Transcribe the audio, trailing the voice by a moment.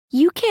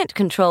You can't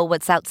control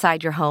what's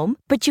outside your home,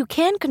 but you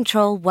can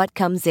control what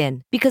comes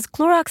in. Because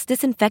Clorox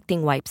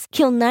disinfecting wipes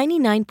kill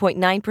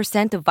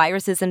 99.9% of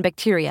viruses and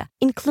bacteria,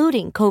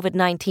 including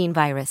COVID-19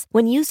 virus,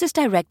 when used as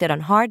directed on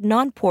hard,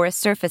 non-porous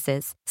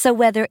surfaces. So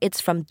whether it's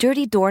from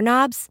dirty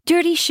doorknobs,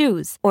 dirty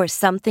shoes, or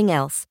something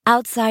else,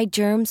 outside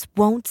germs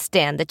won't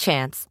stand a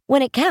chance.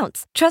 When it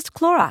counts, trust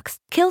Clorox.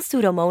 Kill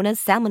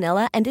Pseudomonas,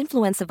 Salmonella, and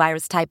influenza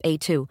virus type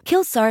A2.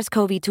 Kill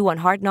SARS-CoV-2 on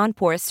hard,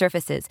 non-porous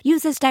surfaces.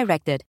 Use as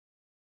directed.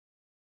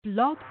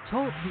 Blog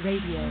Talk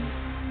Radio.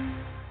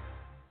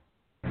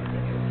 Here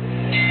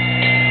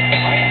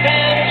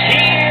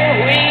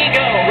we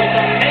go with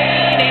the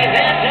main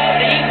event of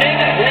the evening.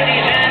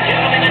 Ladies and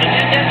gentlemen in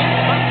attendance,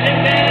 boxing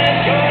fans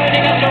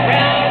joining us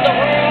around the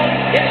world.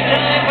 It's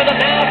time for the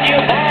bout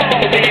you've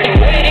all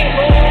been waiting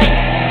for.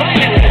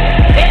 Finally,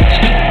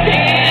 it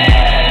is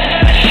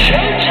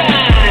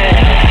showtime.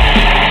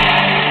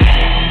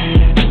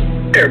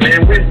 Here,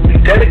 man, we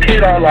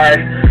dedicate our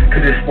life to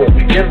this sport.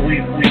 We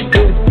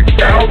do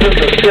thousands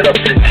of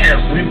sit-ups in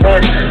camp. We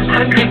run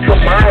hundreds of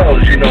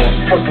miles,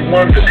 for the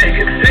ones that take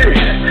it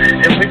serious.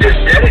 And we just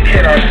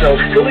dedicate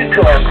ourselves fully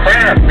to our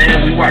craft,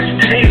 man. We watch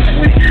tape.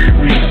 We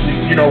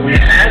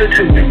have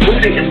attitude, we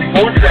rooting, and we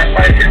go into that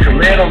fight just to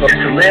land on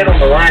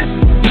the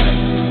line.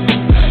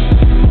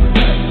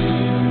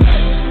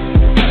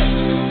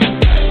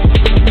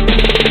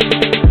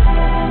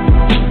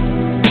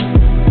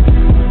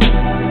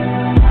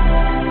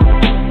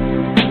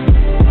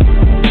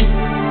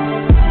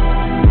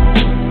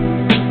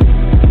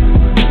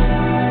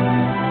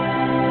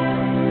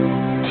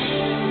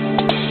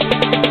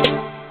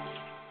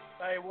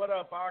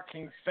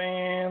 Boxing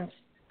fans,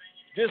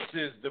 this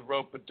is the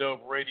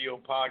Rope-A-Dope Radio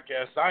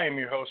Podcast. I am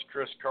your host,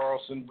 Chris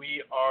Carlson.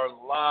 We are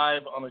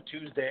live on a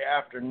Tuesday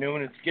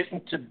afternoon. It's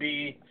getting to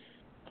be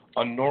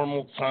a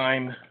normal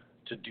time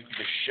to do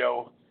the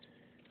show.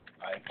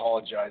 I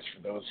apologize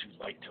for those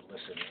who like to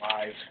listen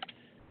live,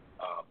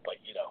 but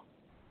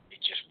it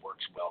just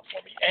works well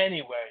for me.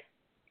 Anyway,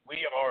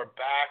 we are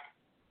back,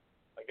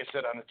 like I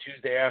said, on a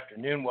Tuesday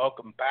afternoon.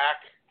 Welcome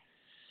back.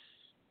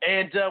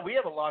 And we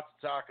have a lot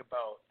to talk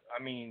about. I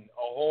mean,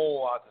 a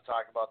whole lot to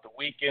talk about. The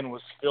weekend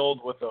was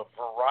filled with a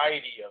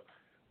variety of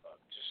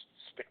just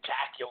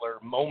spectacular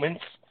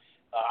moments.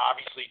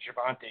 Obviously,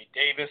 Gervonta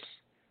Davis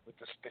with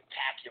the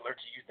spectacular,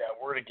 to use that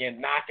word again,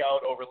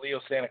 knockout over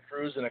Leo Santa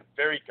Cruz in a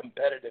very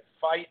competitive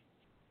fight.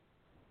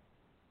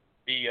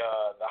 The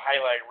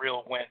highlight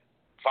reel went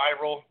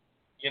viral.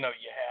 You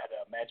had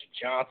Magic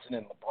Johnson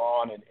and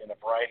LeBron and a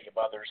variety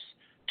of others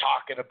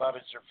talking about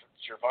it.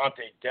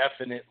 Gervonta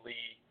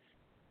definitely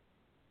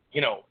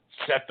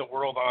set the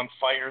world on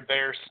fire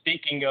there.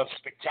 Speaking of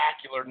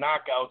spectacular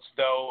knockouts,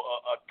 though,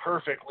 a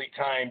perfectly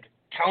timed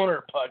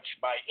counterpunch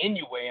by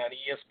Inoue on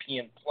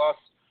ESPN Plus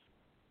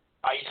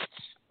iced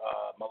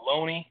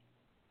Moloney.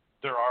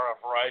 There are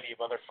a variety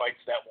of other fights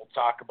that we'll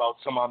talk about.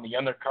 Some on the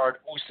undercard.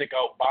 Usyk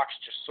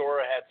outboxed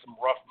Chisora, had some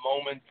rough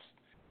moments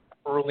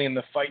early in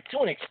the fight to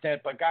an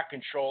extent, but got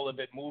control of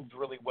it, moved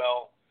really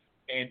well,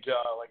 and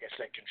like I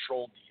said,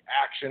 controlled the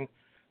action.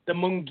 The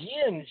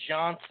Munguia and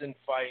Johnson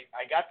fight,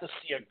 I got to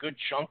see a good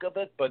chunk of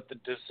it, but the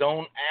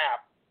DAZN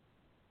app,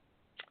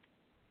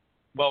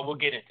 well, we'll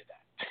get into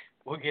that.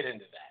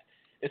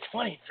 It's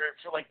funny,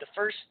 for like the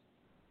first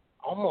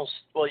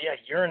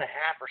year and a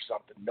half or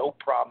something, no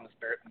problems,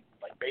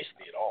 like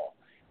basically at all.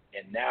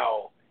 And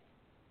now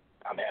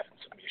I'm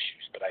having some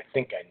issues, but I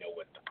think I know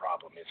what the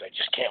problem is. I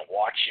just can't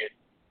watch it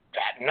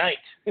that night.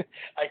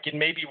 I can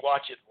maybe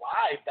watch it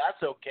live,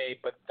 that's okay,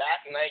 but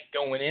that night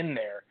going in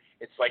there,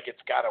 it's like it's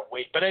got to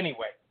wait. But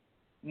anyway,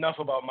 enough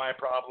about my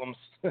problems.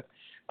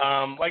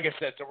 Like I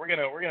said, so we're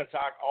gonna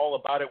talk all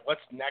about it.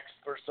 What's next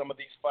for some of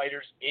these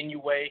fighters?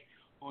 Inoue,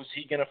 who's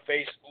he gonna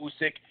face?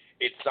 Usyk.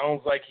 It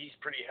sounds like he's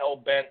pretty hell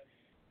bent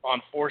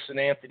on forcing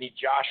Anthony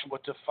Joshua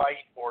to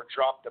fight or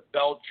drop the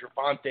belt.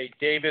 Gervonta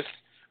Davis.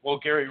 Well,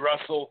 Gary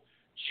Russell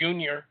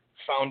Jr.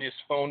 found his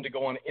phone to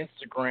go on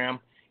Instagram,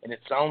 and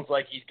it sounds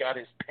like he's got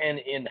his pen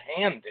in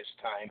hand this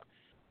time.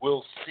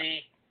 We'll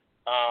see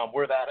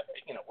where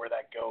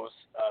that goes.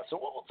 So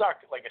we'll talk,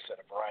 like I said,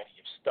 a variety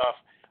of stuff.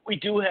 We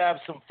do have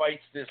some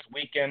fights this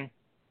weekend.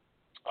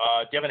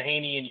 Devin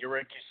Haney and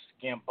Yuriorkis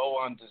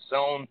Gamboa on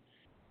DAZN.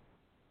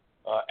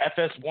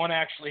 FS1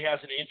 actually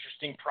has an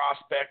interesting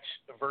prospect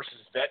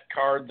versus vet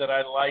card that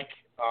I like.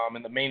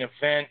 In the main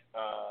event,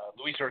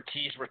 Luis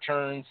Ortiz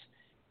returns.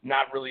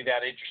 Not really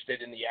that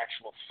interested in the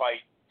actual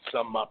fight.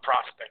 Some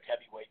prospect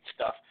heavyweight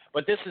stuff.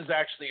 But this is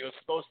actually, it was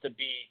supposed to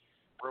be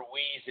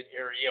Ruiz and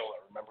Arreola.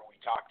 Remember we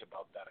talked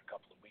about that a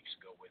couple of weeks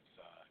ago with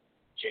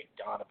Jake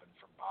Donovan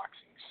from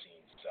Boxing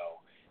Scene.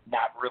 So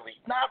not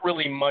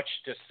really much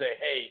to say,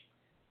 hey,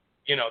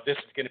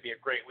 this is going to be a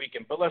great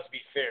weekend. But let's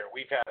be fair.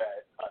 We've had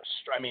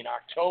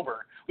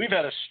October, we've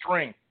had a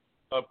string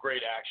of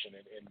great action.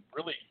 And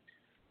really,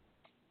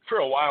 for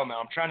a while now,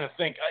 I'm trying to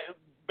think.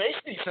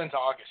 Basically since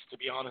August, to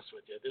be honest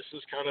with you. This is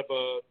kind of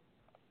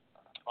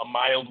a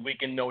mild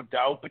weekend, no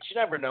doubt. But you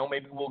never know.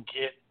 Maybe we'll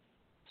get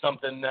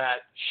something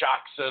that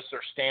shocks us or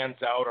stands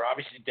out. Or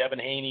obviously Devin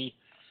Haney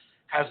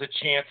has a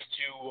chance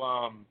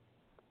to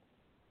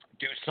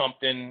do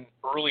something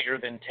earlier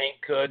than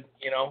Tank could,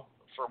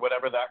 for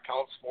whatever that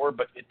counts for,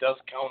 but it does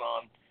count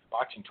on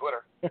boxing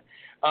Twitter.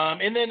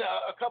 And then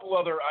a couple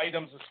other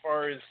items as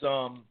far as,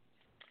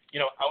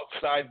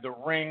 outside the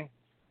ring.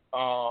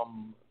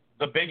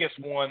 The biggest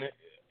one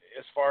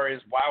as far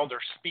as Wilder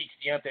speaks,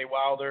 Deontay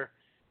Wilder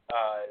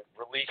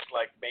released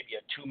like maybe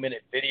a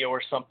 2-minute video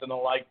or something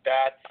like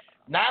that.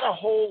 Not a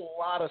whole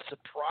lot of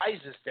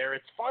surprises there.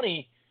 It's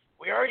funny.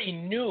 We already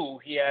knew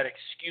he had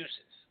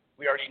excuses.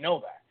 We already know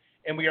that.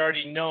 And we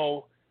already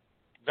know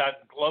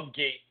that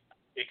Glovegate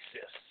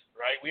exists,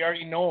 right? We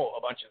already know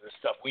a bunch of this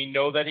stuff. We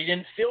know that he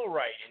didn't feel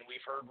right, and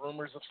we've heard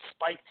rumors of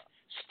spiked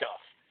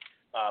stuff,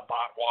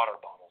 water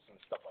bottles and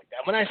stuff like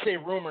that. When I say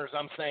rumors,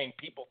 I'm saying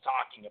people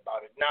talking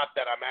about it, not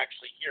that I'm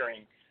actually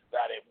hearing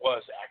that it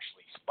was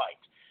actually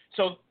spiked.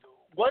 So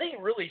what he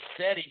really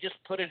said, he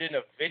just put it in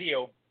a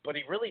video, but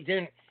he really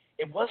didn't.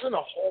 It wasn't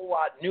a whole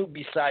lot new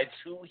besides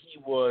who he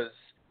was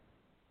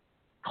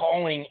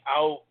calling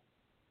out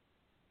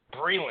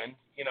Breland,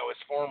 his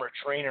former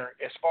trainer,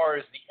 as far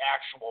as the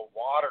actual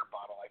water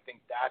bottle. I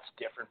think that's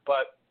different.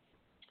 But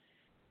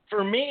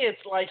for me,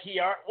 it's like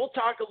we'll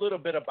talk a little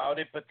bit about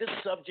it, but this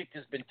subject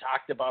has been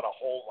talked about a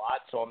whole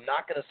lot, so I'm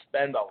not going to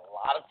spend a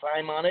lot of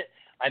time on it.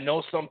 I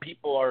know some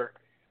people are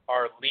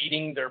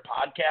leading their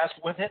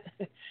podcast with it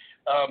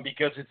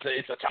because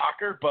it's a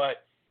talker,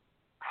 but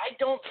I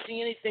don't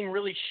see anything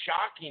really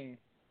shocking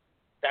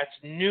that's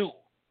new.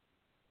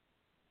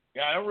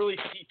 Yeah, I don't really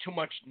see too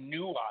much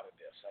new out of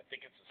this. I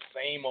think it's the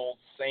same old,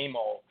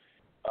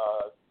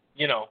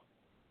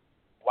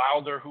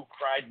 Wilder who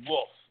cried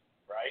wolf,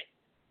 right?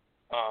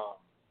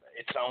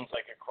 It sounds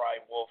like a cry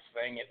wolf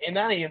thing. And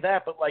not even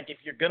that, but like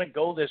if you're going to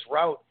go this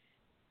route,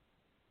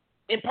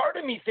 and part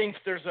of me thinks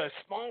there's a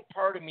small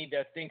part of me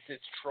that thinks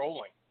it's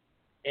trolling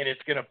and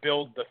it's going to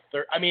build the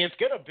third. I mean, it's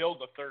going to build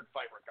the third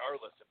fight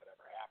regardless if it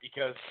ever happens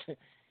because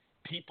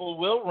people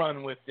will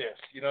run with this.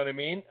 You know what I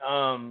mean?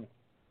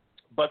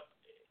 But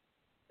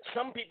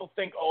some people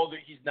think, that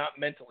he's not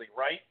mentally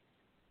right.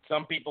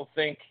 Some people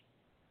think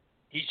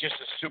he's just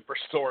a super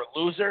sore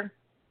loser.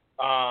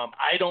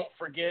 I don't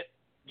forget,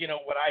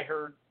 what I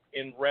heard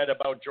and read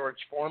about George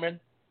Foreman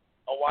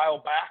a while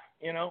back,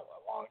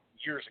 long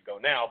years ago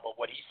now, but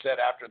what he said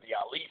after the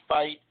Ali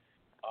fight,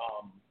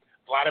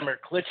 Vladimir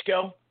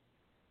Klitschko,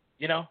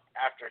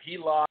 after he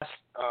lost,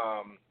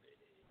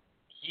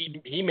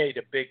 he made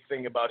a big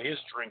thing about his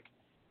drink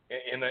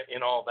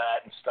and all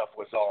that and stuff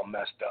was all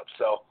messed up.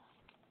 So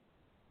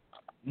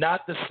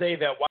not to say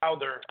that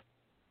Wilder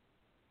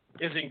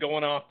isn't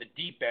going off the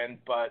deep end,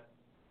 but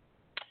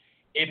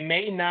it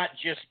may not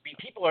just be,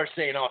 people are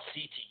saying,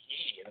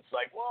 CTE. And it's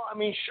like, well, I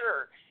mean,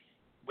 sure,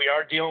 we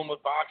are dealing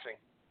with boxing.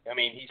 I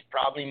mean, he's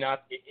probably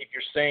not, if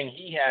you're saying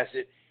he has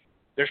it,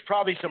 there's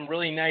probably some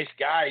really nice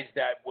guys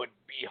that would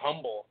be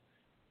humble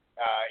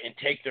and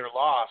take their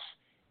loss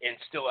and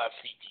still have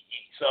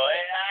CTE. So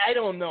I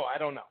don't know.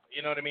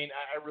 You know what I mean?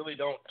 I really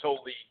don't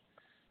totally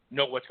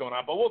know what's going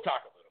on, but we'll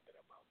talk a little bit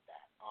about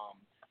that.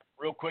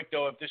 Real quick,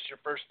 though, if this is your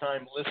first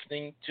time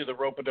listening to the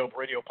Rope-A-Dope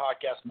Radio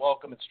Podcast,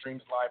 welcome. It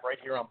streams live right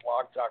here on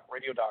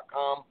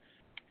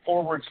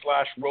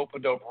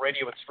blogtalkradio.com/Rope-A-Dope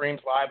Radio. It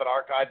streams live at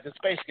Archives. It's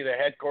basically the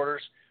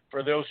headquarters.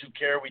 For those who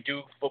care, we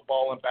do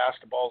football and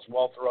basketball as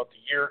well throughout the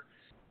year.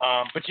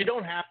 But you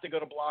don't have to go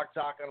to Blog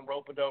Talk on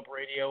Rope-A-Dope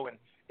Radio and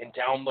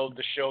download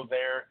the show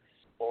there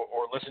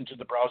or listen to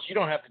the browser. You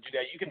don't have to do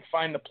that. You can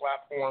find the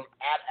platform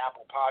at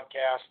Apple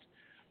Podcast,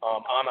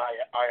 on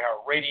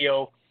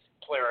iHeartRadio,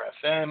 Player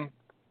FM,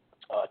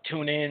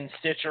 TuneIn,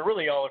 Stitcher,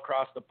 really all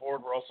across the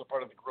board. We're also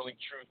part of the Grilling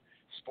Truth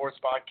Sports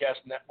Podcast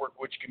Network,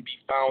 which can be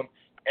found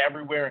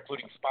everywhere,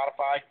 including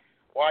Spotify.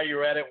 While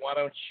you're at it, why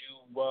don't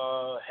you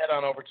head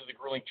on over to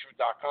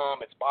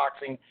thegruelingtruth.com. It's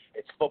boxing,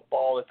 it's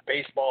football, it's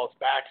baseball, it's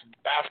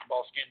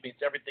basketball,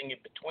 it's everything in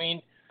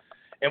between.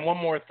 And one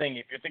more thing,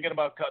 if you're thinking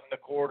about cutting the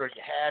cord or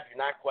you're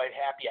not quite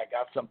happy, I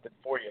got something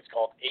for you. It's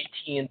called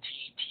AT&T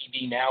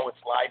TV Now.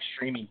 It's live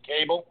streaming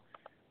cable.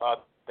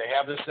 They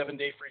have this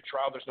 7-day free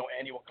trial. There's no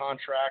annual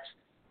contracts.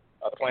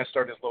 The plans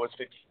start as low as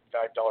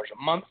 $55 a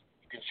month.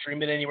 You can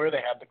stream it anywhere.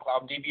 They have the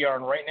cloud DVR.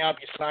 And right now, if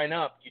you sign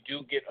up, you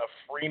do get a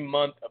free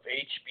month of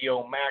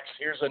HBO Max.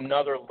 Here's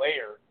another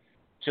layer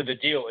to the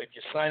deal. If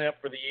you sign up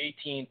for the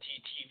AT&T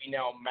TV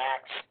Now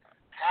Max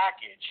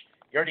package,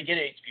 you already get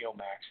HBO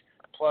Max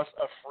plus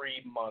a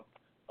free month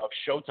of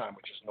Showtime,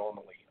 which is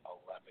normally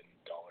 $11 a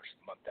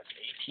month. That's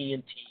AT&T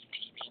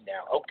TV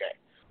Now. Okay.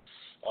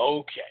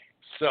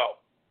 So,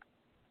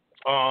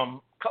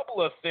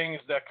 couple of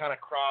things that kind of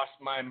crossed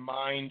my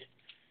mind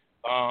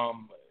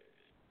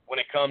when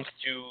it comes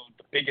to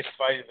the biggest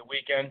fight of the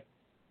weekend.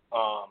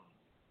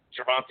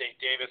 Gervonta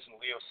Davis and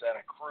Leo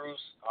Santa Cruz,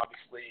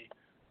 obviously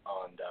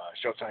on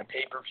Showtime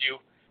pay-per-view.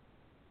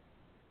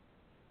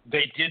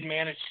 They did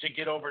manage to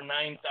get over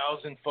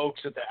 9,000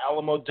 folks at the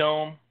Alamo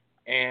Dome,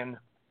 and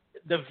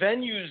the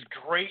venue's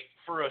great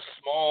for a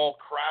small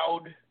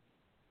crowd.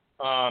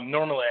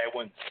 Normally I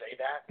wouldn't say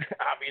that,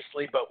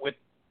 obviously, but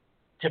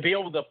to be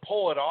able to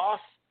pull it off,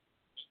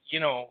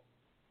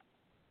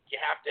 you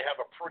have to have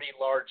a pretty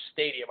large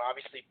stadium.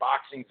 Obviously,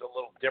 boxing's a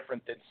little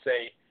different than,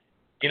 say,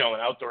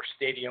 an outdoor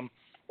stadium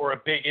or a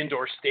big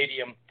indoor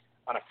stadium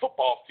on a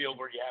football field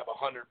where you have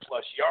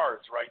 100-plus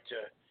yards, right,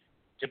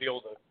 to be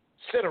able to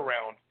sit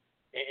around.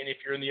 And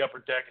if you're in the upper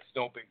deck, it's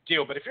no big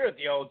deal. But if you're at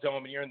the Yellow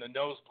Dome and you're in the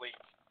nosebleed,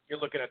 you're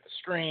looking at the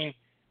screen,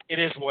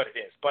 it is what it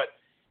is. But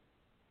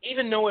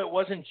even though it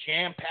wasn't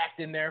jam-packed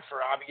in there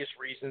for obvious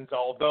reasons,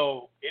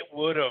 although it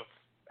would have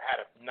had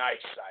a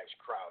nice-sized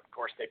crowd. Of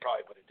course, they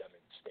probably would have done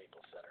it in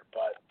Staples Center.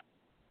 But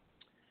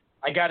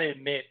I got to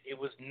admit, it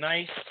was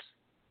nice.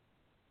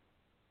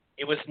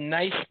 It was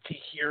nice to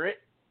hear it,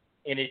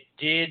 and it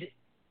did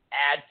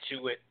add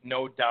to it,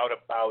 no doubt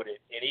about it.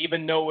 And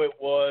even though it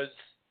was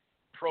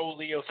pro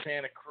Leo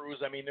Santa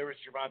Cruz, I mean, there was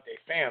Gervonta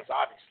fans,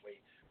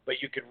 obviously,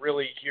 but you could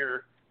really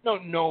hear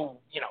no,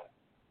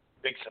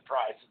 big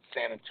surprise in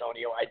San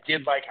Antonio. I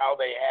did like how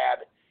they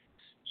had,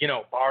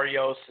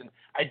 Barrios, and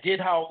I did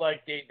how,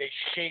 like, they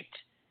shaped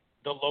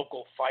the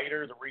local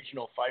fighter, the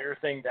regional fighter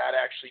thing. That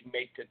actually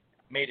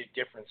made a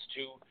difference,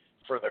 too,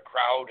 for the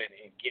crowd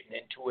and getting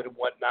into it and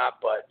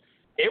whatnot. But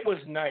it was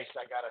nice,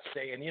 I got to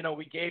say. And,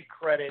 we gave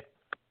credit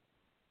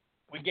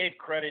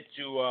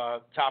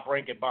to Top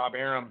Rank and Bob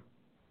Arum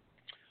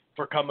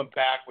for coming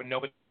back when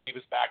nobody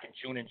was back in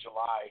June and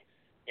July.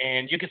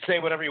 And you could say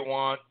whatever you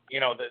want,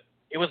 that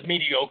it was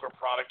mediocre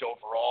product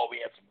overall. We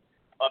had some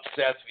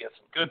upsets. We had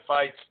some good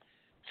fights,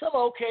 some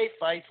okay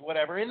fights,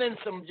 whatever. And then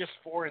some just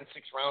 4- and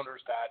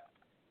 6-rounders that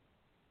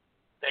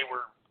it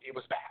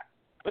was bad.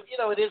 But,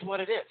 it is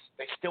what it is.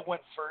 They still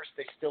went first.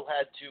 They still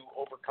had to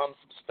overcome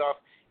some stuff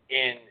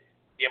in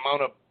the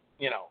amount of,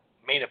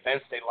 main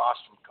events they lost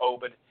from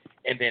COVID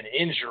and then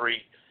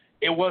injury.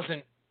 It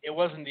wasn't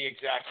the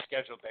exact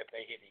schedule that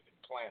they had even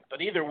planned. But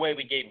either way,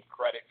 we gave them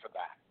credit for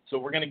that. So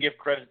we're going to give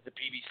credit to the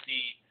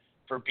PBC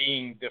for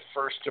being the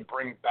first to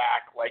bring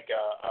back like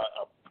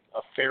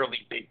a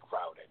fairly big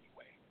crowd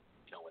anyway,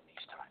 in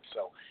these times.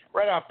 So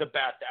right off the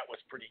bat, that was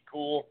pretty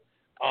cool.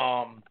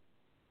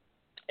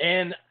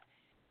 And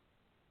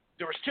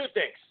there was two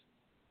things.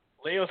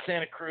 Leo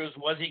Santa Cruz,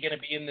 was he going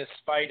to be in this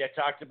fight? I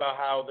talked about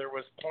how there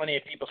was plenty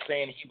of people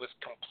saying he was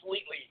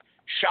completely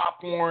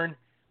shop-worn,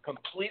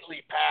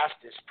 completely past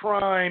his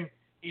prime.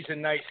 He's a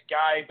nice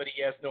guy, but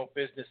he has no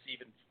business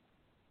even.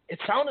 It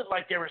sounded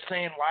like they were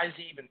saying, why is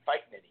he even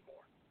fighting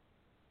anymore?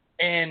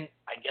 And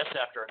I guess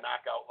after a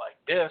knockout like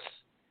this,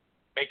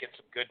 making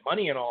some good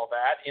money and all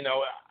that,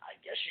 I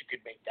guess you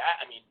could make that.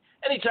 I mean,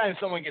 anytime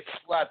someone gets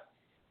slept,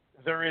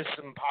 there is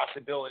some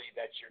possibility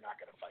that you're not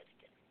going to fight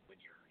again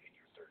when you're in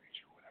your 30s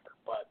or whatever.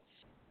 But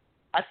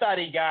I thought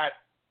he got,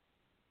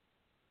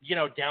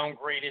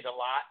 downgraded a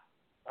lot.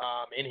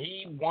 And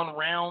he won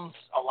rounds.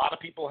 A lot of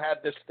people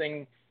had this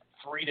thing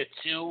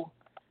 3-2.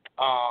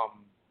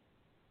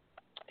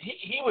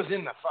 He was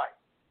in the fight,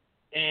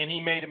 and he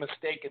made a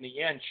mistake in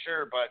the end,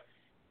 sure. But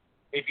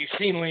if you've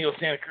seen Leo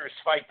Santa Cruz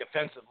fight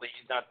defensively,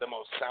 he's not the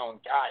most sound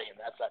guy, and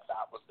that's, I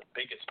thought, was the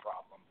biggest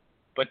problem.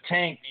 But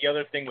Tank, the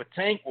other thing with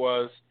Tank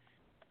was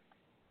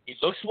he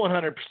looks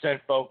 100%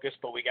 focused,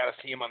 but we got to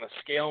see him on the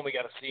scale, and we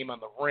got to see him on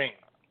the ring.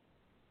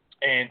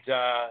 And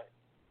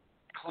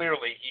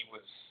clearly he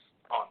was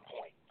on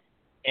point.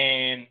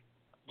 And,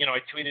 I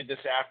tweeted this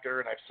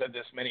after, and I've said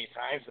this many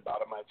times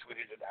about him. I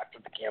tweeted it after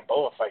the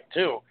Gamboa fight,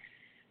 too.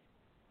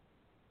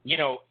 You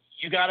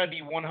got to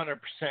be 100%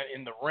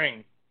 in the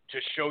ring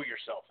to show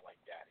yourself like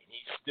that. And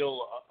he's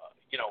still, a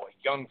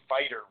young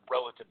fighter,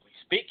 relatively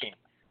speaking.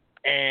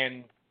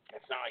 And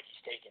it's not like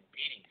he's taking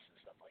beatings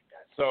and stuff like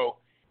that. So,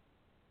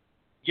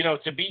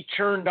 to be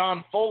turned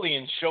on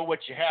fully and show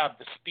what you have,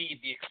 the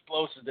speed, the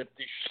explosiveness,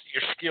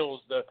 your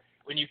skills,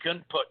 when you can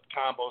put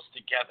combos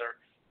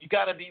together, you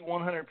got to be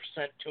 100%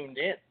 tuned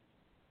in.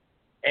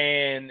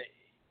 And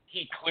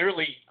he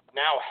clearly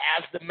now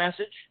has the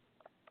message.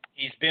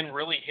 He's been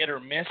really hit or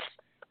miss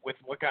with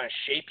what kind of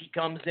shape he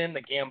comes in.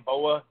 The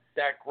Gamboa,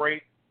 that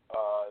great,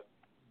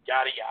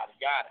 yada, yada,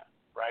 yada,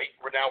 right?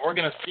 Now we're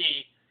going to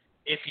see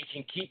if he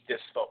can keep this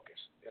focus.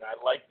 And I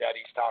like that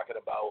he's talking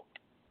about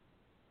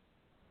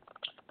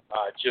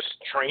just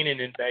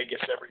training in Vegas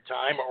every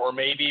time, or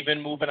maybe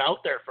even moving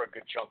out there for a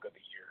good chunk of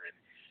the year.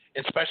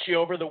 And especially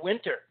over the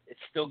winter,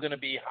 it's still going to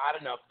be hot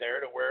enough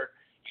there to where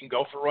you can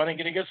go for a run and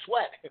get a good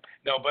sweat.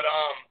 No, but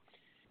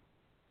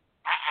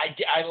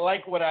I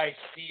like what I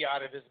see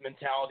out of his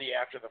mentality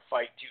after the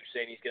fight, too,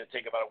 saying he's going to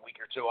take about a week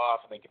or two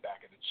off and then get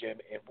back in the gym,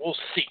 and we'll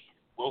see.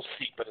 We'll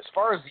see. But as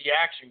far as the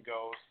action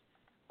goes,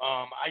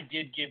 I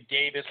did give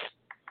Davis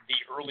the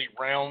early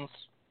rounds.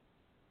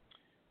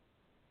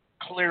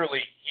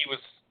 Clearly, he was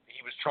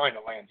trying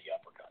to land the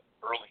uppercut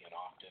early and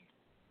often.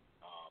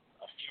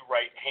 A few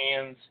right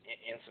hands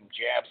and some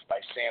jabs by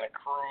Santa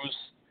Cruz.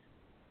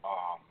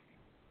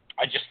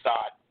 I just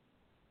thought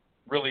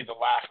really the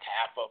last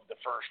half of the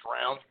first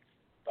round,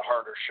 the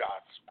harder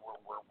shots were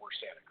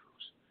Santa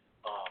Cruz.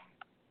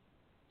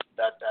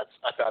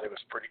 I thought it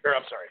was pretty. Or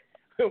I'm sorry,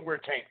 we're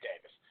Tank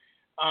Davis.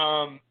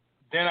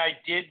 Then I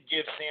did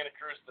give Santa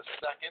Cruz the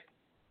second.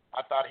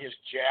 I thought his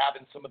jab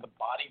and some of the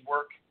body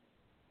work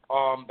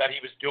that he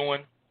was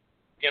doing,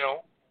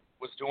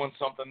 was doing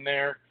something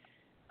there.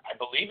 I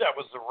believe that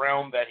was the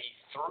round that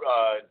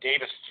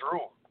Davis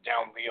threw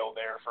down Leo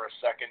there for a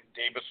second.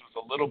 Davis was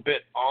a little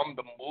bit on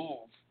the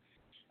move,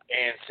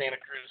 and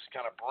Santa Cruz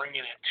kind of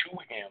bringing it to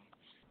him.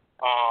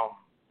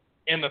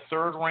 In the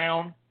third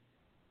round,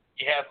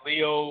 you had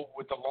Leo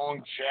with the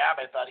long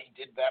jab. I thought he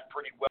did that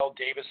pretty well.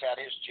 Davis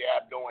had his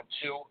jab going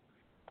too,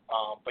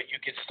 but you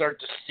could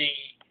start to see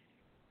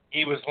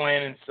he was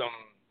landing some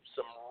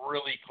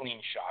really clean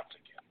shots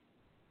again.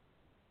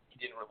 He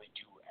didn't really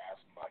do as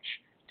much,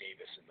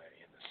 Davis, in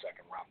the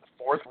second round. The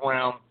fourth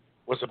round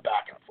was a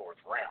back and forth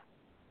round.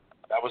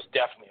 That was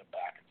definitely a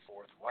back and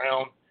forth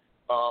round.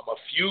 A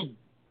few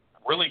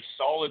really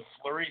solid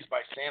flurries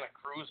by Santa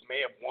Cruz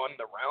may have won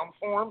the round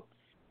for him.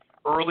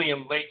 Early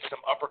and late,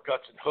 some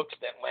uppercuts and hooks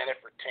that landed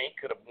for Tank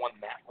could have won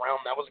that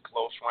round. That was a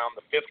close round.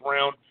 The fifth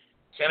round,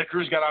 Santa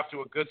Cruz got off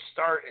to a good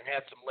start and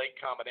had some late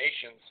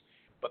combinations.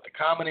 But the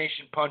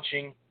combination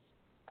punching,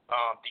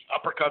 the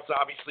uppercuts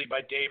obviously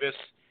by Davis,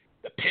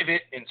 the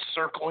pivot and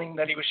circling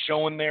that he was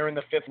showing there in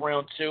the fifth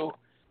round too,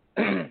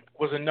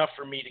 was enough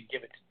for me to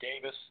give it to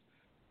Davis.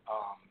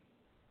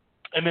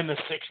 And then the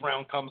sixth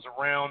round comes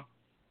around.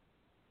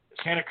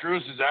 Santa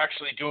Cruz is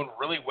actually doing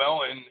really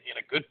well in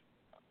a good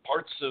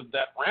parts of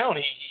that round.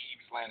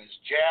 He's landed his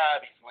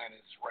jab, he's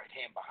landed his right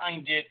hand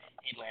behind it,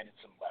 he landed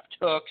some left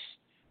hooks.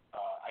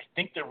 I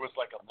think there was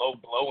like a low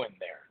blow in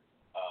there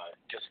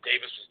because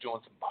Davis was doing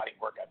some body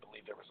work. I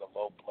believe there was a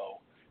low blow.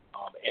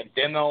 And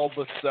then all of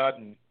a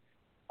sudden,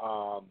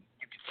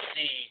 you could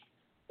see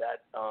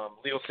that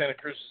Leo Santa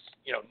Cruz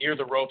is, near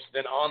the ropes,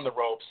 then on the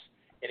ropes,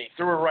 and he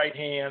threw a right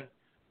hand,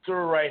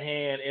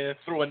 and then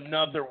threw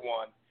another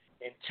one.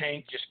 And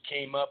Tank just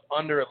came up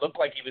under. It looked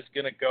like he was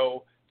going to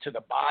go to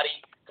the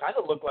body. Kind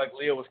of looked like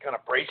Leo was kind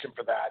of bracing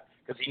for that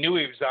because he knew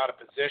he was out of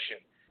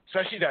position.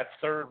 Especially that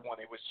third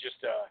one. It was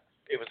just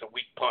it was a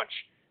weak punch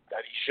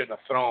that he shouldn't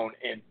have thrown.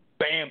 And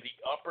bam, the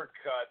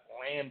uppercut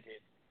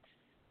landed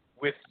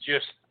with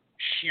just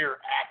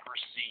sheer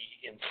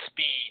accuracy and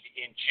speed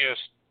and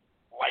just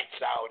lights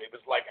out. It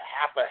was like a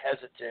half a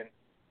hesitant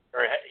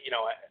or,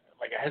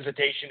 like a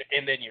hesitation,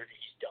 and then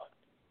he's done.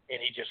 And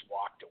he just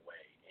walked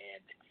away.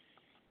 And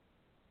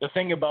the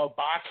thing about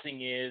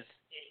boxing is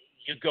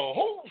you go,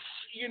 oh,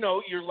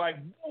 you're like,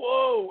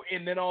 whoa,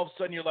 and then all of a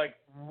sudden you're like,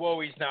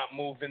 whoa, he's not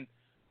moving.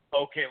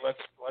 Okay,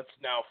 let's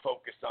now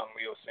focus on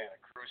Leo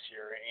Santa Cruz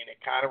here. And it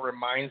kind of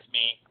reminds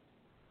me,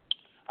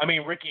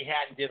 Ricky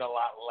Hatton did a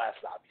lot less,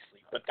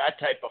 obviously, but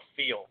that type of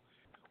feel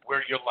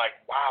where you're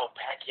like, wow,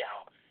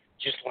 Pacquiao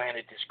just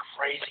landed this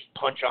crazy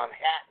punch on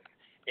Hatton.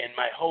 And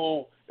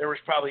there was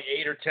probably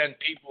 8 or 10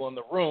 people in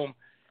the room,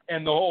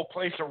 and the whole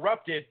place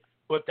erupted.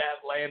 But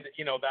that landed,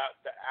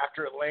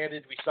 after it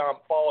landed, we saw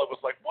him fall. It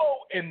was like,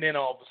 whoa, and then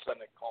all of a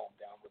sudden it calmed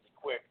down really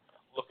quick,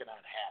 looking at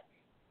Hatton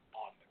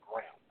on the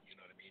ground. You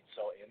know what I mean?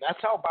 So, and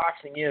that's how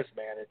boxing is,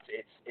 man.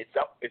 It's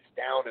up, it's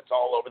down, it's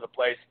all over the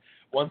place.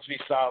 Once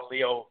we saw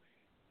Leo,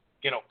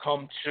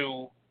 come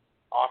to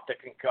off the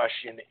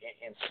concussion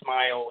and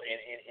smile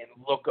and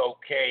look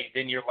okay,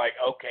 then you're like,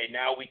 okay,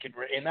 now we can.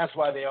 And that's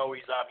why they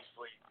always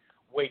obviously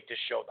wait to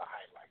show the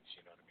highlights.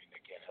 You know what I mean?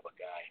 They can't have a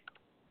guy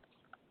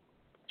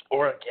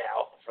or a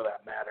gal, for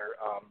that matter,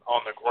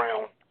 on the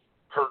ground,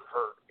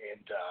 hurt,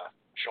 and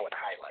showing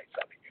highlights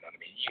of it. You know what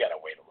I mean? You got to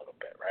wait a little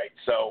bit, right?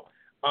 So,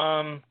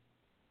 wow.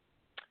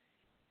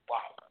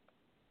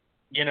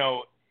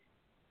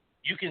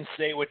 You can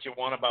say what you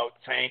want about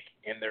Tank,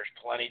 and there's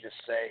plenty to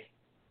say.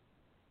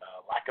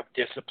 Lack of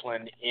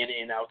discipline in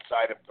and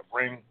outside of the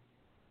ring.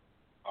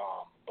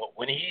 But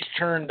when he's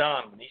turned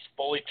on, when he's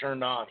fully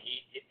turned on,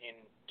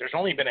 there's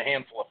only been a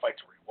handful of fights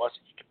where he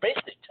wasn't. You can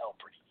basically tell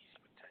pretty easy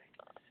with Tank.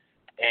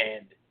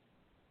 And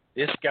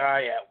this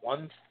guy at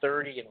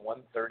 130 and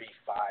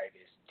 135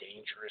 is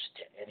dangerous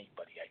to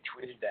anybody. I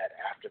tweeted that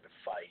after the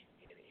fight,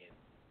 and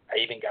I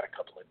even got a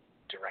couple of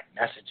direct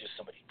messages.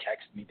 Somebody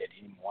texted me that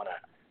didn't want to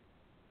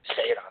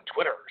say it on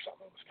Twitter or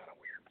something. It was kind of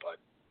weird, but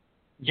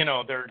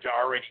they're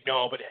already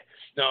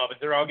but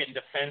they're all getting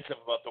defensive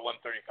about the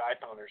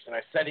 135 pounders. And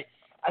I said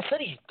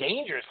he's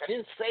dangerous. I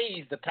didn't say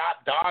he's the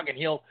top dog and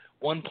he'll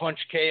one punch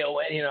KO.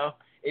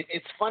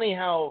 It's funny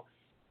how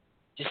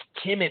just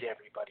timid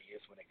everybody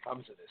is when it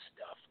comes to this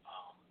stuff.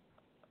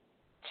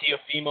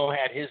 Teofimo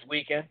had his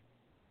weekend.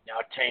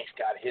 Now Tank's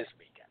got his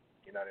weekend.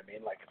 You know what I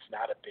mean? Like, it's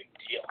not a big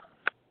deal.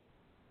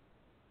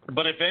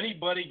 But if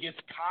anybody gets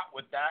caught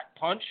with that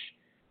punch,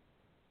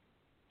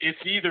 it's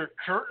either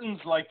curtains,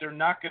 like they're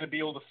not going to be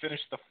able to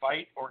finish the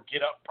fight or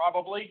get up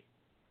probably,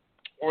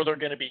 or they're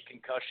going to be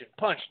concussion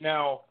punched.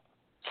 Now,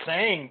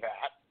 saying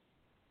that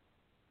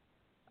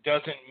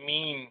doesn't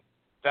mean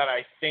that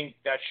I think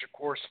that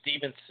Shakur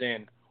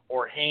Stevenson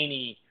or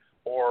Haney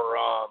or,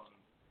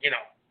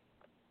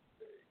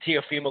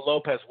 Teofimo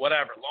Lopez,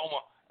 whatever, Loma,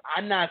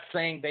 I'm not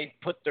saying they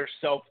put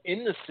themselves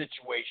in the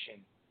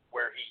situation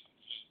where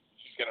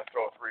he's going to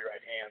throw 3 right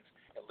hands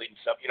and lead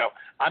himself.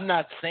 I'm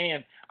not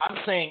saying,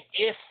 I'm saying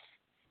if,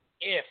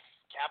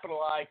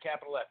 capital I,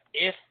 capital F,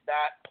 if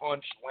that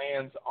punch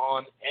lands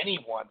on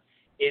anyone,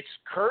 it's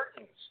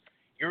curtains.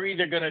 You're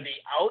either going to be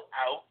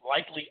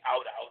likely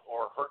out,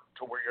 or hurt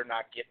to where you're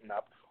not getting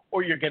up,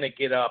 or you're going to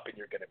get up and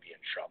you're going to be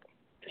in trouble,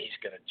 and he's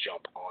going to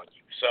jump on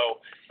you.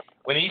 So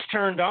when he's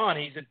turned on,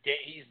 I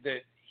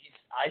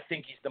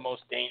think he's the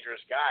most dangerous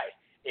guy,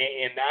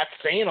 and that's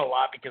saying a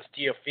lot because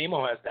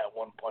Teofimo has that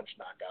one-punch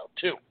knockout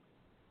too,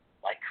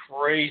 like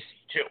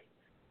crazy too.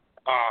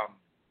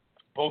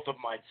 Both of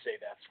them, I'd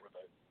say that's where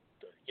I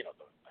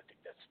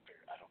think that's fair.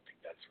 I don't think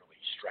that's really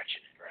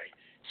stretching it, right?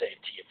 Saying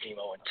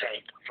Teofimo and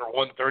Tank for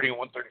 130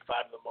 and 135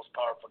 are the most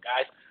powerful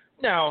guys.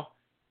 Now,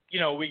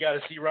 we got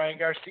to see Ryan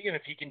Garcia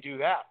if he can do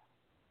that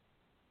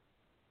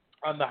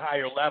on the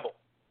higher level.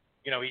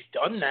 He's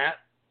done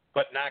that,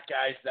 but not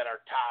guys that are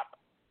top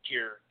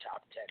tier,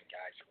 top 10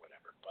 guys or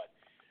whatever. But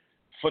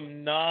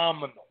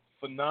phenomenal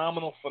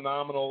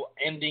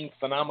ending,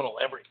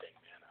 phenomenal everything,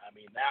 man. I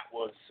mean, that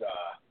was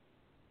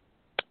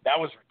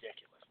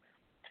ridiculous,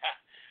 man.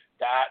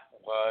 That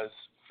was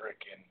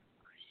freaking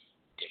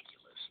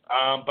ridiculous.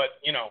 But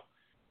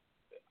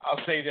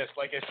I'll say this,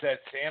 like I said,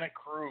 Santa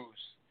Cruz,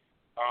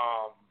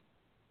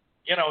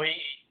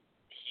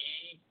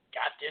 he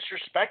got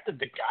disrespected.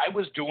 The guy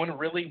was doing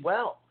really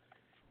well.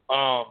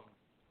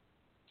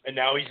 And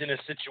now he's in a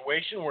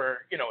situation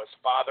where, his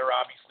father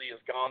obviously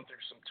has gone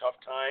through some tough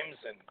times,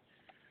 and,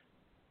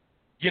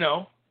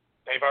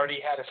 they've already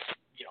had a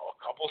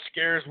couple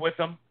scares with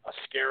him, a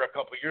scare a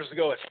couple years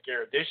ago, a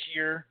scare this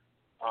year.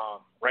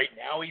 Right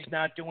now he's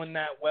not doing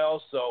that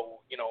well, so,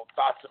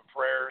 thoughts and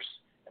prayers,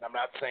 and I'm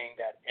not saying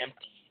that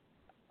empty,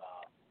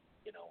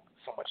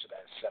 so much of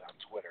that is said on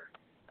Twitter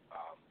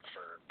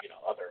for,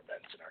 other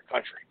events in our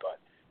country, but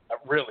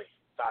really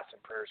thoughts and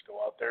prayers go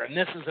out there. And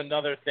this is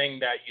another thing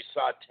that you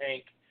saw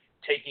Tank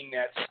taking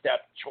that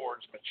step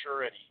towards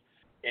maturity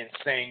and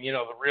saying,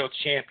 the real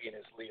champion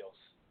is Leo's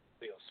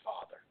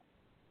father,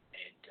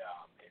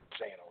 and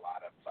saying a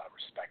lot of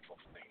respectful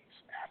things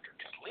after,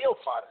 because Leo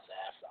fought his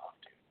ass off,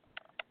 dude.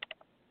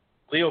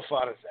 Leo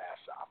fought his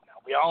ass off. Now,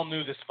 we all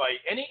knew this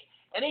fight. Any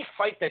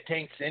fight that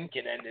Tank's in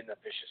can end in a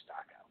vicious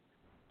knockout,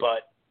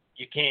 but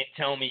you can't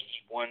tell me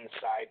he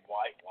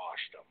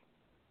whitewashed him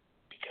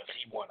because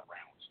he won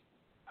rounds.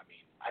 I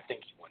mean, I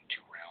think he won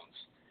 2 rounds,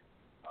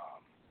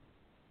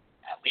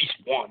 at least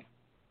one,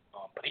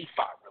 but he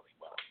fought really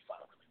well.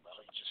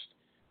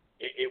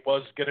 It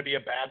was going to be a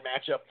bad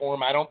matchup for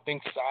him. I don't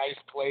think size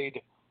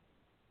played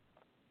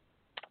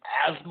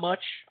as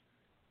much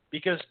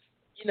because,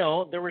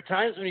 there were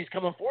times when he's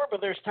coming forward,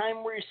 but there's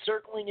time where he's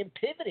circling and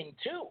pivoting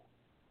too.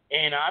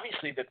 And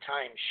obviously the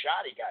time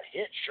shot, he got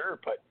hit, sure,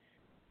 but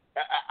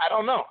I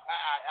don't know.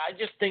 I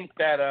just think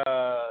that,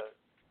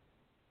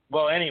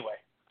 anyway,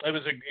 it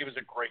was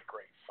a great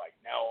fight.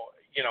 Now,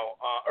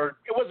 or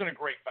it wasn't a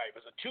great fight. It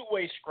was a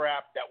 2-way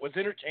scrap that was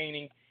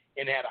entertaining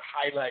and had a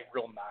highlight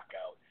reel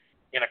knockout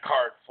in a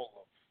card full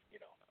of,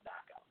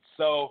 knockouts.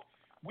 So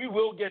we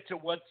will get to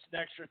what's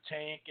next for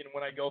Tank, and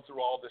when I go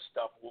through all this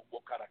stuff,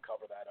 we'll kind of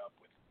cover that up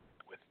with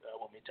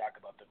when we talk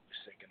about the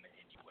Usyk and the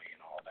Inoue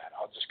and all that.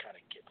 I'll just kind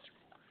of get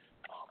through,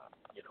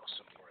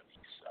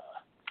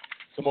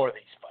 some more of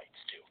these fights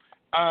too.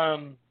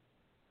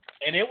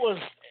 And it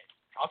was,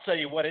 I'll tell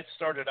you what, it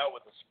started out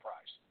with a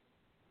surprise.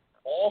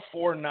 All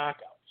 4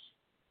 knockouts,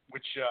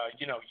 which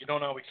you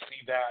don't always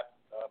see that.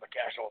 The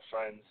casual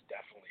friends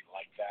definitely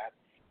like that.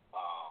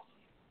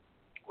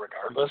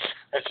 Regardless,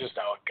 that's just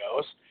how it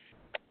goes.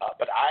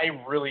 But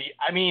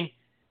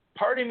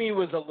part of me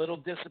was a little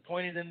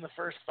disappointed in the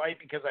first fight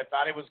because I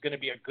thought it was going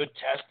to be a good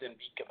test and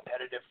be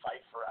competitive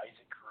fight for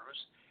Isaac Cruz.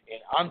 And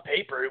on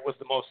paper, it was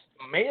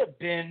may have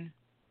been,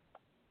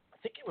 I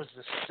think it was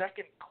the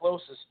second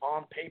closest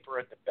on paper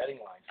at the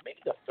betting lines,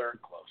 maybe the third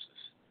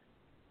closest.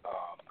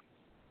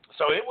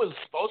 So it was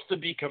supposed to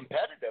be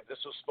competitive. This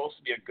was supposed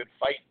to be a good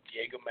fight,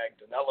 Diego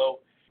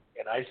Magdanello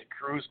and Isaac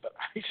Cruz, but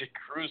Isaac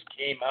Cruz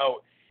came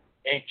out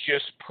and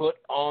just put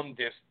on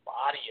this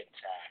body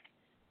attack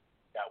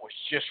that was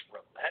just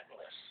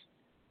relentless.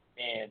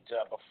 And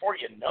before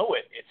you know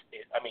it,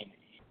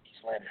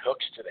 he's landed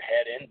hooks to the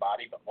head and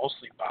body, but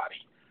mostly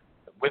body,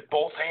 with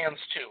both hands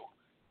too.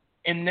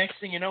 And next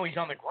thing you know, he's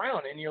on the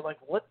ground, and you're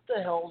like, what the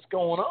hell's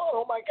going on?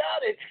 Oh, my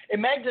God. And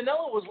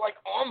Magdanello was, like,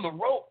 on the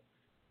rope,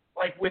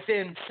 like,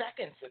 within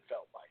seconds, it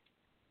felt like.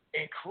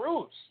 And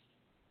Cruz,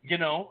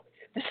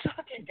 this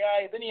fucking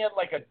guy, then he had,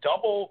 like, a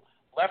double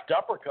left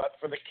uppercut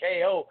for the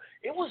KO.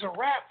 It was a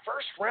wrap.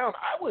 First round,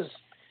 I was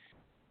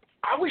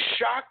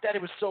shocked that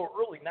it was so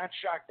early, not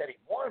shocked that he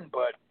won,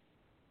 but,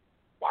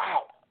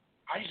 wow,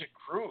 Isaac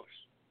Cruz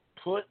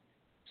put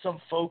some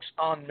folks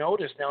on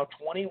notice. Now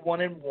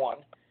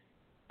 21-1.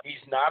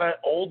 He's not an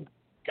old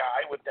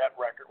guy with that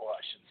record. Well,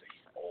 I shouldn't say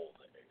he's old,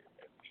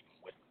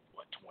 with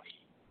 23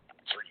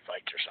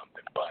 fights or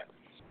something. But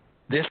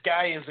this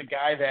guy is a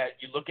guy that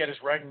you look at his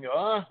record and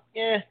go,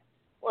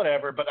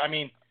 whatever. But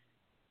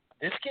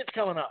this kid's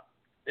coming up.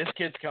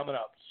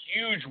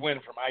 Huge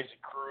win from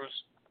Isaac Cruz,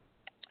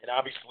 and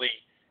obviously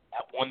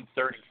at 135,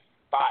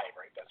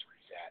 right? That's where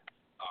he's at.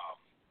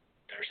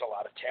 There's a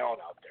lot of talent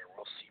out there.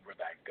 We'll see where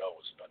that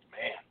goes. But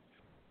man,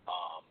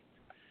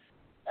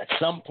 at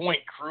some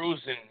point, Cruz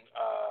and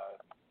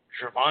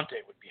Gervonta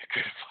would be a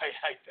good fight,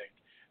 I think.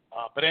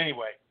 But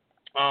anyway,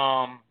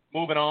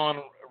 moving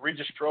on,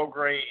 Regis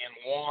Prograis and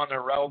Juan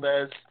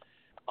Heraldez.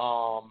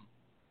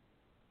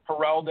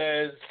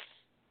 Heraldez,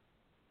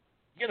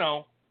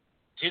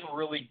 didn't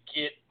really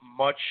get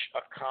much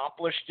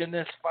accomplished in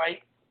this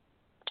fight.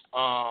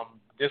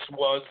 This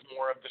was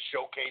more of the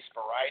showcase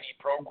variety.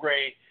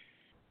 Prograis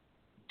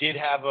did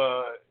have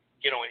an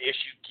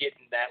issue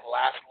getting that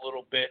last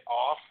little bit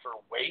off for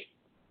weight.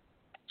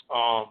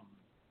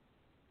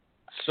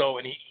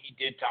 And he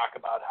did talk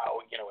about how,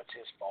 it's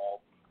his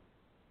fault.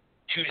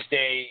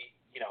 Tuesday,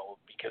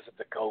 because of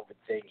the COVID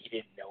thing, he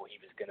didn't know he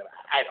was going to,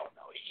 I don't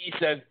know. He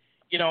said,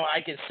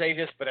 I can say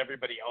this, but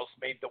everybody else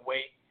made the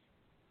weight.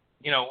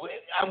 We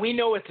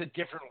know it's a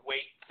different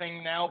weight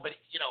thing now, but,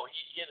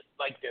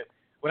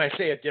 when I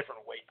say a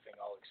different weight thing,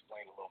 I'll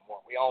explain a little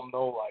more. We all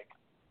know,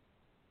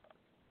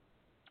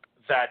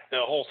 that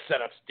the whole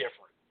setup's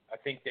different. I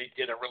think they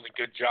did a really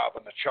good job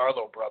on the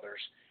Charlo brothers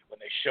when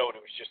they showed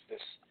it was just this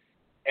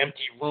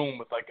empty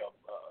room with a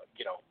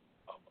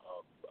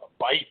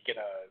bike and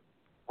a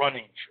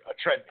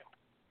treadmill.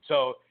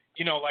 So,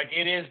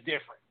 it is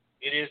different.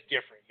 It is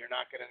different. You're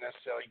not going to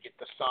necessarily get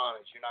the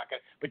saunas.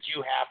 But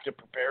you have to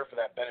prepare for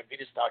that.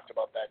 Benavidez talked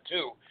about that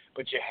too,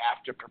 but you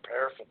have to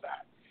prepare for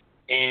that.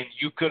 And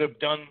you could have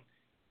done,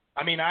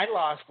 I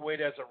lost weight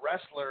as a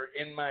wrestler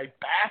in my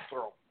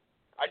bathroom.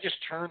 I just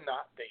turned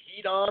the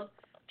heat on,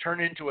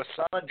 turn into a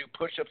sauna, do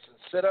push-ups and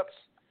sit-ups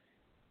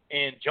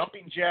and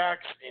jumping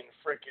jacks and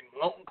freaking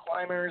mountain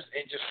climbers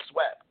and just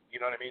sweat. You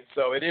know what I mean?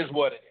 So it is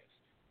what it is.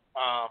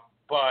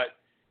 But,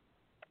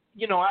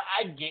 we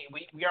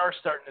are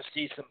starting to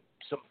see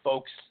some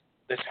folks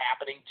this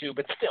happening to,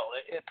 but still,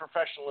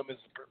 professionalism is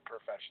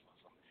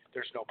professionalism.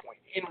 There's no point.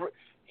 To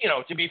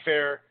be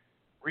fair,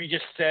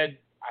 Regis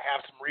said, I have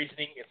some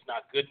reasoning. It's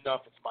not good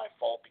enough. It's my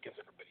fault because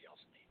everybody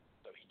else made it.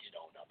 So he did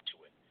own up to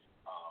it.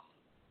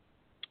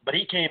 But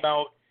he came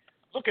out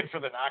looking for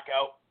the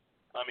knockout.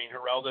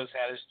 Heraldez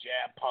had his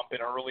jab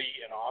pumping early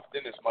and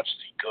often as much as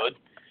he could.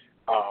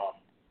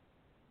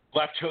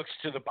 Left hooks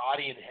to the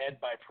body and head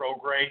by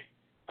Prograis.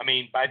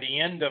 By the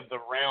end of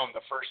the round,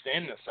 the first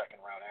and the second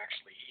round,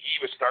 actually,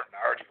 he was starting to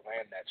already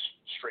land that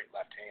straight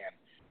left hand,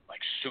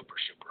 super,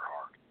 super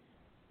hard.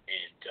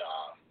 And,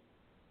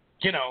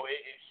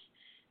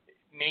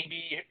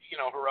 maybe,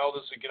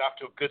 Heraldez would get off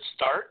to a good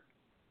start,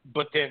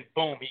 but then,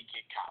 boom, he'd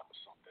get caught with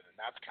something. And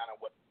that's kind of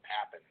what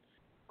happened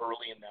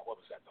early in that,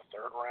 the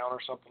third round or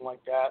something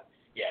like that?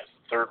 Yeah, it's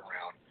the third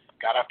round.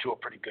 Got off to a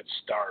pretty good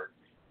start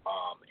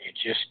and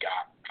just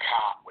got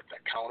caught with the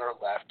counter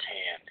left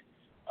hand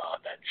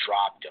that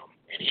dropped him.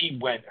 And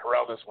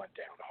Heraldez went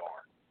down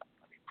hard.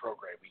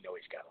 Prograis, we know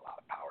he's got a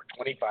lot of power.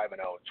 25-0,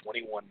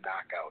 21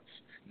 knockouts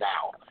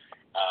now.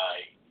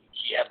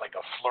 He had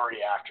a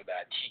flurry after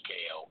that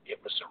TKO. It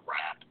was a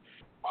wrap.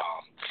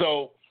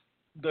 So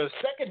the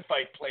second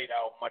fight played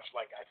out much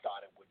like I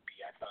thought it would be.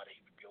 I thought he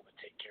would be able to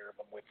take care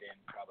of him within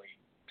probably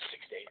 6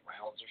 to 8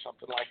 rounds or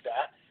something like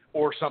that.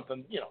 Or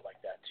something, like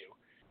that too.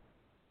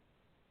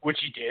 Which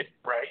he did,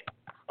 right?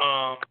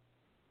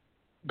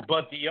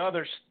 But the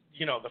others,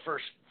 the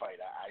first fight,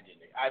 I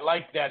didn't. I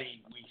liked that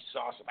we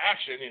saw some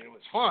action and it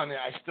was fun. And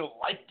I still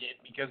liked it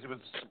because it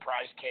was a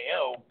surprise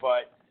KO,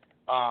 but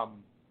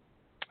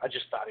I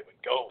just thought it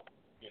would go,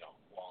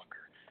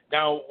 longer.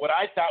 Now, what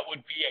I thought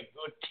would be a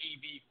good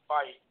TV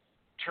fight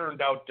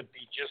turned out to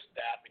be just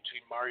that between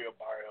Mario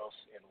Barrios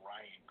and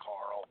Ryan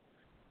Carl.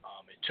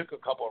 It took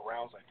a couple of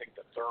rounds, I think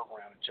the third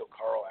round, until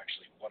Carl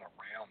actually won a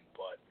round.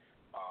 But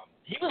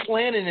he was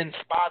landing in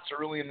spots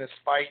early in this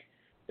fight.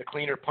 The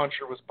cleaner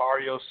puncher was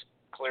Barrios,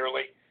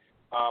 clearly.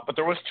 But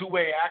there was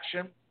two-way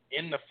action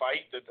in the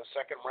fight, the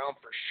second round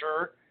for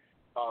sure.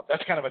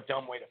 That's kind of a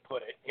dumb way to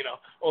put it.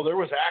 There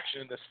was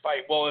action in this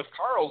fight. Well, if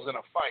Carl's in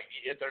a fight,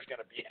 there's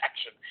going to be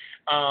action.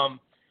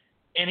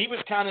 And he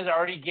was kind of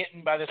already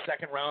getting, by the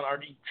second round,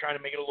 already trying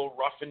to make it a little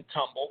rough and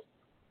tumble.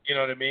 You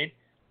know what I mean?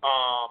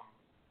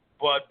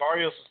 But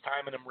Barrios was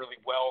timing him really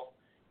well,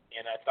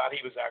 and I thought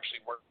he was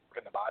actually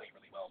working the body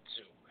really well,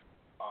 too.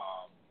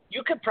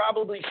 You could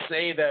probably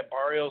say that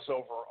Barrios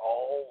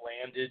overall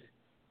landed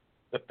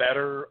the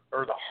better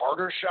or the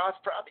harder shots,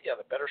 probably. Yeah,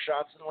 the better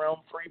shots in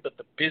round 3, but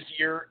the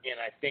busier,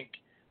 and I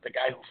think the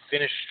guy who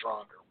finished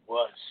stronger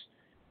was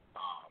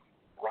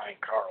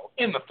Ryan Carl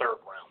in the third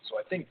round. So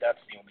I think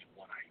that's the only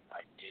one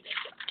I did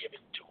end up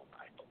giving to him,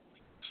 I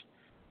believe.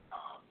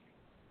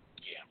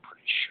 Yeah, I'm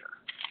pretty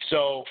sure.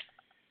 So,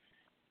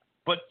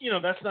 but,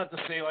 that's not to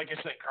say, like I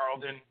said,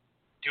 Carl didn't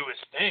do his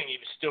thing. He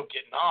was still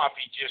getting off.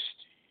 He just,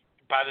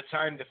 by the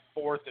time the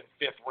fourth and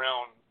fifth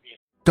round.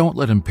 Don't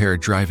let impaired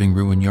driving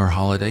ruin your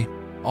holiday.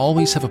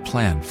 Always have a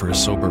plan for a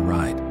sober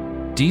ride.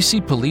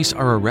 DC police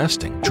are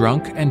arresting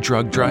drunk and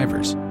drug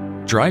drivers.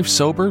 Drive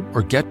sober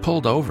or get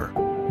pulled over.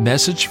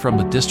 Message from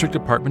the District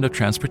Department of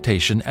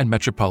Transportation and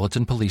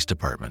Metropolitan Police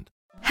Department.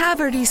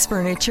 Haverty's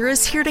Furniture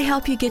is here to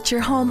help you get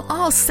your home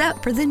all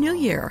set for the new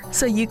year,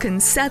 so you can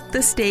set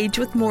the stage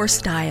with more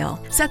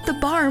style, set the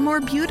bar more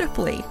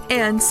beautifully,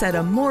 and set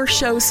a more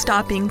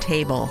show-stopping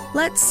table.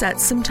 Let's set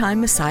some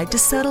time aside to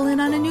settle in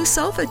on a new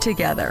sofa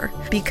together,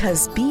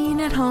 because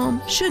being at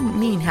home shouldn't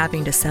mean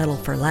having to settle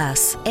for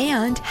less.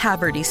 And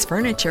Haverty's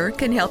Furniture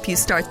can help you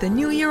start the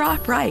new year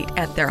off right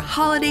at their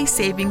holiday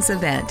savings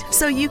event,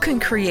 so you can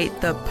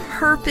create the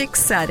perfect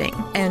setting.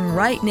 And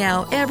right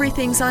now,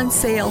 everything's on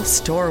sale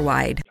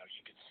store-wide. You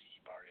could see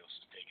Barrios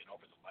taking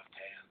over the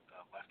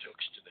left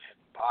hooks to the head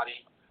and body.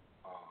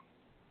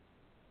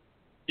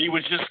 He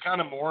was just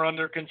kind of more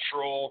under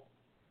control,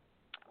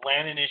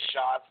 landing his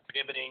shots,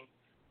 pivoting.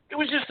 It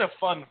was just a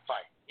fun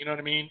fight, you know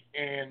what I mean?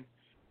 And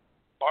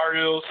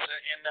Barrios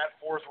in that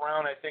fourth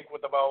round, I think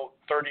with about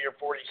 30 or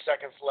 40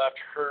 seconds left,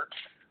 hurt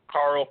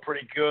Carl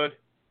pretty good.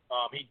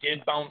 He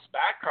did bounce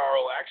back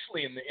Carl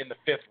actually in the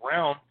fifth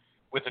round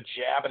with a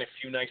jab and a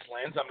few nice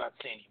lands. I'm not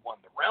saying he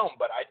won the round,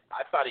 but I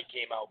thought he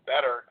came out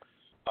better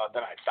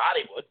than I thought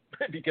he would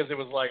because it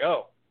was like,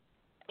 oh,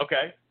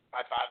 okay.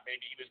 I thought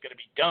maybe he was going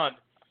to be done.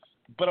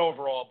 But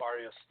overall,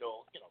 Barrios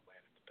still,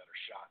 landed the better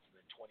shots.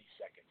 And then 20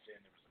 seconds in,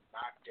 there was a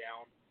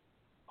knockdown.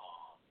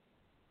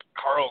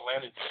 Carl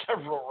landed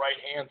several right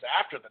hands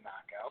after the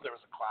knockout. There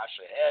was a clash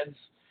of heads,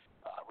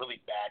 really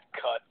bad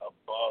cut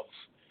above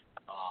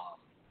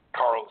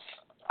Carl's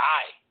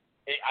eye.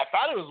 I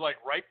thought it was like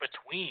right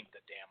between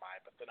the damn eye,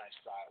 but then I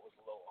saw it was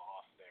a little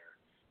off there.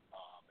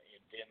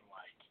 And then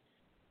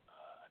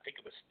I think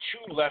it was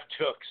two left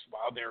hooks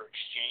while they were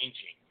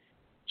exchanging,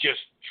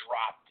 just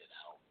dropped it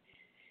out.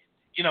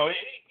 And,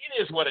 it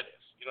is what it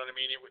is. You know what I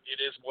mean? It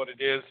is what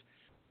it is.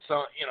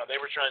 So, they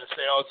were trying to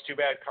say, oh, it's too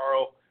bad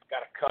Carl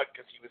got a cut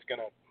because he was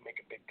going to make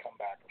a big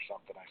comeback or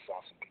something. I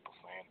saw some people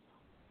saying.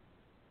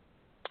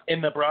 And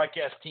the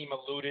broadcast team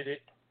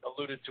alluded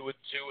to it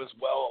too as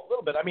well a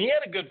little bit. I mean, he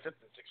had a good fifth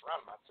and sixth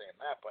round. I'm not saying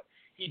that, but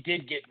he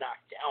did get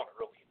knocked down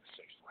early in the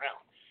sixth round.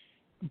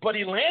 But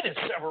he landed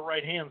several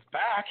right hands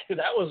back.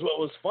 That was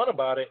what was fun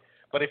about it.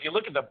 But if you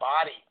look at the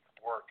body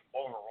work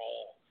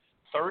overall,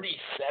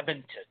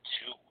 37-2.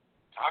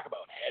 Talk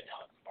about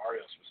headhunt.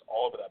 Barrios was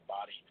all over that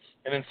body.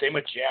 And then same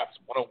with jabs,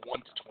 101-24.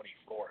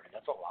 I mean,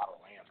 that's a lot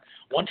of lands.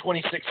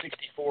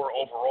 126-64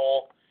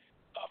 overall,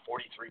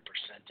 43%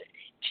 to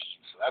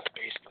 18. So that's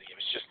basically, it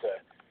was just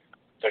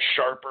the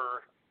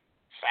sharper,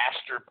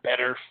 faster,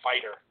 better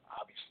fighter,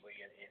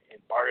 obviously. And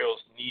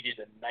Barrios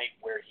needed a night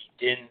where he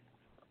didn't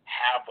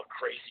have a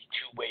crazy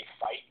two-way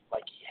fight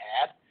like he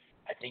had.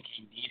 I think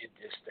he needed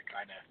this to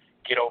kind of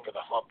get over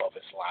the hump of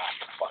his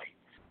last fight.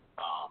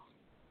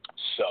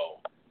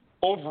 So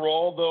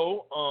overall,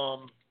 though,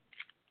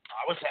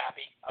 I was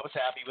happy. I was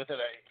happy with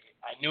it.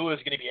 I knew it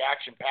was going to be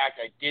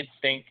action-packed. I did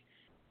think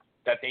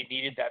that they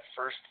needed that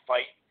first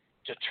fight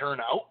to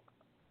turn out,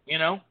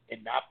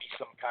 and not be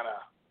some kind of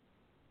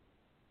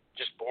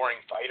just boring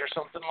fight or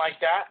something like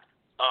that.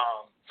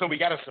 So we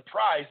got a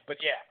surprise,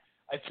 but yeah,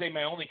 I'd say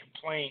my only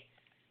complaint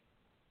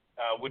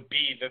would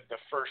be that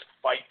the first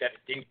fight that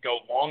it didn't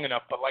go long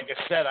enough. But like I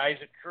said,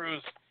 Isaac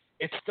Cruz,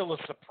 it's still a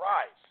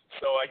surprise.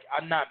 So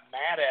I'm not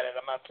mad at it.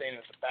 I'm not saying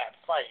it's a bad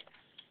fight.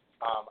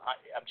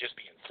 I'm just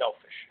being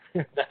selfish.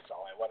 That's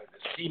all. I wanted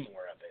to see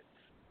more of it.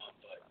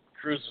 But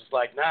Cruz was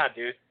like, nah,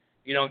 dude,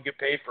 you don't get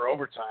paid for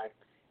overtime.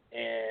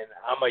 And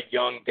I'm a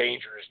young,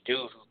 dangerous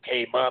dude who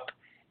came up.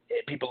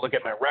 People look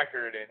at my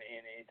record, and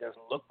it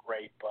doesn't look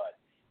great, but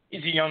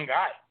he's a young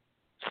guy.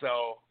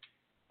 So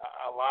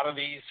a lot of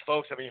these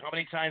folks, I mean, how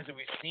many times have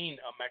we seen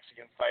a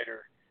Mexican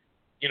fighter,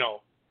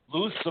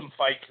 lose some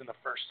fights in the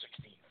first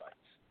 16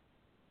 fights,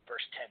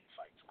 first 10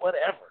 fights,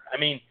 whatever. I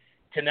mean,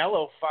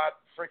 Canelo fought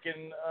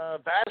freaking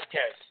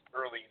Vasquez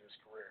early in his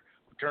career,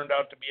 who turned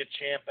out to be a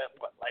champ at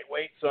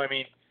lightweight. So I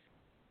mean,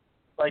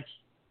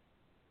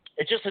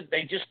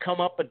 they just come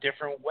up a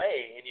different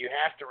way, and you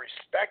have to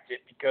respect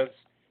it because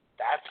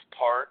that's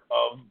part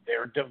of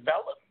their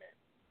development.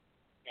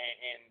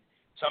 And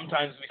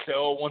sometimes we say,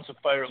 oh, once a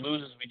fighter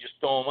loses, we just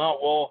throw him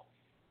out. Well,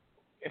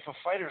 if a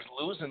fighter's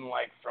losing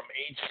from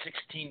age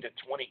 16 to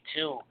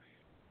 22,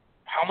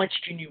 how much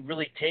can you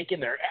really take in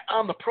there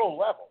on the pro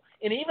level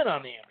and even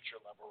on the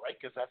amateur level, right?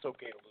 Because that's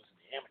okay to lose in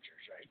the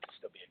amateurs, right? You can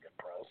still be a good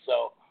pro.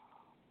 So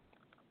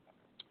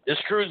this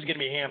Cruz is going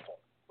to be a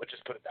handful. Let's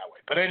just put it that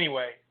way. But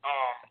anyway,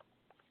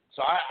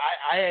 so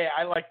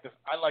I like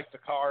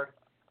the card,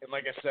 and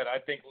like I said, I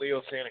think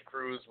Leo Santa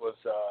Cruz was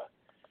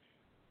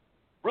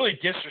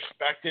really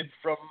disrespected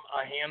from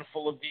a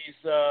handful of these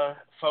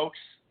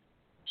folks,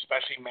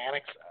 especially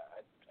Mannix.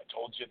 I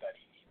told you that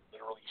he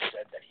literally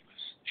said that he was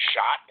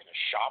shot in a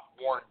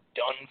shop-worn,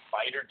 done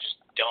fighter, just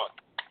done.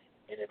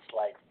 And it's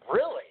like,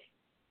 really?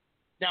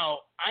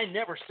 Now, I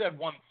never said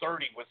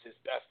 130 was his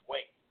best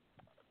weight.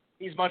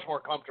 He's much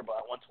more comfortable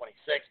at 126,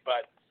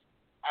 but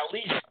at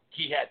least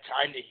he had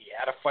time he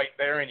had a fight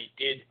there, and he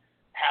did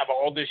have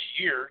all this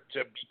year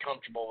to be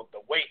comfortable with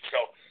the weight.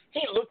 So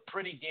he looked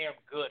pretty damn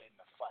good in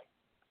the fight.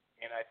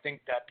 And I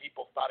think that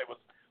people thought it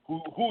was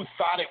who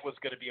thought it was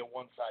going to be a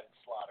one-sided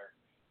slaughter.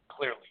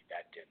 Clearly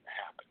that didn't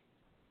happen.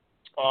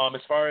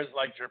 As far as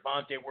like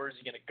Gervonta, where's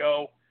he going to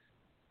go?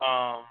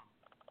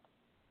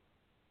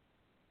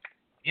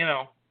 You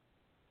know,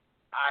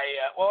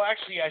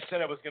 actually, I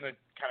said I was going to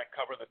kind of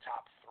cover the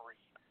top three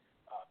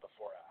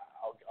before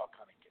I'll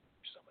kind of get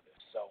through some of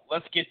this. So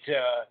let's get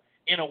to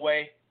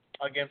Inoue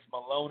against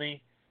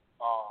Moloney.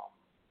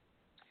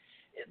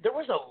 There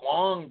was a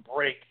long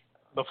break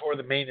before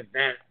the main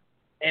event,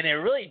 and it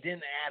really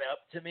didn't add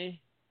up to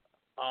me.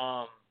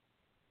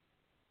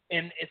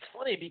 And it's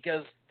funny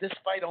because this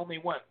fight only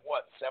went,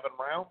 7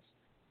 rounds?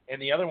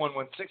 And the other one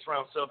went 6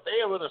 rounds. So if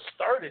they would have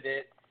started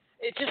it,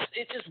 it's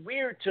just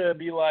weird to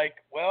be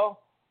like,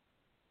 well,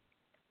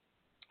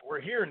 we're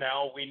here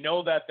now. We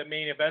know that the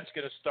main event's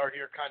going to start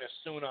here kind of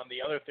soon on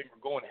the other thing.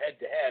 We're going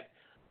head-to-head.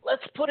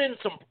 Let's put in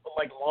some,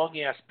 like,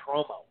 long-ass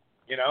promo,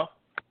 you know?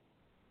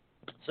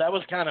 So that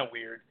was kind of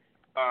weird.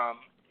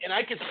 And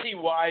I could see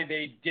why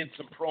they did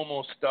some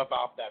promo stuff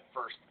off that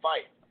first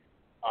fight,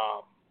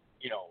 on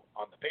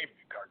the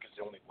pay-per-view card because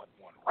they only went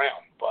 1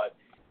 round. But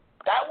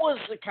that was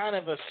the kind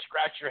of a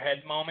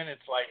scratch-your-head moment.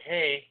 It's like,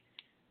 hey,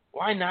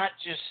 why not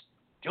just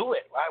do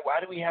it? Why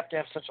do we have to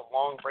have such a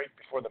long break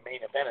before the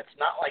main event? It's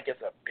not like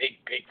it's a big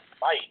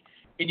fight.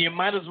 And you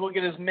might as well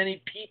get as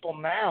many people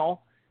now,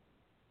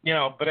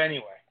 but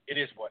anyway, it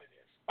is what it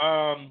is.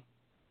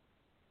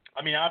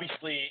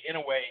 Obviously,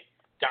 Inoue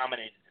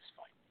dominated this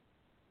fight.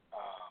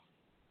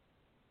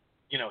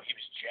 He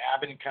was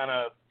jabbing, kind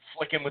of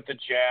flicking with the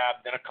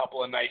jab, then a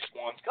couple of nice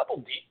ones, a couple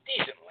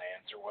decent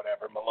lands or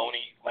whatever.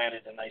 Moloney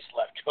landed a nice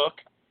left hook.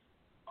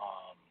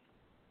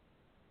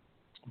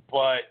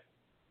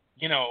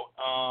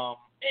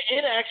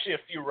 And actually a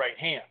few right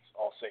hands,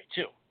 I'll say,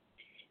 too.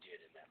 He did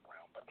in that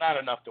round, but not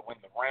enough to win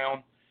the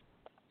round.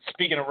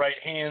 Speaking of right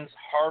hands,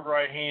 hard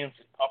right hands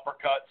and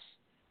uppercuts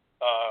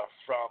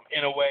from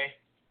Inoue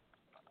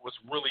was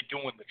really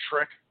doing the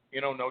trick,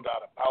 no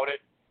doubt about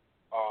it.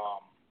 What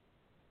the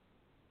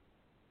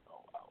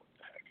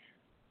heck?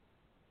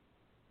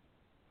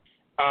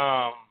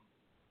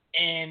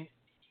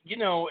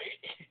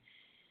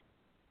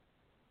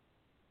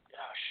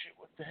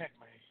 What the heck,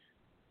 man?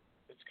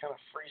 It's kind of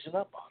freezing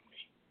up on me.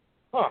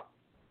 Huh.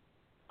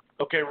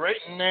 Okay,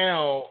 right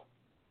now,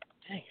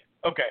 dang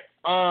it. Okay.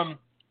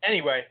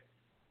 Anyway,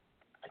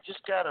 I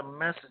just got a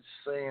message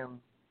saying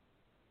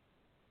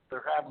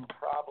they're having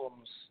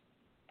problems.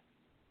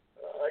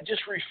 I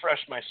just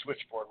refreshed my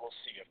switchboard. We'll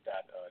see if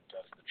that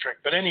does the trick.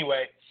 But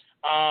anyway,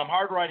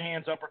 hard right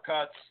hands,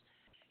 uppercuts.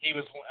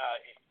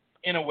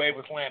 Inoue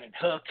was landing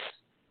hooks,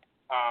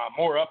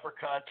 more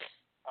uppercuts.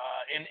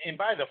 And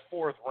by the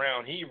 4th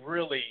round, he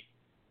really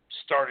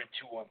started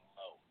to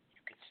unload. You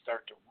could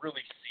start to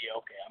really see,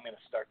 okay, I'm going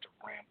to start to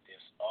ramp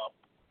this up.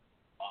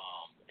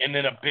 And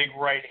then a big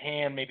right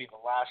hand, maybe the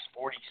last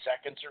 40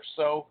 seconds or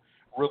so,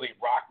 really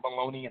rocked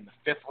Moloney in the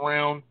 5th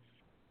round.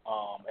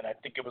 And I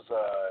think it was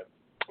a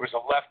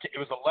left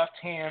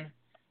hand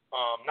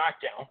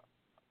knockdown,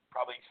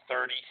 probably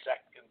 30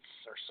 seconds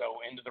or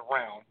so into the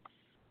round.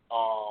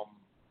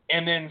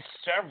 And then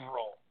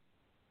several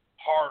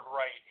hard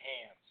right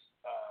hands,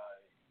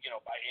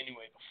 by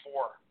Inoue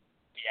before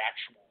the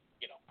actual,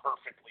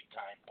 perfectly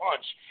timed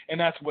punch. And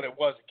that's what it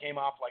was. It came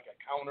off like a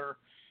counter,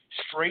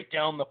 straight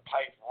down the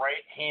pipe,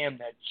 right hand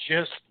that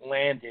just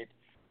landed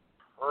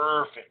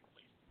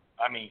perfectly.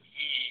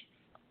 He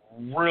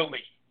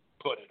really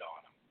put it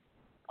on him.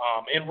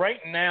 And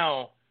right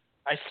now,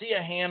 I see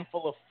a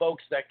handful of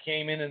folks that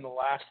came in the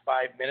last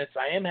 5 minutes.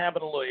 I am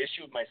having a little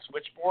issue with my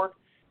switchboard,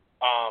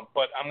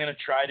 but I'm going to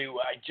try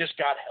to. I just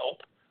got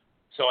help,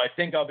 so I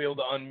think I'll be able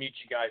to unmute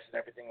you guys and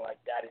everything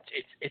like that.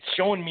 It's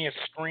showing me a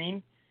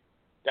screen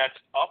that's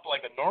up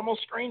like a normal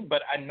screen,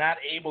 but I'm not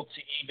able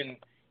to even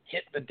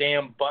hit the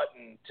damn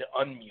button to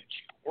unmute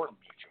you or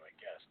mute you, I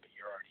guess. But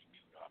you're already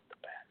muted off the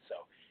bat,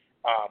 so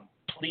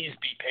please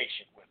be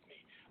patient with me.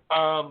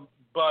 And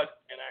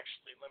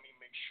actually, let me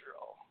make sure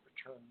I'll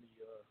return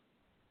the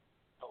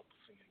help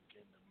thing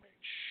again to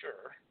make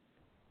sure.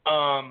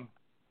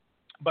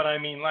 But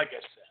like I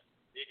said,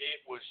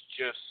 it was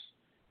just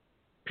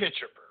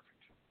picture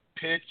perfect,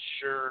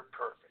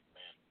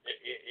 man.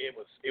 It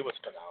was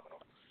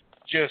phenomenal.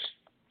 Just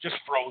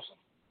frozen,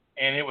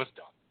 and it was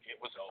done. It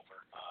was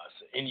over.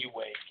 So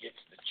Inoue gets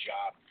the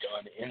job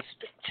done in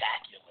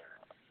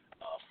spectacular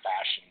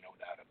fashion, no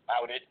doubt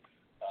about it.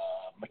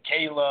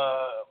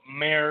 Michaela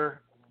Mayer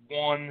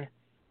won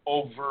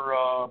over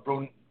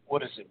Bronishka?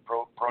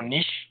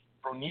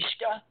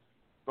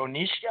 I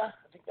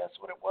think that's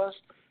what it was.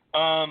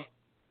 I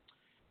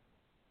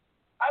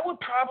would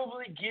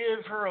probably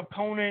give her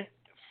opponent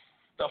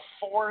the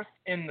 4th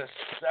and the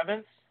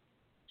 7th.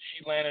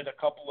 She landed a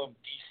couple of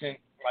decent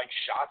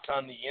shots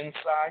on the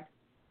inside.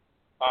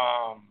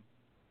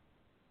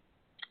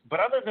 But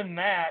other than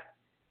that,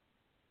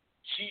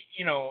 she,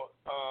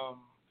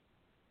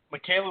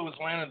 Michaela was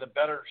landing the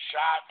better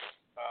shots.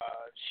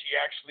 She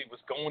actually was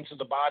going to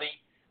the body,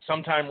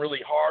 sometime really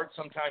hard,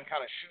 sometime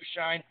kind of shoe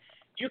shine.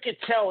 You could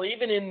tell,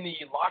 even in the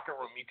locker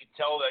room, you could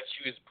tell that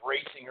she was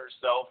bracing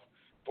herself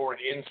for an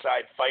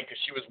inside fight because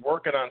she was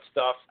working on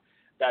stuff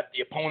that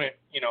the opponent,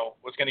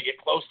 was going to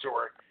get close to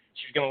her.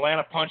 she was going to land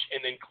a punch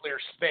and then clear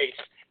space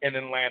and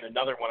then land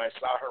another one. I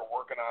saw her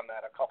working on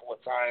that a couple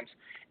of times.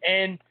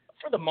 And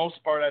for the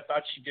most part, I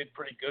thought she did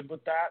pretty good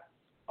with that.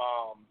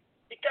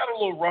 It got a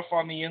little rough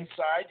on the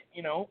inside,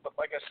 but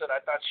like I said, I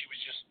thought she was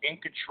just in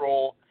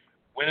control,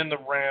 winning the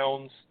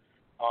rounds,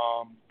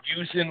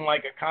 using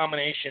like a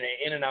combination of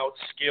in and out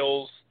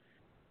skills.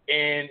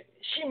 And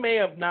she may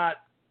have not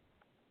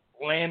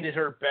landed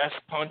her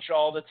best punch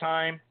all the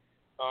time.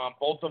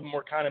 Both of them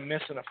were kind of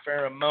missing a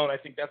fair amount. I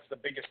think that's the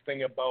biggest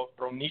thing about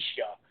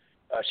Bronicia.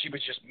 She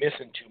was just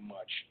missing too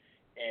much.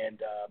 And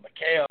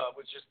Makaya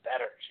was just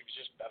better. She was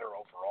just better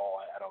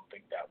overall. I don't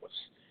think that was,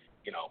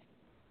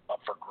 up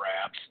for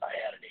grabs. I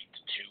had it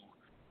 8-2,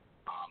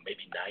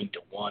 maybe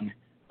 9-1.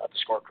 The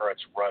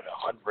scorecards were at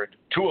 100.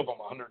 Two of them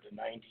 190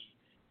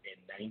 and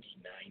 99-92.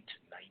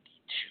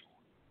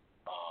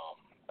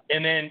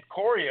 And then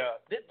Coria,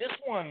 this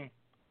one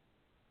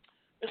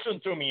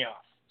threw me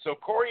off. So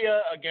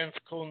Coria against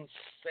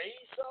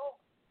Conceição?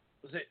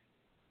 Was it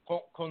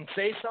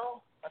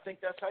Conceição? I think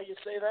that's how you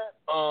say that.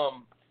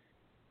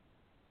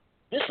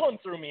 This one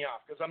threw me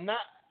off because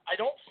I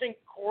don't think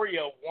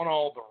Coria won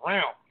all the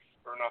rounds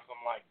or nothing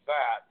like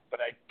that,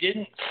 but I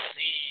didn't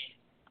see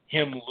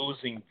him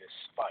losing this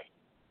fight.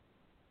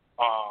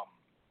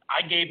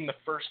 I gave him the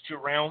first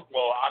 2 rounds.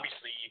 Well,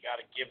 obviously you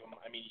got to give him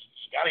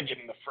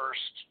the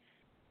first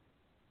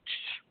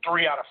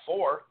 3 out of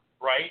 4,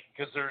 right?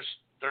 Because there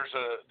was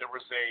a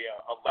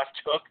left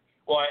hook.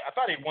 Well, I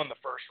thought he won the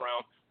first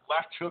round.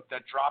 Left hook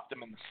that dropped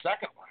him in the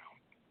second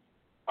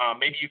round.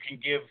 Maybe you can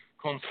give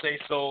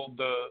Conceição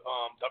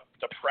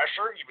the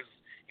pressure. He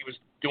was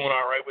doing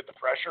all right with the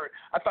pressure.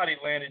 I thought he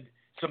landed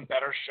some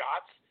better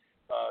shots,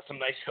 some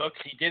nice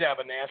hooks. He did have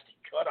a nasty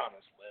cut on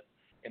his lip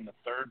in the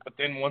third, but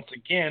then once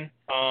again,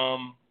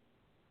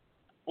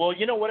 well,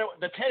 you know what?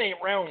 The 10-8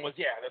 round was,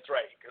 that's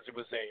right, because it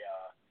was a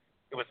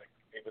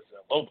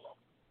low blow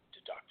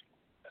deducting.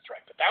 That's right,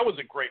 but that was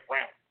a great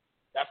round.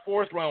 That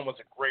 4th round was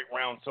a great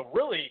round. So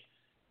really,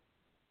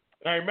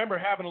 and I remember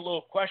having a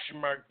little question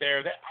mark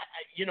there. That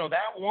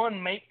that one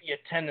might be a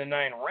 10-9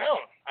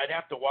 round. I'd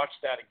have to watch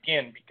that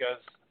again because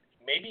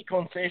maybe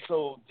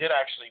Conceição did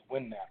actually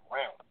win that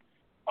round.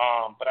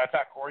 But I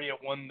thought Coria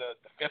won the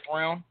 5th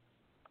round.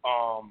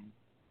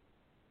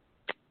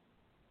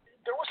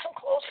 There was some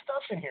close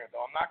stuff in here,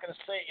 though. I'm not going to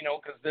say,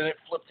 because then it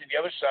flipped to the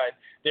other side.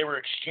 They were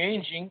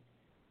exchanging,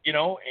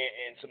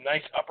 and some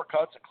nice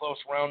uppercuts, a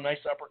close round, nice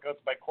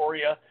uppercuts by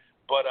Coria.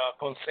 But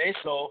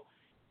Conceição,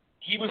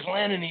 he was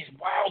landing these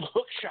wild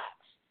hook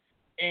shots,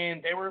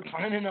 and they were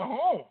finding a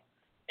home.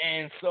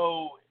 And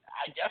so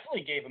I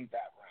definitely gave him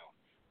that round.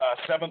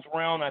 7th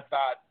round, I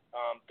thought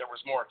there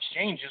was more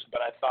exchanges,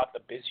 but I thought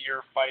the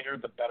busier fighter,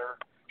 the better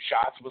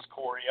shots was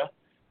Coria.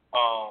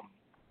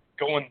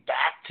 Going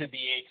back to the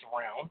 8th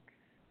round,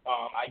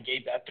 I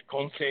gave that to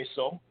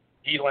Conceição.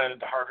 He landed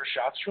the harder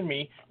shots for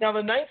me. Now,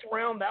 the 9th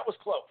round, that was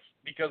close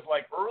because,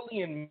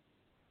 early in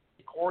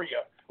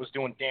Coria was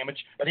doing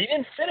damage, but he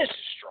didn't finish as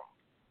strong.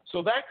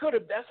 So that's a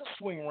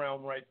swing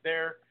round right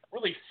there.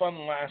 Really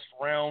fun last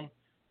round.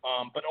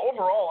 But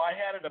overall, I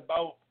had it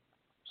about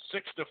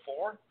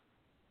 6-4.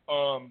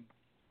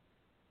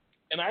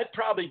 And I'd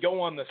probably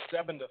go on the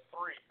 7-3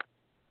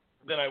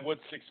 than I would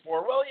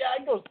 6-4. Well, yeah,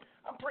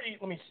 I'm pretty,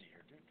 let me see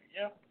here, dude.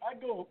 Yeah, I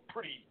go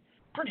pretty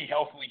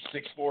healthily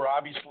 6-4.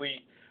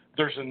 Obviously,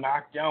 there's a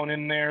knockdown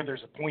in there.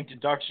 There's a point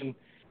deduction.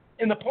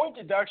 In the point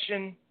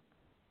deduction,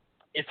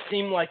 it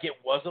seemed like it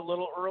was a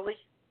little early.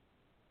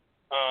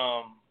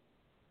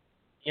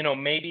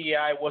 Maybe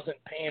I wasn't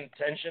paying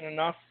attention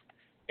enough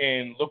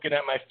and looking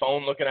at my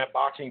phone, looking at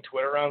Boxing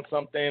Twitter on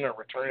something or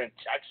returning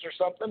text or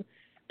something.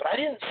 But I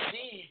didn't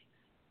see,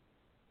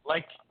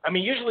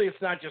 usually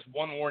it's not just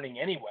one warning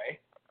anyway.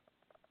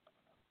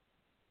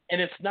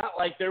 And it's not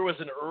like there was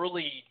an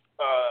early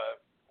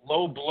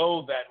low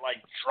blow that,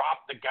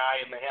 dropped the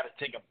guy and they had to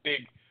take a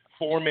big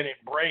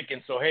 4-minute break.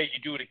 And so, hey, you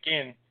do it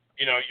again,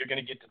 you're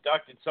going to get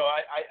deducted. So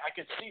I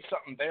could see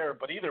something there.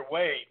 But either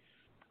way,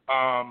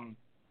 94-93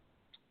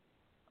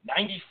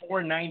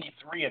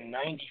 and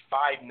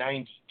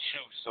 95-92.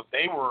 So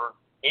they were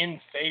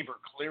in favor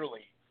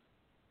clearly,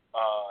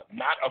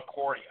 not of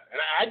Coria.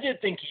 And I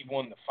did think he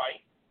won the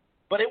fight,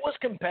 but it was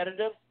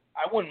competitive.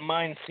 I wouldn't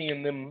mind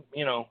seeing them,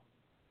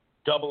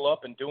 double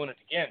up and doing it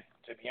again,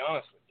 to be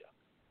honest with you.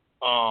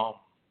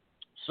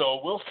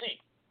 So we'll see.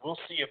 We'll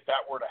see if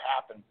that were to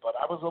happen. But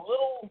I was a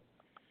little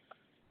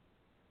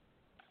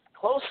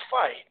close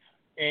fight.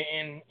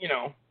 And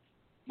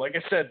like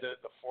I said, the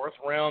 4th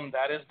round,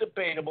 that is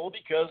debatable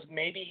because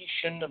maybe he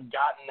shouldn't have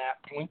gotten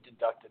that point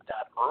deducted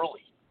that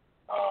early.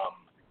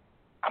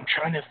 I'm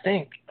trying to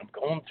think. I'm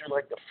going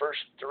through the first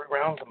 3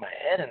 rounds in my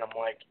head, and I'm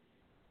like,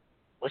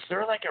 was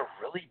there a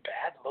really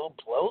bad low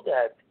blow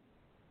that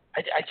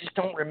I just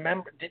don't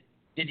remember? Did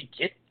he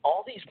get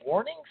all these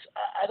warnings?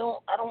 I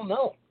don't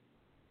know.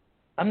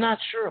 I'm not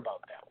sure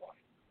about that one.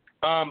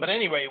 But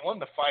anyway, he won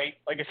the fight.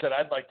 Like I said,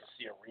 I'd like to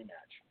see a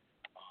rematch.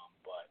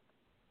 But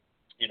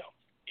it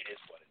is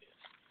what it is.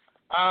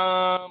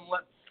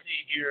 Let's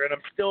see here, and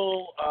I'm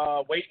still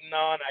waiting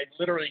on. I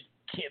literally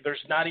can't.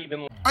 There's not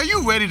even. Are you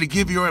you ready to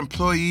give your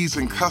employees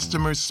and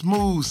customers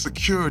smooth,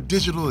 secure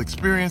digital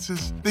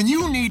experiences? Then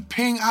you need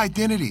Ping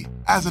Identity.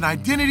 As an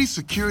identity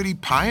security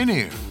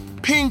pioneer,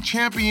 Ping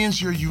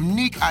champions your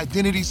unique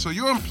identity so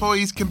your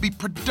employees can be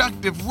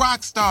productive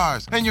rock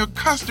stars and your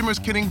customers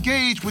can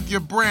engage with your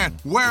brand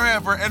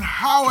wherever and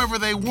however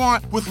they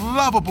want with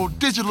lovable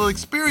digital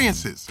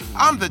experiences.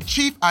 I'm the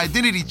Chief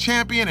Identity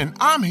Champion and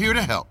I'm here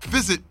to help.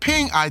 Visit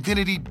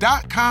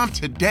pingidentity.com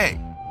today.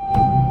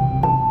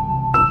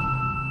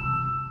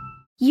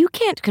 You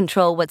can't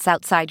control what's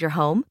outside your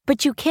home,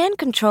 but you can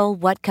control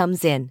what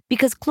comes in.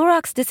 Because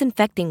Clorox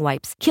disinfecting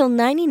wipes kill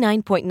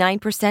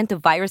 99.9%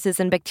 of viruses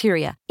and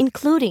bacteria,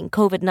 including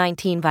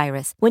COVID-19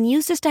 virus, when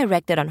used as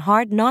directed on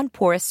hard,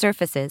 non-porous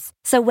surfaces.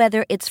 So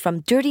whether it's from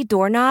dirty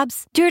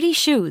doorknobs, dirty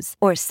shoes,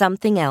 or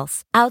something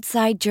else,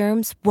 outside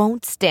germs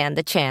won't stand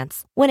a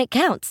chance. When it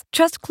counts,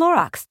 trust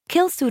Clorox.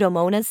 Kill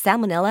Pseudomonas,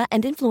 Salmonella,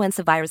 and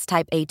influenza virus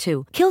type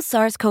A2. Kill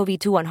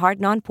SARS-CoV-2 on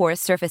hard, non-porous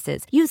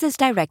surfaces. Use as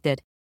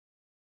directed.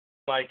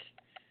 Like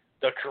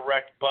the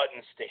correct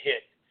buttons to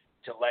hit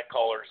to let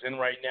callers in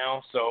right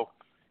now. So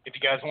if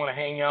you guys want to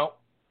hang out,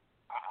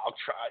 I'll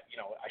try.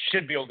 I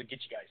should be able to get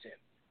you guys in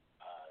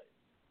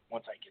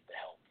once I get the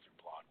help through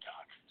Blog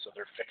Talk. So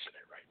they're fixing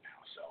it right now.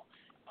 So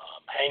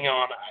hang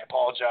on. I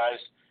apologize.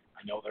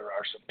 I know there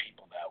are some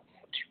people that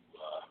want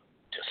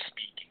to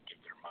speak and give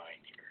their mind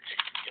here,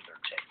 give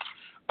their take.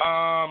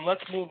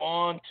 Let's move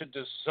on to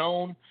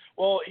DAZN.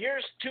 Well,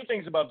 here's two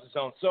things about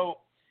DAZN.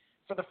 So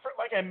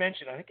like I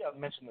mentioned, I think I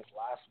mentioned this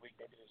last week,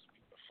 maybe this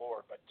week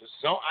before, but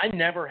DAZN, I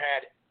never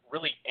had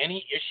really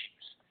any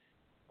issues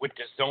with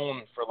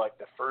DAZN for like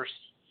the first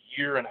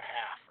year and a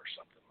half or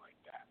something like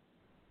that.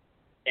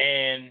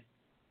 And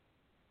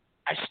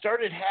I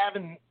started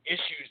having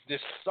issues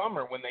this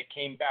summer when they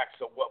came back.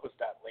 So what was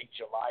that, late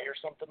July or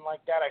something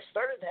like that? I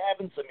started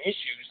having some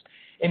issues,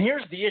 and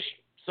here's the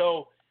issue.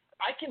 So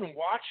I can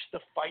watch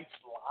the fights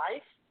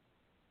live.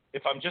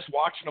 If I'm just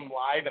watching them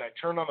live and I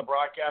turn on the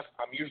broadcast,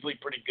 I'm usually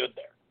pretty good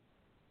there.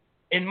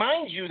 And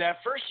mind you,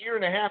 that first year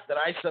and a half that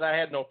I said I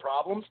had no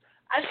problems,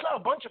 I saw a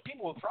bunch of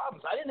people with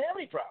problems. I didn't have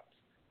any problems.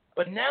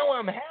 But now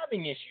I'm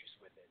having issues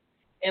with it.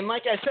 And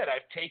like I said,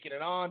 I've taken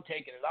it on,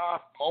 taken it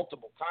off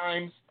multiple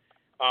times.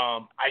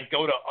 I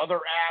go to other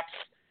apps.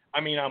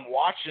 I mean, I'm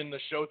watching the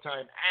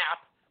Showtime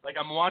app. Like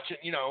I'm watching,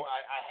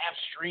 I have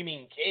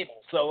streaming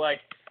cable. So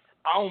like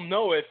I'll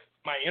know if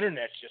my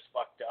internet's just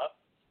fucked up.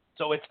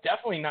 So it's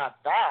definitely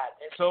not that.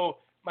 And so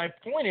my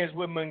point is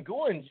with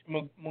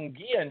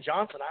Munguia and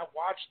Johnson, I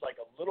watched like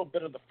a little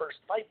bit of the first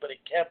fight, but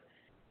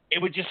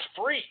it would just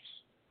freeze.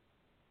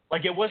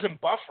 Like it wasn't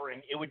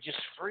buffering, it would just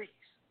freeze.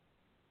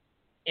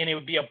 And it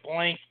would be a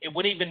blank, it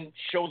wouldn't even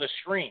show the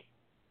screen.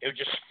 It would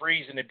just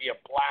freeze and it'd be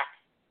a black,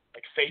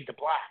 like fade to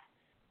black.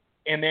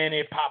 And then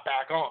it'd pop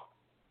back on.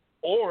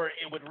 Or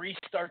it would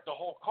restart the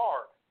whole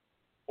card.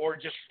 Or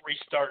just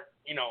restart,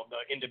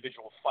 the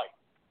individual fight.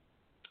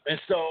 And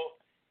so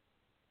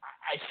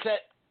I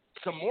set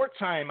some more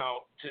time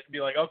out to be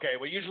like, okay,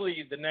 well,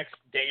 usually the next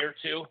day or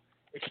two,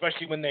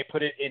 especially when they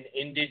put it in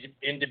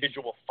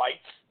individual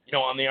fights,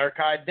 on the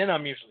archive, then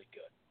I'm usually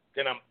good.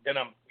 Then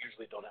I'm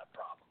usually don't have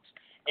problems.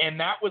 And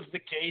that was the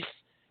case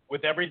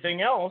with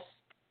everything else.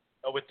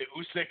 With the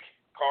Usyk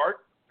card,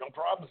 no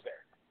problems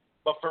there.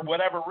 But for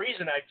whatever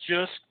reason, I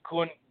just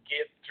couldn't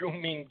get through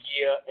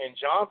Munguia and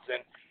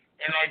Johnson,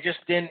 and I just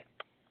didn't.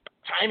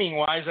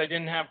 Timing-wise, I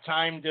didn't have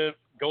time to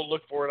go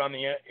look for it on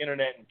the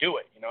internet and do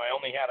it. I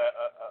only had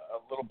a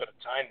little bit of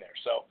time there.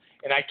 So,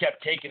 and I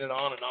kept taking it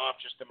on and off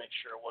just to make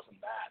sure it wasn't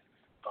that,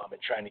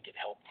 and trying to get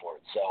help for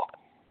it. So,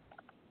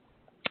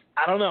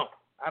 I don't know.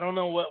 I don't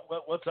know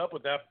what's up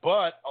with that,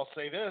 but I'll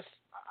say this: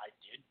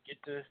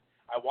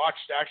 I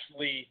watched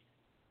the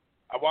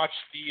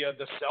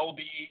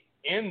Selby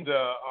and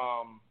the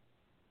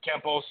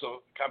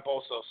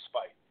Camposos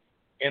fight,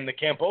 and the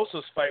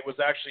Camposos fight was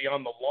actually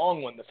on the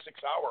long one, the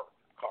 6-hour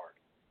card.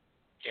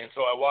 And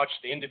so I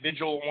watched the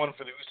individual one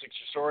for the Usyk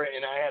Chisora,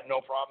 and I had no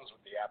problems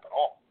with the app at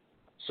all.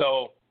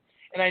 So,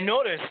 and I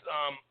noticed,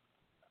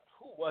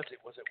 who was it?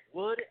 Was it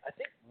Wood? I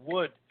think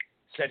Wood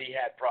said he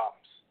had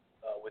problems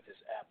with his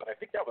app, but I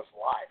think that was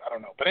live. I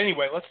don't know. But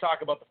anyway, let's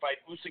talk about the fight.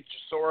 Usyk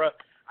Chisora.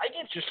 I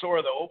give Chisora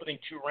the opening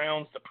 2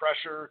 rounds, the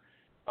pressure,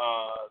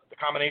 the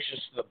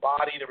combinations to the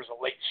body. There was a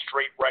late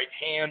straight right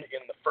hand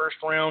in the first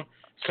round.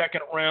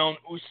 Second round,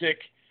 Usyk.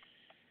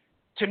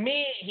 To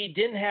me, he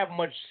didn't have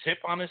much zip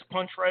on his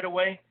punch right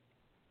away.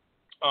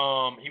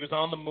 He was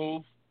on the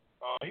move.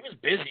 He was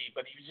busy,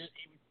 but he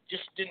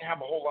just didn't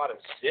have a whole lot of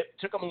zip.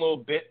 Took him a little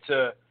bit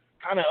to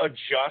kind of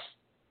adjust,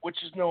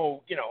 which is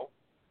no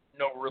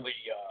really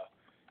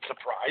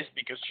surprise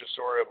because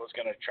Chisora was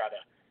going to try to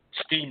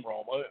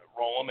steamroll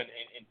him and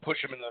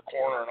push him into the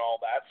corner and all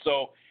that.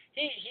 So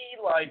he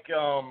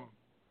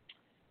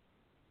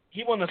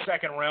won the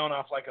second round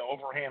off like an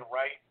overhand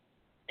right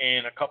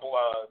and a couple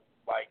of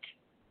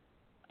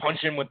punch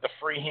him with the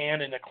free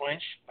hand in the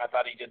clinch. I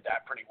thought he did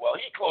that pretty well.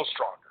 He closed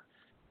stronger.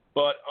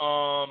 But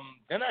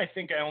then I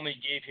think I only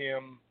gave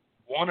him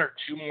 1 or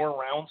 2 more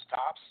rounds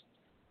tops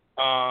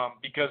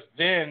because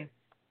then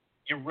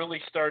you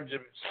really started to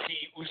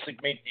see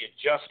Usyk make the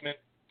adjustment.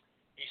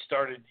 He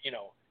started,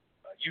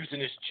 using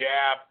his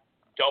jab,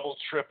 double,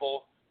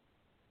 triple,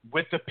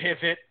 with the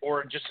pivot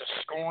or just a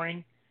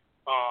scoring.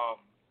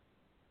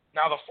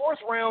 Now the fourth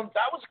round,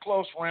 that was a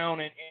close round,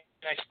 and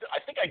I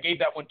think I gave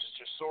that one to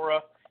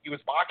Chisora. He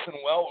was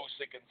boxing well,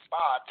 Usyk, in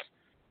spots,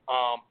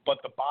 but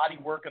the body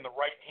work and the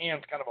right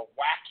hand's kind of a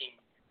whacking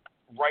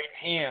right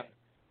hand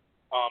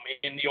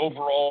in the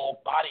overall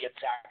body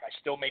attack. I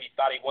still maybe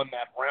thought he won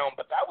that round,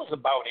 but that was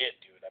about it,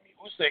 dude. I mean,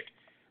 Usyk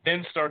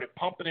then started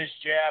pumping his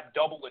jab,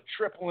 double and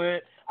triple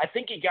it. I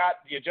think he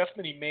got the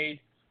adjustment he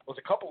made was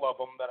a couple of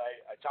them that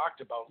I talked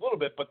about a little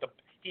bit, but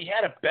he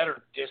had a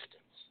better distance.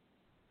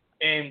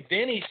 And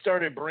then he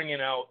started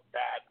bringing out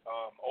that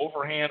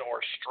overhand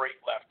or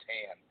straight left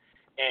hand.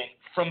 And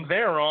from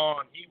there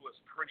on, he was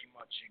pretty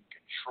much in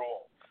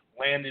control.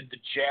 Landed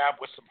the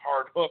jab with some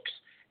hard hooks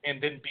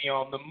and then be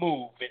on the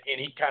move. And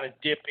he kind of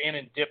dip in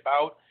and dip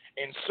out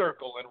and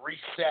circle and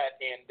reset.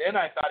 And then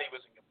I thought he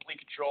was in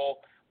complete control,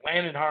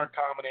 landing hard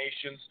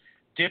combinations,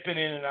 dipping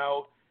in and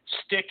out,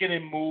 sticking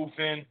and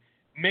moving,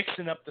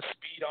 mixing up the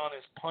speed on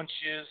his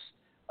punches.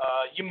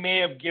 You may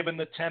have given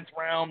the 10th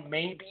round,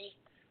 maybe.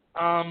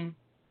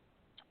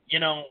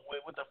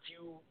 With a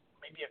few,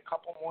 maybe a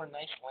couple more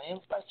nice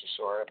lands by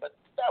Chisora, but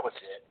that was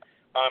it.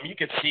 You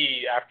could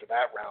see after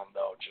that round,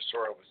 though,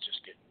 Chisora was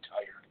just getting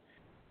tired.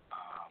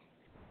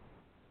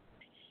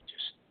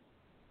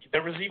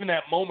 There was even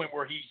that moment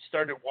where he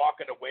started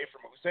walking away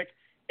from Usyk,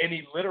 and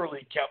he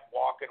literally kept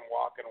walking.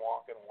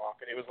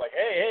 It was like,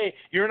 hey,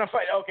 you're in a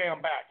fight. Okay,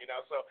 I'm back.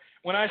 So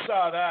when I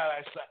saw that,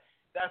 I said,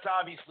 that's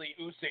obviously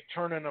Usyk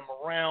turning him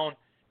around,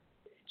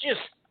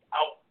 just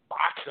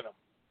outboxing him,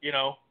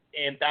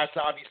 and that's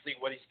obviously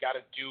what he's got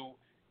to do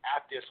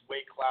at this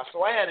weight class.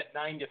 So I had it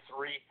 9-3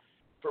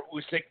 for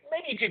Usyk.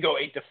 Maybe you could go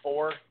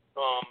 8-4,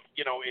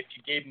 if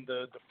you gave him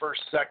the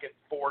first, second,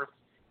 fourth,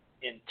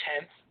 and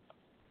 10th.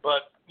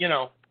 But,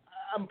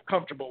 I'm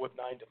comfortable with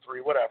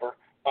 9-3, whatever.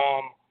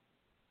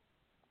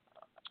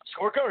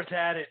 Scorecards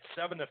had it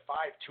 7-5,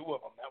 two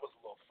of them. That was a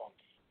little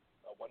funky,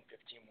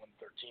 115,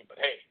 113. But,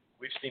 hey,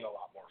 we've seen a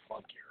lot more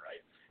funkier,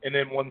 right? And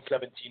then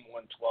 117,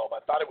 112.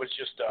 I thought it was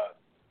just a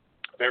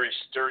very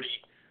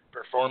sturdy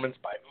performance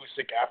by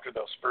Usyk after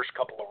those first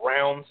couple of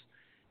rounds.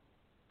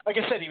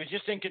 Like I said, he was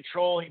just in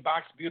control. He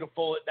boxed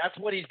beautiful. That's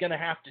what he's going to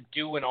have to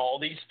do in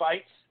all these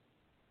fights.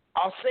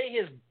 I'll say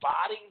his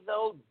body,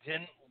 though,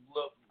 didn't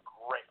look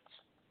great.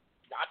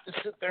 Not to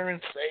sit there and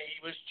say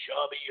he was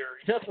chubby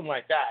or nothing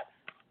like that.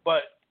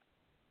 But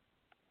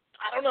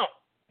I don't know.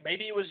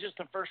 Maybe it was just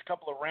the first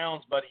couple of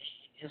rounds, but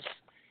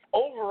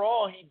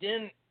overall,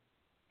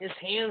 his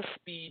hand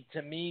speed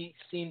to me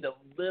seemed a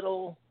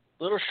little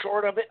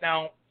short of it.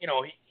 Now,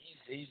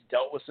 he's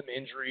dealt with some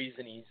injuries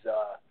and he's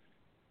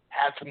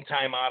had some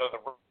time out of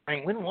the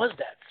ring. When was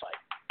that fight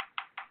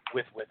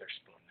with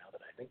Witherspoon, now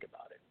that I think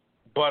about it?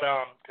 But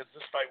because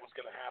this fight was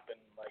going to happen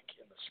like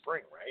in the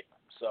spring, right?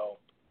 So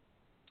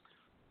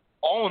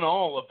all in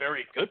all, a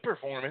very good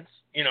performance.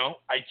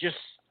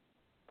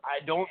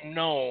 I don't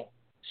know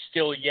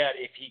still yet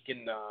if he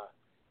can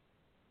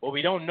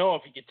we don't know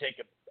if he can take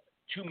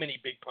too many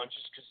big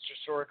punches because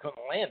Chisora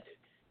couldn't land it.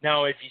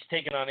 Now, if he's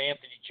taking on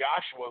Anthony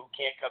Joshua, who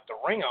can't cut the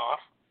ring off,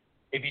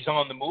 if he's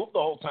on the move the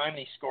whole time and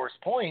he scores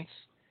points,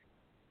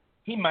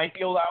 he might be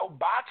able to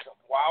outbox him.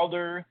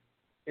 Wilder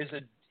is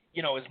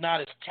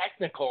not as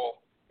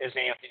technical as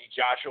Anthony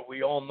Joshua.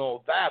 We all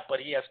know that, but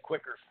he has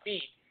quicker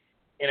feet,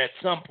 and at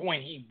some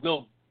point he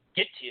will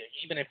get to you,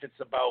 even if it's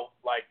about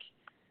like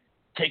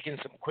taking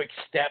some quick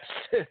steps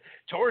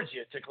towards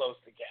you to close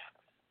the gap.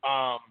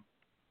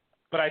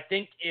 But I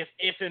think if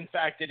in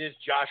fact it is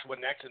Joshua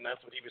next, and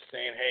that's what he was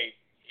saying, hey,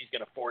 he's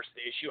going to force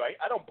the issue,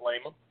 I don't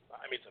blame him.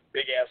 I mean, it's a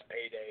big-ass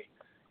payday,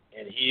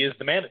 and he is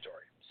the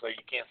mandatory. So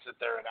you can't sit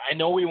there. And I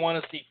know we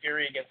want to see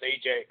Fury against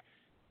AJ,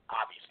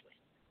 obviously.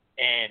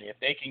 And if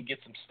they can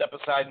get some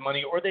step-aside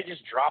money or they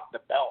just drop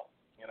the belt,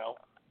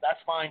 that's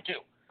fine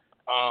too.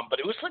 But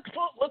it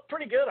looked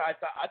pretty good. I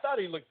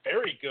thought he looked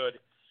very good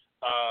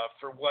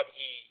for what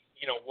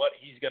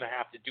he's going to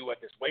have to do at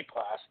this weight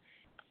class.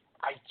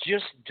 I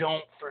just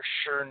don't for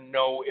sure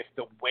know if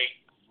the weight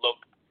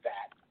looked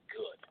that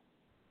good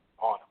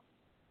on him,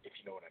 if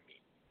you know what I mean.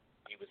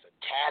 He was a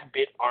tad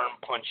bit arm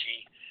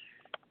punchy.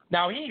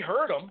 Now, he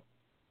hurt him.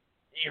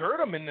 He hurt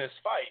him in this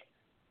fight.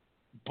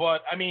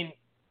 But, I mean,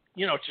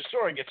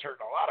 Chisora gets hurt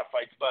in a lot of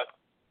fights, but,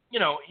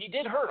 he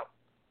did hurt him.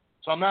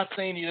 So I'm not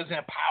saying he doesn't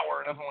have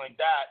power or nothing like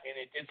that, and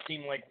it did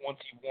seem like once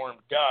he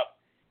warmed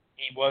up,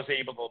 he was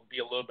able to be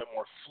a little bit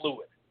more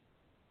fluid.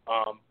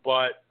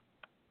 But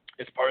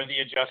it's part of the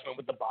adjustment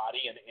with the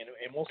body, and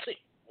we'll see.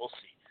 We'll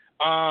see.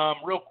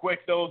 Real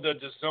quick, though, the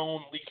DAZN,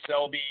 Lee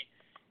Selby,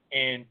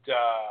 and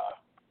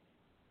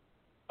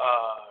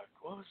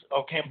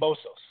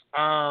Kambosos.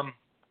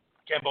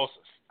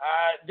 Kambosos.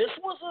 This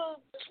was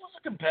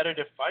a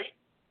competitive fight,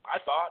 I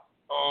thought.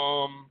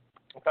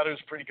 I thought it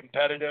was pretty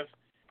competitive.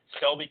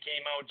 Selby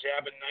came out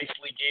jabbing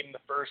nicely, gave him the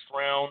first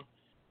round.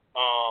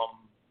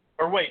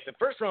 The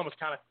first round was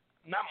kind of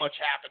not much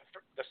happened.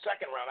 For the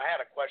second round, I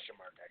had a question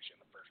mark actually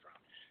in the first round.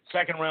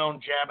 Second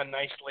round, jabbing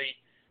nicely.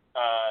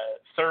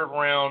 Third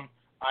round,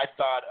 I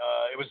thought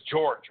it was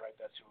George, right?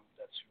 That's who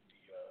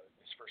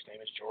his first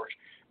name is, George.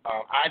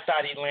 I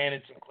thought he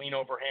landed some clean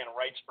overhand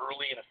rights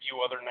early and a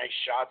few other nice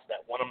shots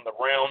that won him the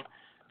round.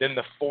 Then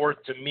the fourth,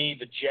 to me,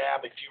 the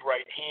jab, a few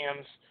right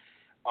hands.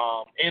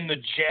 In the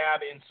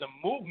jab, in some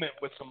movement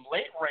with some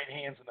late right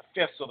hands in the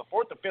fifth. So the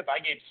fourth and fifth, I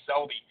gave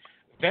Selby.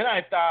 Then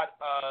I thought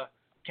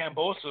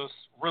Kambosos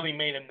really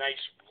made a nice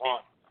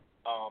run.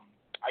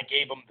 I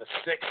gave him the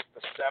sixth,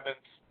 the seventh.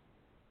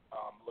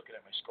 Looking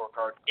at my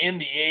scorecard. In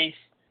the eighth,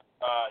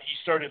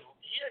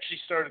 he actually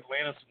started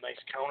landing some nice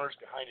counters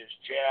behind his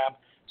jab,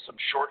 some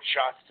short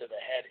shots to the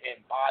head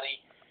and body.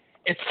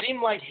 It seemed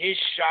like his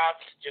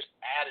shots just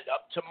added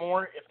up to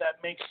more, if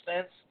that makes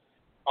sense.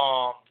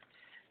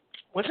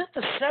 Was it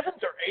the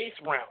seventh or eighth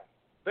round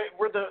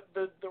where the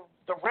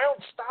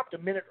round stopped a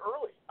minute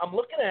early? I'm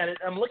looking at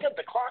it. I'm looking at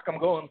the clock. I'm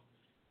going,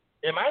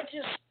 am I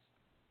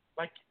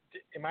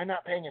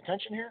not paying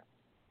attention here?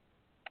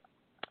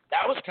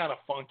 That was kind of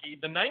funky.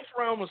 The ninth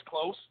round was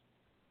close.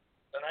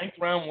 I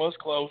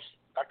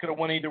could have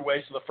won either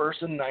way, so the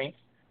first and ninth.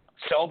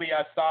 Selby,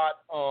 I thought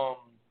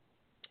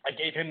I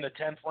gave him the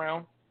 10th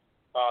round.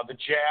 The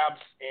jabs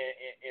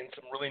and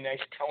some really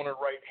nice counter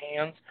right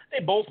hands.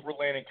 They both were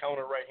landing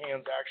counter right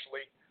hands,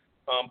 actually.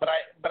 But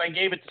I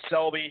gave it to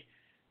Selby.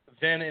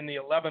 Then in the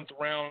 11th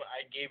round,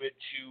 I gave it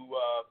to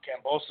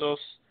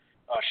Kambosos.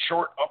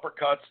 Short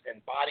uppercuts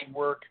and body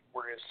work,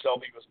 whereas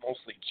Selby was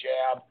mostly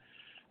jab.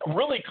 A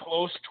really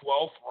close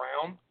 12th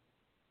round.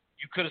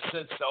 You could have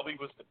said Selby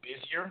was the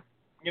busier,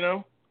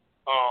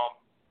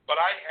 but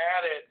I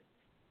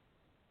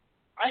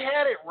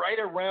had it right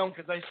around,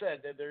 because I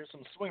said that there's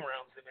some swing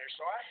rounds in there,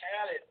 so I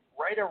had it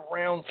right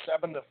around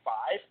 7-5.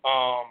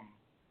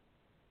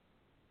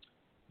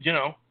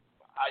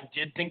 I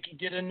did think he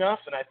did enough,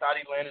 and I thought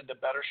he landed the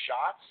better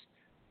shots.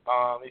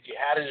 If you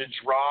had it a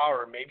draw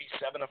or maybe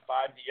 7-5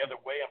 the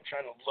other way, I'm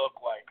trying to look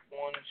like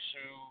 1, 2,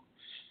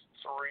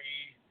 3,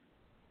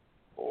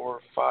 4,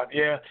 5.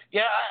 Yeah.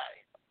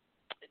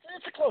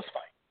 It's a close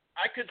fight.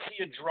 I could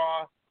see a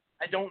draw.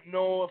 I don't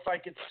know if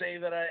I could say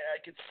that I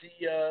could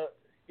see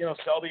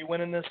Selby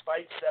winning this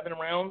fight 7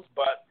 rounds,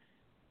 but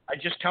I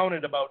just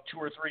counted about 2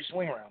 or 3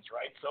 swing rounds,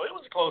 right? So it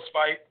was a close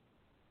fight.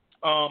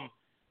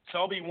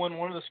 Selby won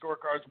one of the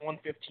scorecards,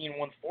 115,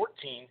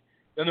 114.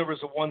 Then there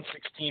was a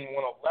 116,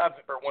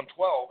 111, or 112,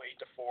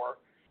 8-4.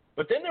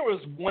 But then there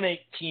was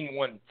 118,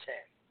 110,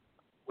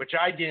 which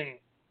I didn't,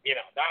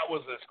 that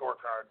was a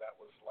scorecard that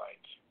was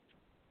like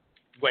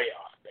way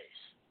off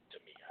base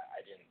to me. I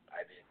didn't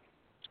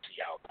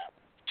see how that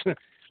was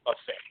a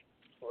thing.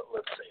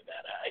 Let's say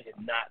that. I did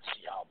not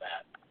see how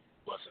that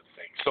was a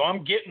thing. So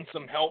I'm getting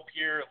some help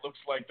here. It looks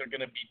like they're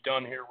going to be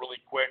done here really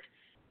quick.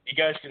 You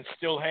guys can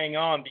still hang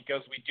on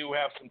because we do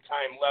have some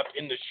time left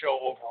in the show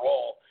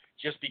overall.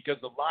 Just because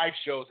the live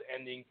show's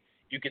ending,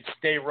 you can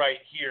stay right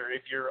here.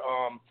 If you're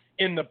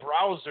in the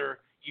browser,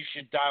 you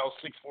should dial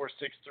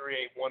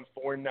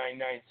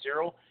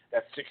 646-381-4990.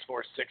 That's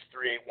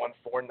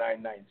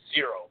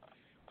 646-381-4990.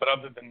 But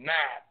other than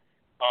that,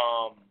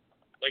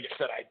 like I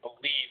said, I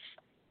believe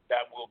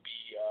that we'll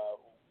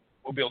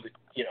be able to,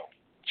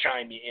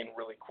 chime you in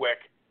really quick.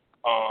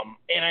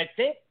 And I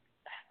think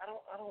I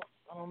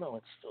don't know.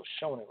 It's still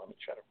showing it. Let me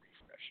try to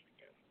refresh it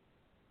again.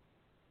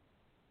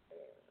 All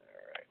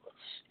right,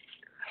 let's see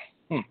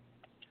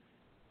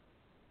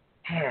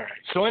here. All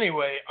right. So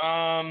anyway,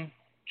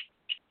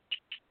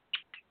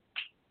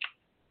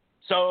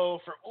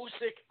 so for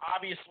Usyk,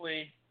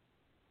 obviously,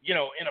 in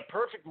a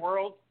perfect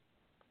world,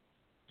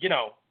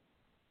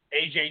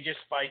 AJ just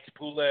fights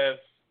Pulev,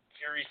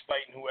 Fury's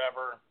fighting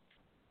whoever.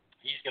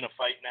 He's going to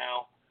fight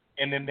now.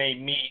 And then they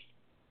meet,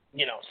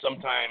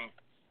 sometime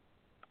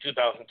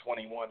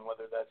 2021,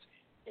 whether that's,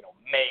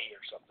 May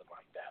or something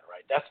like that,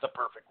 right? That's the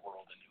perfect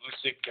world. And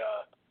Usyk,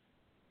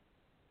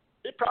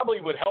 it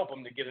probably would help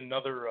him to get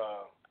another,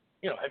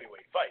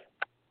 heavyweight fight.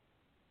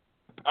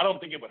 I don't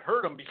think it would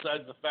hurt him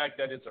besides the fact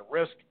that it's a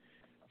risk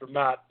from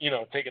not,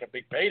 taking a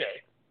big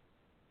payday.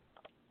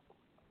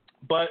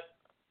 But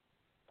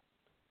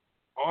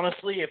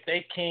honestly, if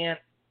they can't,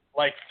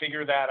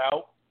 figure that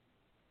out,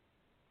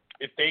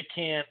 if they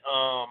can't,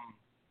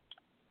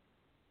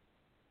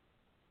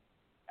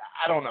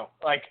 I don't know.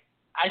 I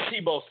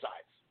see both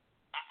sides.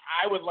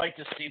 I would like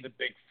to see the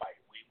big fight.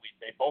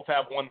 They both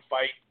have one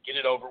fight, get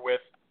it over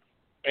with,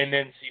 and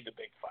then see the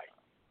big fight.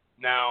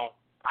 Now,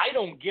 I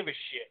don't give a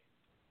shit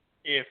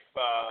if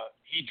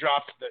he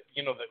drops the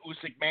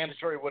Usyk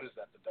mandatory. What is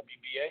that? The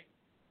WBA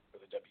or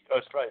the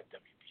it's probably the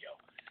WBO.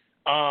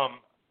 I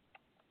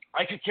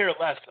could care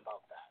less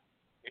about that.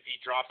 If he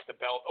drops the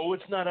belt,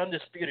 it's not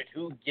undisputed.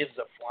 Who gives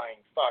a flying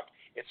fuck?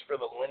 It's for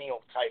the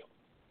lineal title.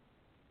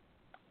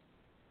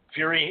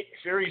 Fury's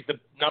the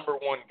number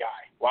one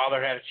guy. Wilder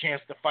had a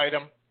chance to fight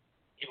him,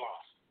 he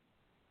lost.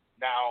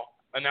 Now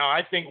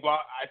I think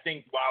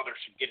Wilder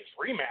should get his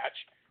rematch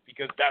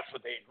because that's what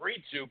they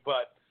agreed to,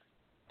 but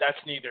that's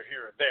neither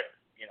here or there,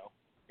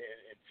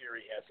 And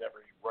Fury has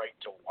every right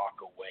to walk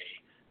away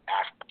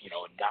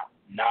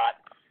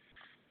not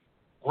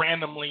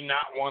randomly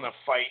not want to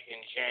fight in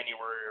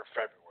January or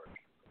February.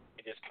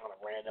 It is kind of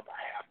random.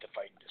 I have to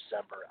fight in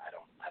December. I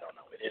don't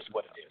know. It is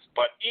what it is.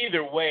 But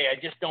either way, I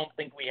just don't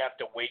think we have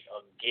to wait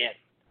again.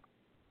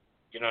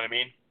 You know what I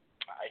mean?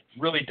 I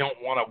really don't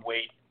want to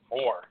wait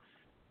more.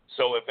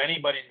 So if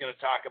anybody's going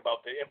to talk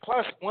about and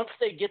plus, once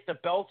they get the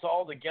belts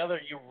all together,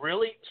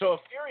 so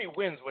if Fury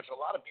wins, which a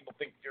lot of people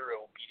think Fury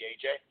will beat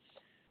AJ,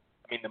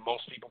 I mean, the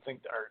most people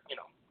think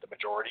the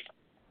majority,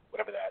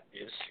 whatever that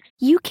is.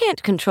 You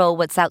can't control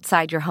what's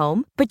outside your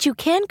home, but you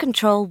can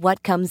control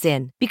what comes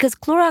in. Because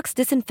Clorox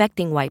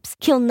disinfecting wipes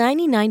kill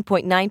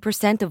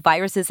 99.9% of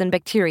viruses and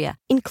bacteria,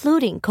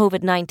 including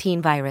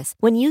COVID-19 virus,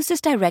 when used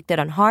as directed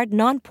on hard,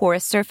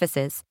 non-porous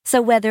surfaces.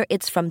 So whether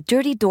it's from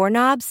dirty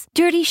doorknobs,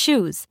 dirty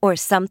shoes, or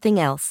something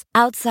else,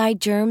 outside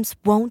germs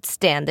won't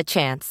stand a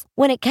chance.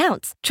 When it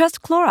counts,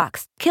 trust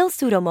Clorox. Kill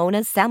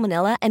Pseudomonas,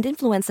 Salmonella, and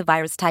influenza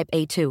virus type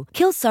A2.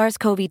 Kill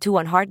SARS-CoV-2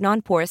 on hard,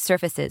 non-porous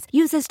surfaces.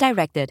 Use as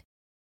directed.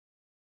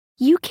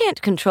 You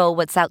can't control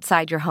what's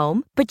outside your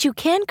home, but you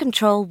can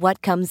control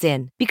what comes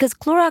in. Because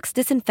Clorox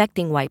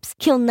disinfecting wipes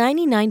kill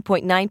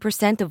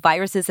 99.9% of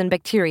viruses and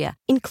bacteria,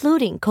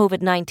 including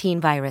COVID-19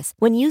 virus,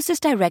 when used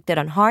as directed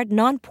on hard,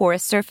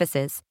 non-porous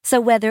surfaces.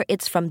 So whether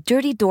it's from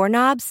dirty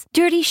doorknobs,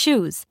 dirty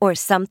shoes, or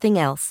something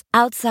else,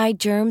 outside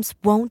germs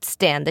won't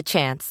stand a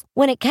chance.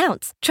 When it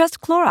counts,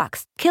 trust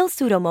Clorox. Kill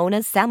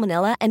Pseudomonas,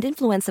 Salmonella, and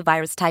influenza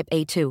virus type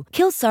A2.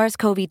 Kill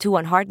SARS-CoV-2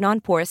 on hard,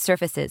 non-porous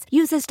surfaces.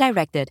 Use as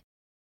directed.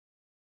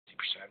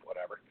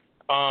 Whatever.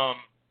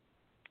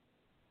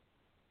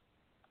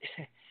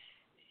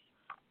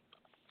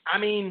 I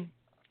mean,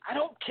 I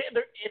don't care.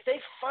 If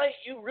they fight,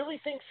 you really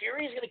think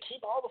Fury's going to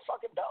keep all the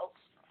fucking belts?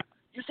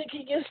 You think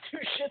he gives two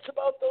shits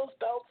about those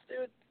belts,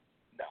 dude?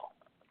 No.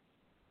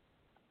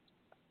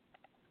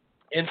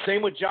 And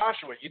same with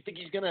Joshua. You think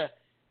he's going to,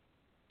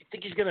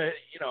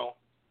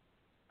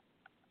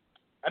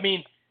 I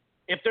mean,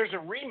 if there's a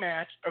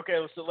rematch,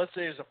 okay, so let's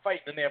say there's a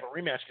fight, then they have a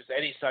rematch because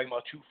Eddie's talking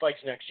about 2 fights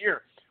next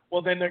year.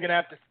 Well, then they're going to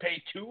have to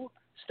pay 2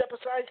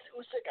 step-asides to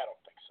Usyk? I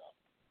don't think so.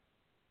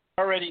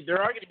 Already,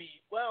 they're going to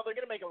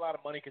make a lot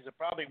of money because it'll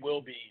probably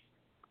be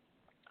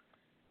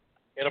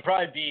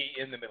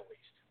in the Middle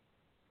East,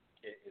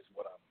 is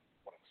what I'm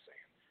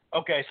saying.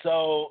 Okay,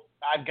 so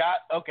all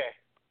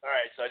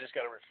right, so I just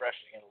got to refresh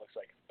it again. It looks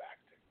like it's back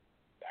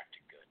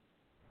to good.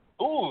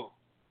 Ooh,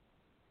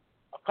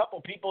 a couple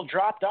people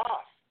dropped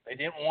off. They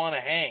didn't want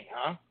to hang,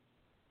 huh?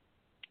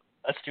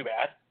 That's too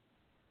bad.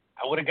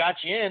 I would have got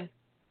you in.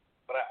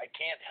 But I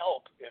can't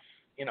help if,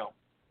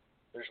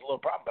 there's a little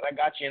problem. But I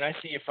got you, and I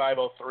see you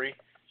 503.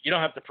 You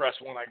don't have to press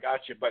 1. I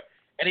got you. But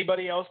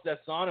anybody else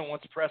that's on and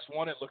wants to press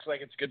 1, it looks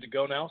like it's good to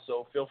go now,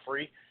 so feel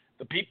free.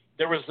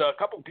 There was a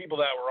couple of people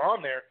that were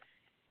on there.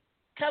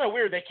 Kind of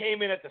weird. They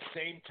came in at the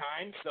same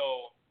time,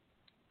 so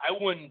I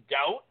wouldn't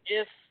doubt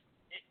if,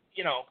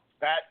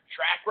 that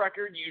track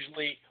record,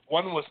 usually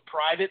one was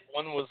private,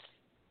 one was,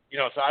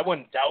 so I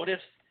wouldn't doubt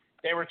if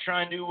they were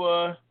trying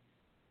to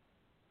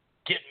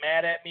get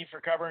mad at me for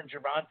covering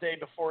Gervonta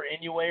before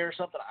Inoue or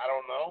something. I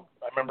don't know.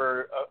 I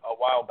remember a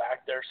while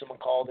back there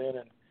someone called in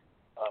and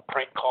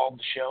prank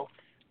called the show.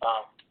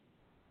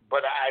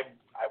 But I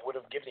would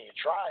have given you a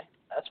try,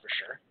 that's for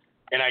sure.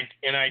 And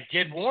I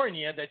did warn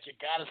you that you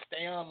got to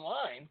stay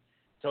online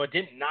so it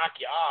didn't knock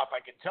you off.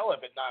 I could tell if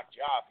it knocked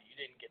you off, but you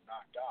didn't get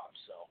knocked off.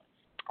 So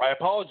I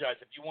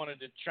apologize. If you wanted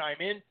to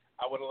chime in,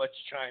 I would have let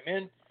you chime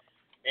in.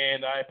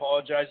 And I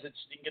apologize that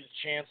you didn't get a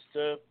chance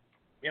to,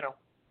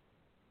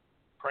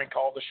 prank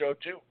call the show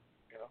too.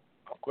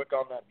 I'm quick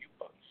on that mute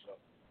button, so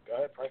go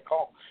ahead, prank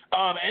call.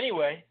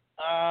 Anyway,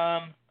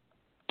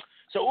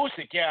 so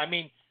Usyk, yeah, I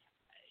mean,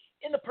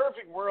 in the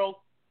perfect world,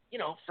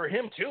 for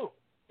him too.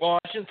 Well,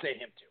 I shouldn't say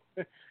him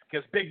too,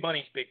 because big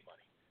money's big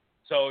money.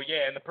 So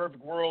yeah, in the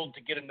perfect world,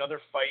 to get another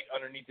fight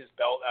underneath his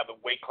belt out of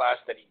the weight class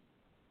that he,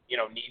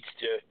 needs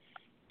to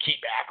keep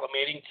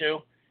acclimating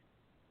to.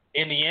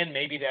 In the end,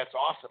 maybe that's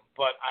awesome,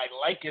 but I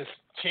like his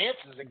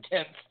chances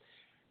against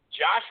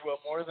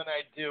Joshua more than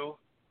I do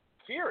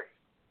Fury.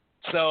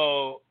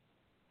 So,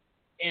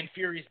 and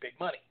Fury's big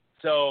money.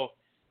 So,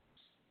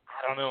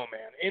 I don't know,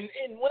 man.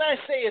 And when I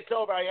say it's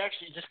over, I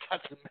actually just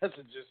got some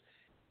messages.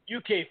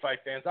 UK fight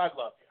fans, I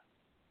love you.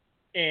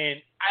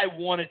 And I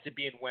want it to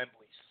be in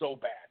Wembley so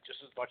bad, just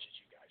as much as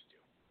you guys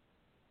do.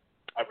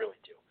 I really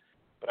do.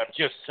 But I'm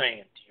just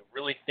saying, do you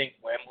really think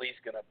Wembley's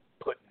going to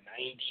put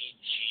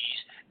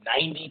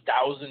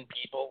 90,000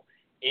 people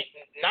in?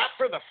 Not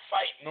for the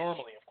fight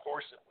normally, of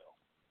course it will.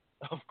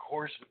 Of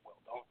course it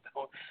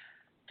will.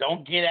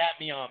 Don't get at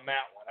me on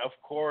that one. Of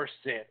course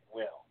it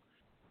will.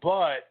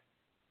 But,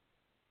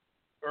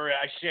 or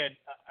I should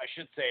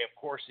say, of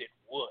course it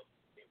would.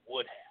 It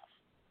would have.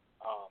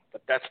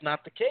 But that's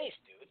not the case,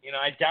 dude.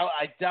 I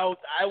doubt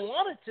I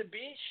want it to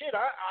be. Shit,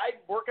 I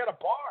work at a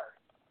bar.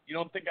 You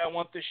don't think I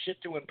want this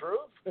shit to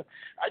improve?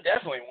 I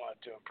definitely want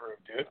it to improve,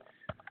 dude.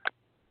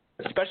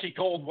 Especially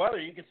cold weather.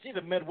 You can see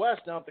the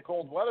Midwest now that the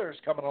cold weather is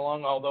coming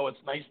along, although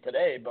it's nice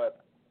today,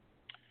 but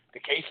the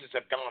cases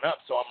have gone up.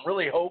 So I'm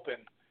really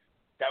hoping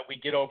that we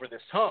get over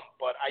this hump.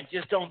 But I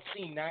just don't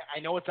see.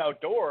 I know it's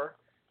outdoor.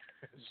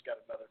 I just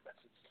got another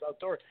message. It's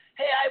outdoor.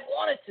 Hey, I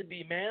want it to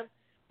be, man.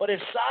 But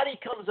if Saudi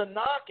comes a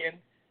knocking,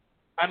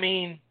 I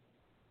mean,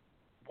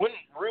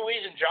 wouldn't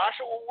Ruiz and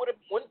Joshua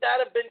wouldn't that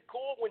have been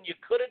cool when you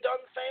could have done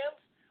fans?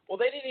 Well,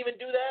 they didn't even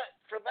do that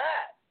for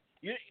that.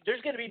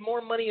 There's going to be more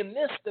money in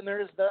this than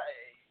there is the.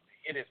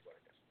 It is what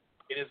it is.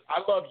 It is. I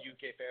love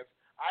UK fans.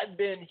 I've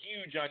been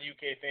huge on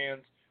UK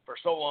fans for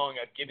so long.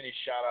 I've given a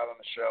shout out on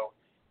the show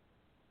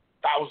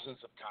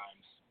thousands of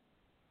times.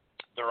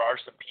 There are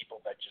some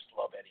people that just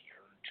love Eddie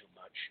Hearn too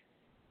much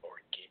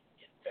or get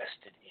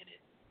invested in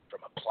it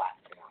from a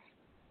platform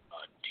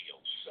deal.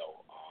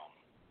 So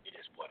it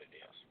is what it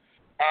is.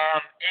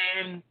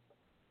 And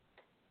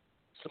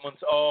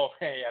someone's,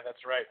 hey, yeah,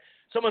 that's right.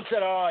 Someone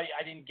said, I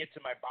didn't get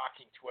to my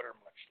boxing Twitter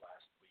much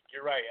last week.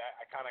 You're right.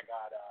 I kind of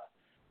got,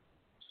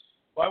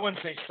 well, I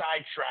wouldn't say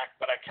sidetracked,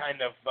 but I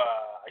kind of,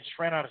 I just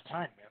ran out of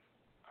time, man.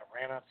 I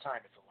ran out of time.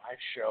 It's a live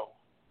show,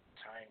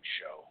 time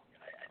show,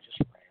 and I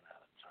just ran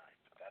out of time.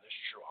 But that is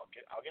true. I'll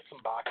get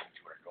some boxing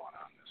Twitter going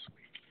on this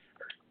week,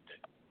 or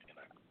in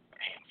a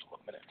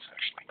handful of minutes,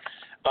 actually.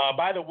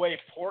 By the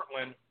way,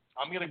 Portland,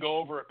 I'm going to go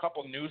over a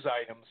couple news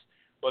items,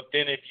 but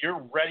then if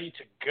you're ready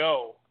to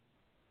go,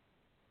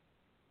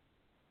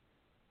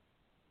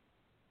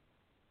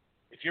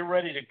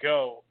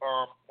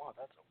 wow,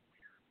 that's a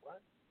weird,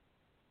 what?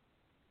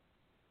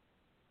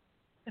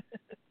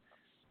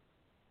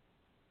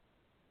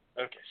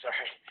 Okay,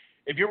 sorry.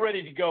 If you're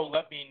ready to go,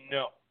 let me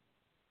know.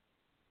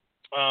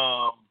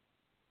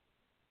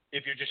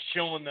 If you're just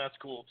chilling, that's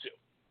cool too.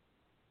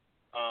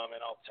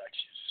 And I'll text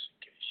you just in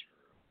case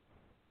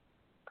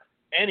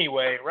you're.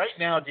 Anyway, right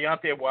now,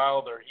 Deontay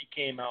Wilder, he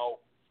came out.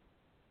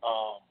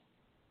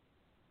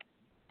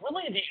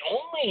 Really, the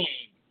only.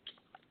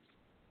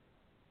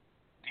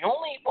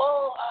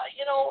 Well,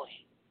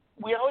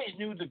 we always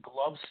knew the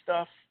glove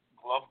stuff,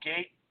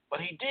 Glovegate,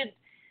 but he did.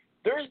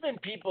 There's been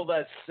people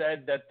that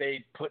said that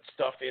they put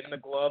stuff in the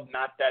glove,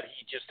 not that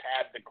he just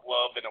had the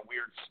glove in a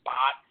weird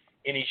spot,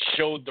 and he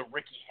showed the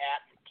Ricky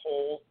Hatton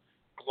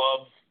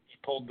glove. He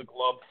pulled the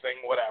glove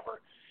thing, whatever.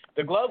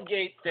 The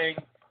Glovegate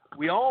thing,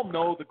 we all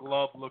know the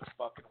glove looks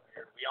fucking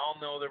weird. We all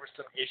know there were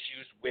some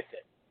issues with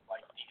it,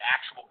 like the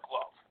actual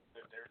glove.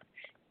 They're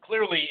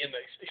clearly,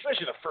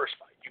 especially the first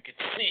fight, you could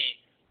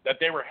see that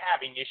they were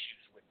having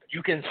issues with it. You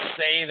can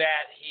say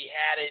that he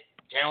had it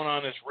down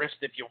on his wrist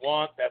if you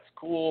want. That's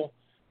cool.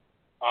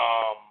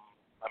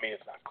 I mean,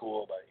 it's not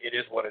cool, but it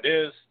is what it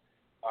is.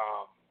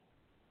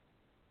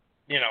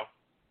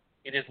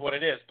 It is what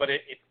it is. But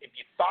if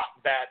you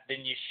thought that,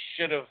 then you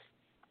should have,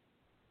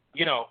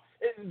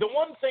 the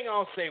one thing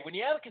I'll say, when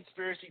you have a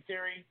conspiracy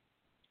theory,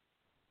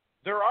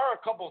 there are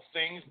a couple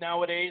things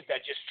nowadays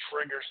that just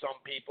trigger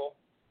some people.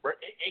 Where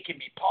it can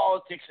be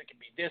politics, it can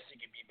be this, it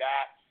can be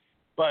that.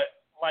 But,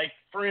 like,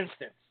 for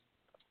instance,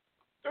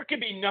 there could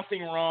be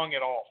nothing wrong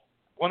at all,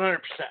 100%,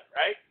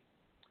 right?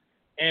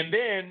 And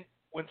then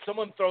when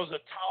someone throws a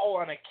towel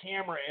on a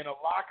camera in a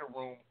locker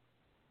room,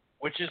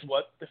 which is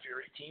what the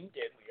Fury team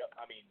did.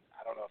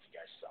 I don't know if you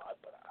guys saw it,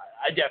 but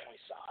I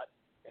definitely saw it.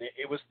 And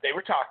they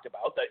were talked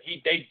about that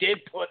they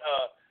did put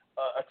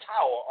a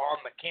towel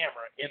on the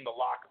camera in the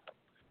locker room.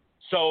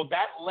 So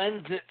that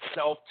lends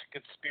itself to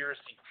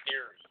conspiracy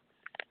theory.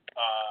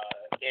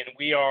 And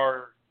we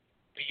are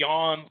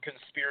beyond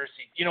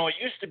conspiracy. It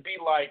used to be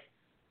like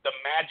the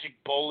magic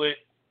bullet,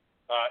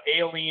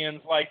 aliens,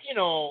 like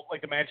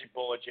the magic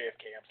bullet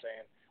JFK, I'm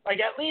saying. Like,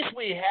 at least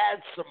we had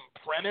some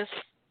premise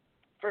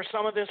for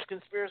some of this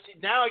conspiracy.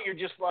 Now you're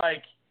just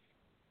like,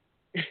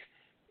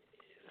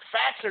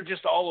 facts are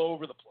just all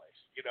over the place,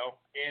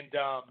 And,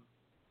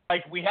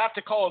 like, we have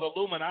to call it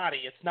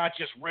Illuminati. It's not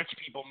just rich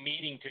people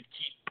meeting to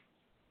keep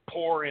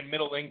poor and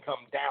middle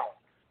income down.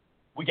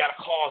 We got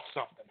to call it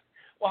something.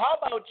 Well, how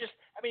about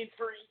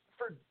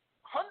for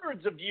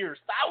hundreds of years,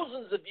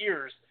 thousands of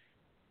years,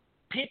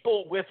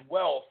 people with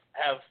wealth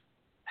have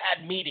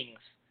had meetings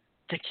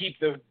to keep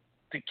the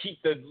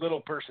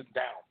little person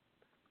down.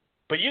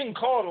 But you can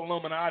call it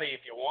Illuminati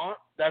if you want.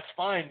 That's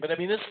fine. But, this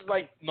is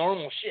like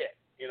normal shit.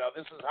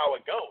 This is how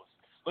it goes.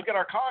 Look at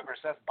our Congress.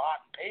 That's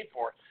bought and paid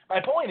for.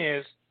 My point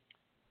is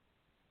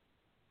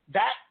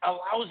that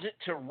allows it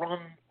to run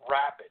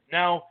rapid.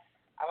 Now,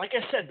 like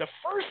I said, the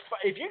first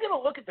fight, if you're going to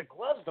look at the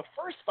gloves, the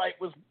first fight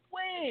was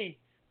way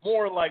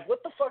more like,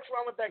 what the fuck's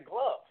wrong with that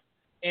glove?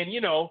 And,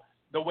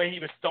 the way he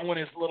was throwing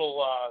his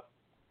little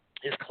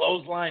his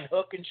clothesline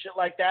hook and shit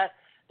like that.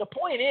 The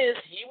point is,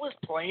 he was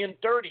playing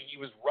dirty. He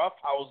was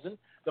roughhousing.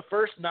 The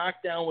first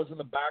knockdown was in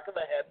the back of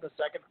the head in the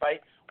second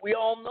fight. We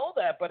all know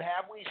that, but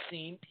have we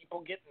seen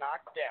people get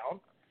knocked down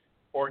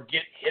or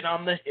get hit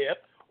on the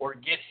hip or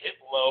get hit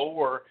low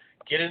or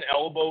get an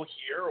elbow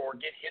here or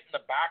get hit in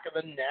the back of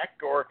the neck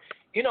or,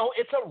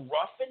 it's a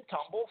rough and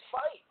tumble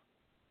fight.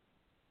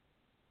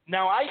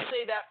 Now, I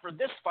say that for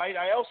this fight.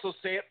 I also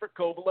say it for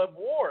Kovalev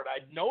Ward. I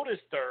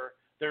noticed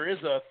there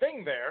is a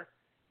thing there,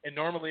 and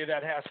normally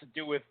that has to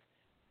do with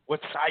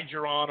what side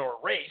you're on or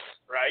race,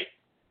 right?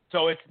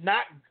 So it's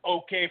not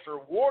okay for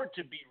Ward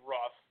to be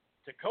rough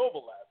to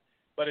Kovalev.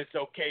 but it's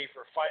okay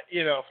for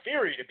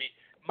Fury to be.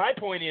 My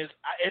point is,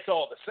 it's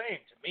all the same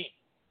to me.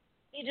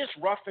 He just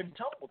rough and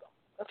tumbled him.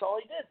 That's all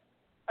he did.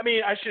 I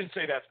mean, I shouldn't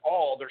say that's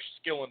all. There's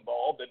skill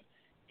involved, and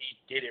he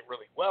did it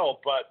really well.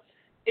 But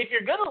if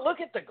you're going to look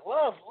at the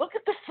glove, look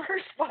at the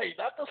first fight,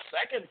 not the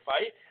second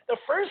fight. The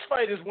first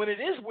fight is when it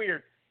is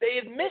weird. They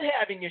admit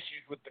having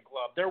issues with the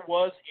glove. There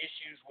was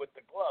issues with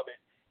the glove.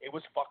 It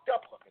was fucked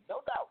up looking.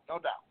 No doubt.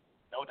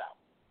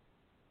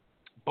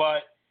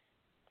 But,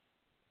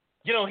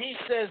 he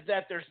says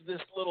that there's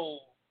this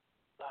little,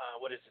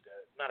 what is it?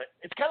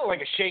 It's kind of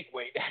like a shake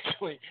weight,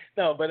 actually.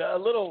 No, but a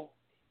little,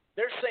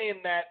 they're saying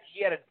that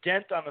he had a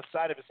dent on the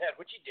side of his head,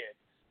 which he did.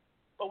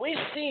 But we've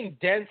seen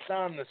dents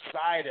on the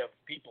side of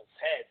people's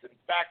heads. In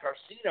fact,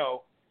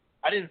 Arcino,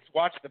 I didn't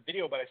watch the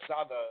video, but I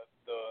saw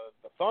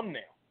the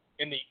thumbnail.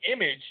 And the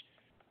image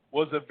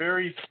was a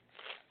very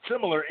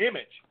similar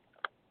image,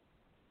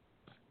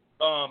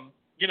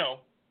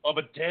 of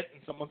a dent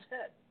in someone's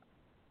head.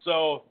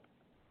 So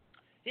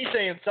he's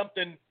saying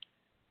something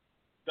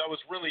that was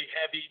really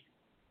heavy.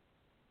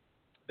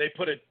 They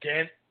put a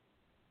dent,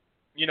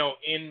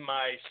 in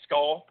my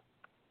skull.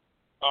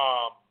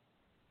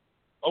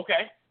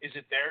 Okay, is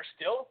it there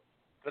still?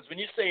 Because when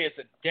you say it's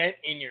a dent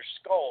in your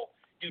skull,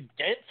 do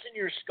dents in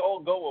your skull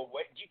go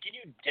away? Can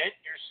you dent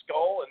your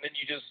skull and then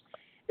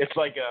it's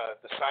like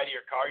the side of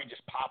your car, you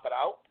just pop it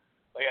out?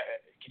 Like,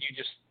 can you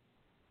just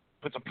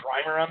put some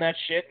primer on that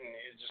shit and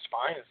it's just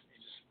fine? You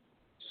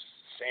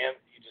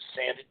just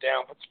sand it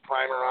down, put some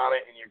primer on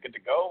it, and you're good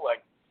to go.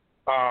 Like,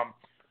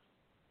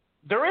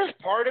 there is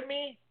part of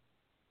me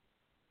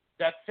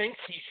that thinks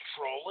he's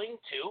trolling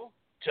too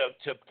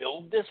to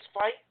build this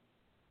fight,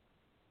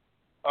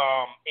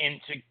 and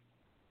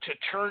to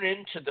turn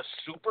into the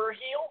super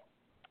heel.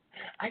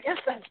 I guess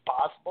that's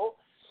possible.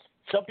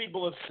 Some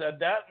people have said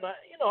that, and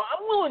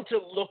I'm willing to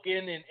look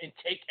in and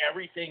take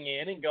everything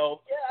in and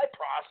go, yeah, I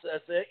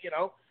process it,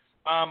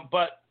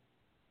 But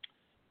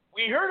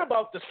we heard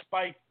about the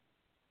spike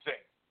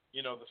thing,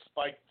 the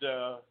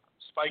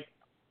spike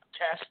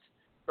test,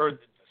 or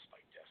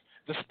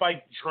the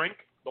spike drink,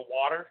 the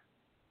water.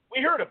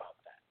 We heard about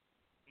that.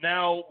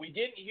 Now, we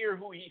didn't hear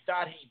who he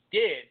thought he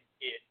did,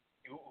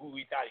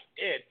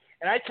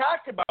 and I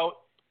talked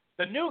about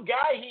the new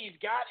guy he's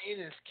got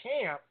in his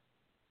camp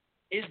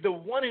is the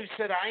one who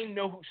said, I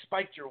know who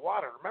spiked your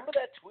water. Remember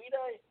that tweet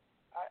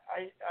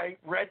I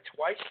read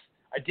twice?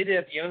 I did it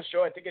at the end of the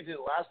show. I think I did it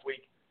last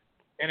week.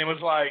 And it was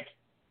like,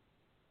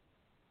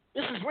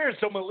 this is weird.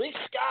 So Malik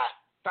Scott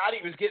thought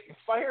he was getting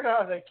fired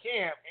out of the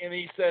camp, and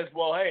he says,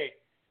 well, hey,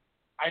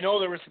 I know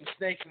there were some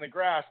snakes in the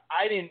grass.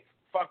 I didn't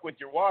fuck with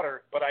your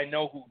water, but I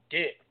know who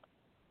did.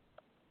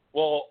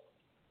 Well,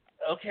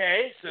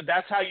 okay, so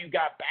that's how you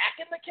got back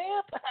in the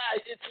camp?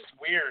 It's just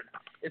weird.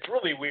 It's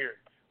really weird.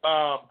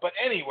 But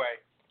anyway,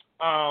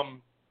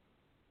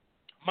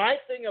 my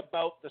thing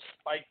about the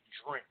spiked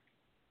drink.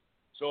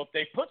 So if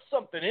they put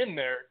something in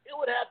there, it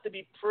would have to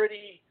be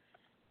pretty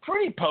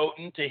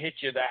potent to hit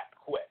you that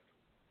quick,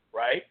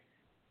 right?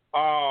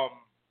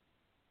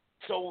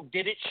 So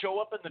did it show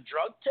up in the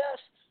drug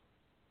test?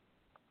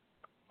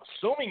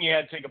 Assuming you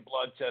had to take a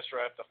blood test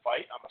right after the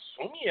fight, I'm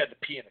assuming you had to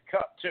pee in a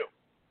cup too.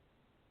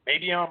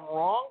 Maybe I'm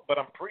wrong,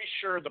 but I'm pretty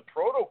sure the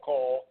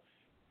protocol,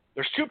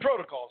 there's two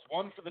protocols,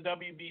 one for the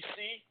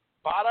WBC,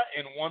 BADA,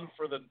 and one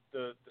for the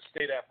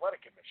State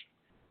Athletic Commission.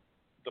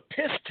 The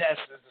piss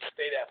test is the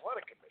State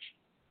Athletic Commission,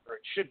 or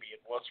it should be.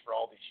 It was for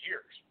all these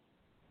years.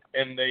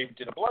 And they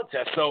did a blood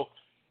test. So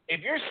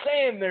if you're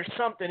saying there's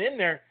something in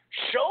there,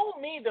 show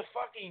me the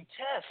fucking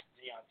test,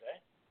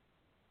 Deontay.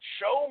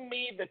 Show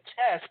me the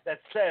test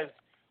that says,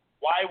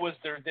 why was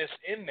there this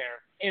in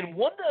there? And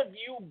wouldn't have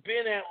you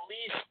been at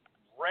least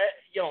red,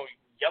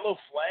 yellow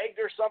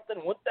flagged or something?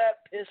 Wouldn't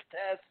that piss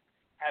test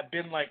have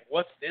been like,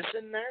 what's this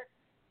in there?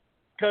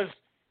 Because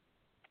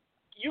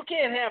you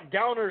can't have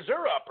downers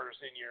or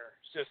uppers in your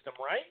system,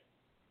 right?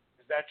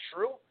 Is that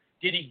true?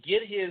 Did he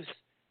get his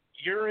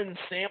urine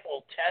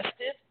sample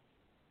tested?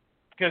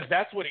 Because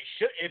that's what he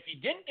should. If he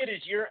didn't get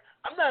his urine,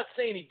 I'm not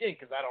saying he didn't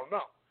because I don't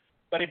know.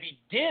 But if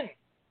he didn't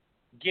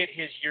get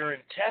his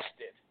urine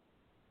tested,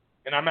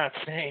 and I'm not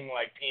saying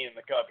like pee in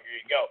the cup, here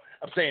you go.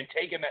 I'm saying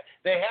taking that,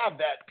 they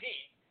have that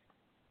pee.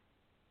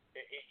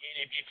 And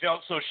if you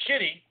felt so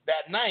shitty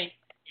that night,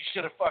 you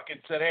should have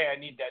fucking said, hey, I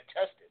need that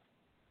tested.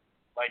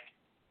 Like,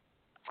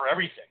 for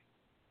everything.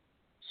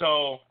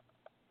 So,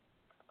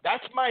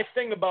 that's my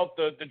thing about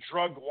the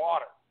drug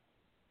water.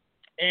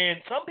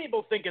 And some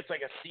people think it's like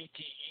a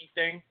CTE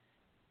thing.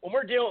 When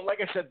we're dealing,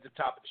 like I said at the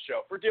top of the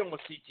show, if we're dealing with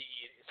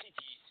CTE,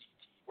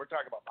 we're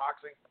talking about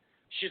boxing,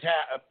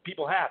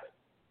 people have it.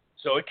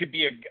 So it could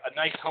be a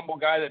nice, humble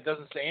guy that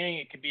doesn't say anything.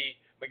 It could be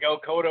Miguel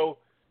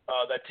Cotto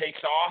that takes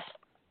off.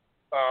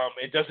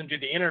 It doesn't do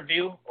the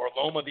interview. Or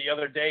Loma the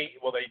other day,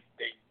 well, they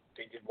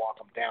did walk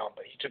him down,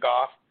 but he took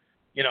off.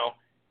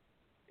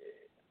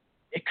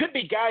 It could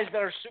be guys that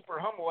are super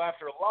humble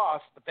after a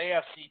loss, but they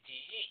have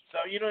CTE.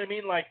 So, you know what I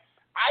mean? Like,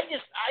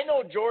 I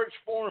know George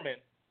Foreman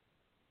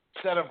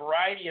said a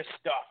variety of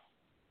stuff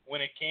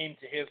when it came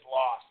to his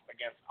loss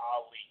against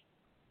Ali.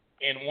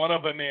 and one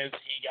of them is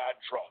he got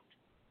drugged.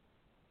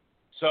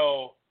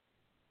 So,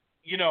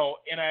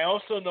 and I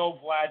also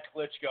know Vlad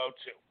Klitschko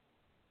too.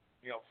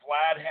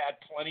 Vlad had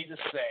plenty to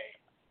say,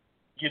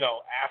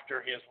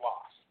 after his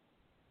loss.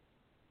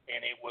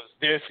 And it was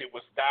this, it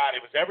was that,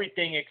 it was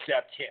everything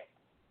except him,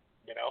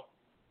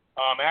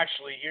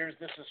 Actually,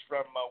 this is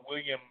from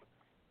William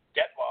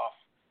Detloff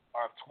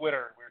on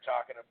Twitter.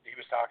 He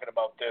was talking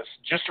about this.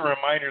 Just a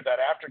reminder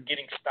that after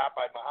getting stopped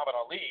by Muhammad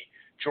Ali,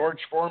 George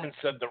Foreman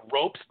said the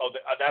ropes,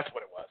 that's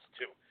what it was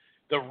too.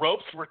 The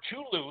ropes were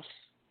too loose.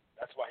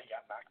 That's why he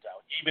got knocked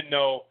out. Even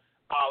though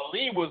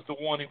Ali was the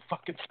one who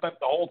fucking spent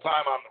the whole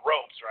time on the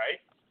ropes, right?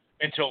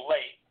 Until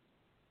late.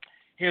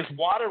 His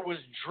water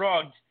was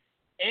drugged,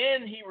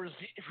 and he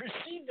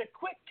received a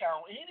quick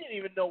count. He didn't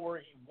even know where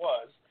he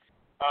was.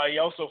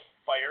 He also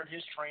fired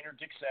his trainer,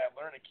 Dick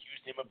Sadler, and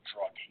accused him of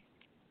drugging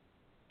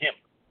him.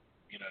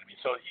 You know what I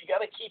mean? So you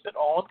got to keep it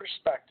all in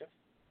perspective.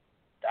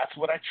 That's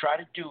what I try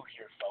to do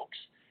here, folks.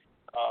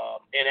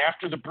 And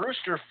after the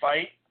Brewster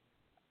fight,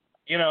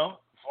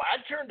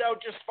 Vlad turned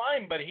out just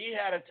fine, but he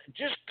had it.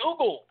 Just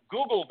Google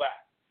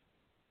that.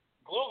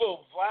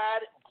 Google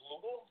Vlad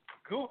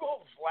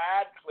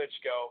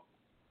Klitschko,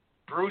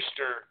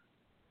 Brewster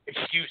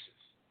excuses.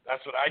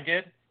 That's what I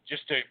did,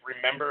 just to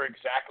remember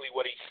exactly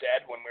what he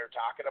said when we were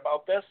talking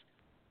about this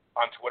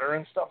on Twitter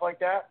and stuff like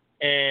that.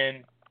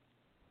 And,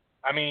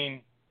 I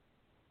mean,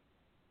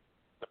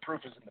 the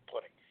proof is in the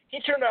pudding. He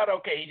turned out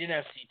okay. He didn't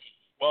have CT.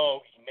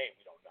 Well, he may.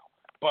 We don't know.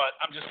 But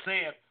I'm just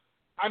saying,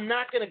 I'm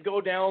not going to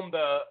go down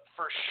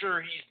for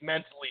sure he's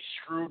mentally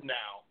screwed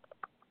now.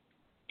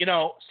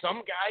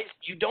 Some guys,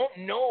 you don't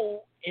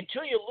know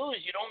until you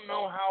lose. You don't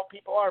know how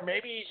people are.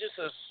 Maybe he's just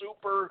a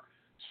super,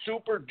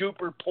 super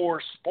duper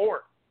poor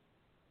sport.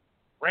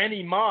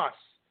 Randy Moss,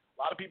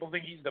 a lot of people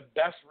think he's the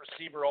best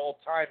receiver all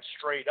time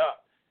straight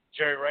up.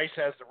 Jerry Rice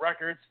has the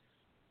records.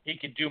 He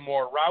could do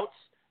more routes,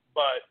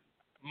 but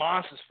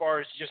Moss, as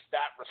far as just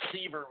that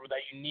receiver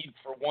that you need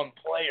for one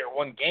play or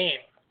one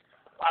game,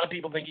 a lot of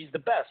people think he's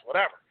the best,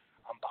 whatever.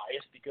 I'm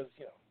biased because,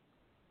 he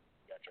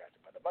got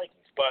drafted by the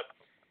Vikings. But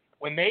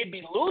when they'd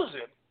be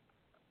losing,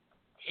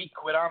 he'd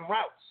quit on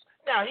routes.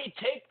 Now, he'd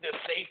take the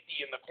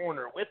safety in the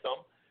corner with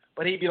him,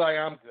 but he'd be like,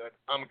 I'm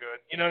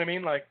good. You know what I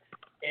mean? Like,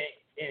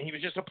 and he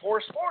was just a poor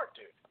sport,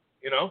 dude,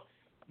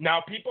 Now,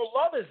 people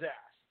love his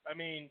ass. I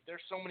mean,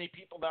 there's so many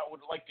people that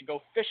would like to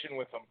go fishing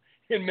with him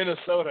in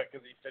Minnesota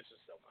because he fishes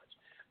so much.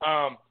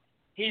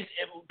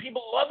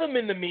 People love him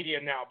in the media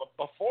now, but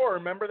before,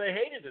 remember, they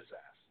hated his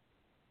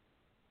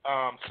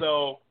ass.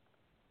 So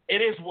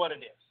it is what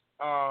it is.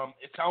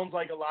 It sounds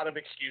like a lot of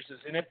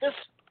excuses. And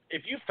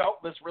if you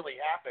felt this really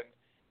happened,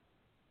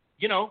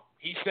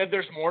 he said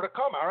there's more to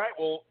come. All right,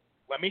 well,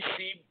 let me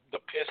see the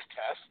piss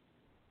test.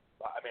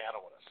 I mean, I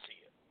don't want to see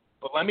it,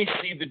 but let me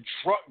see the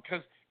drug,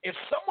 because if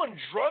someone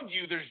drugged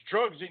you, there's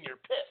drugs in your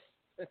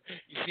piss.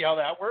 You see how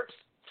that works?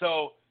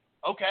 So,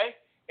 okay.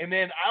 And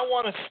then I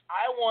want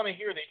to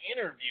hear the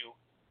interview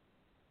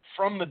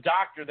from the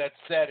doctor that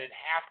said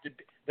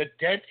the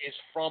dent is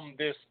from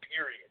this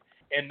period.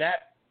 And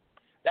that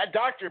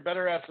doctor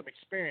better have some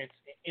experience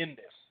in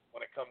this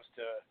when it comes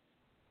to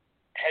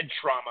head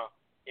trauma.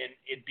 And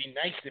it'd be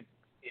nice if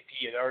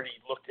he had already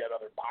looked at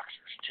other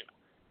boxers too,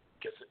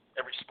 because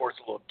every sport's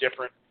a little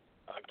different.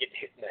 Getting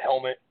hit in the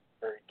helmet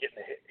or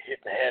getting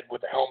hit in the head with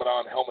the helmet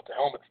on, helmet to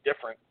helmet's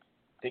different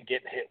than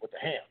getting hit with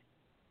the hand.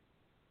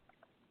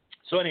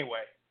 So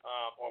anyway,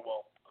 a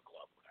glove,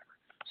 whatever.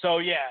 So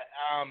yeah,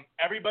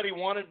 everybody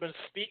wanted him to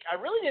speak. I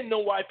really didn't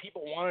know why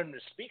people wanted him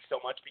to speak so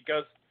much,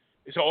 because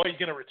it's he's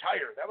going to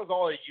retire. That was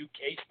all the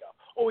UK stuff.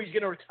 Oh, he's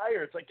going to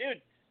retire. It's like,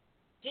 dude,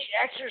 he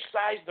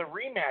exercised the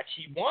rematch.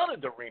 He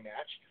wanted the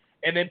rematch.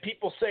 And then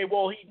people say,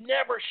 well, he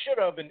never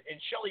should have. And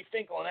Shelley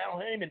Finkel and Al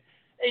Heyman,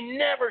 they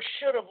never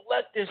should have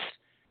let this,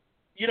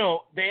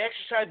 they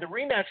exercised the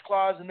rematch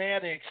clause and they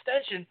had an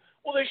extension.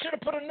 Well, they should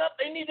have put another.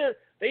 They need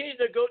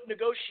to go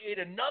negotiate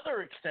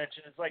another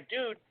extension. It's like,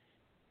 dude,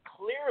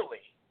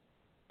 clearly,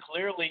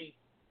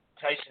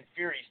 Tyson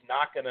Fury's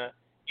not gonna.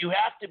 You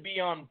have to be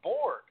on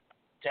board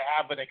to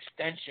have an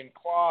extension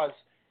clause,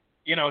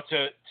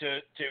 to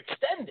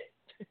extend it.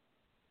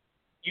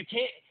 You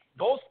can't.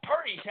 Both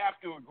parties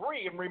have to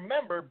agree. And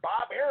remember,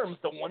 Bob Arum's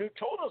the one who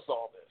told us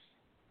all this.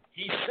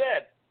 He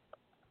said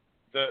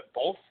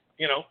both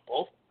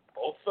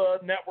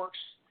networks.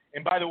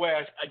 And by the way,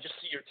 I just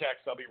see your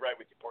text. I'll be right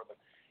with you, Portland.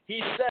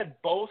 He said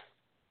both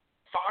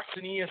Fox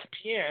and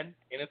ESPN,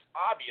 and it's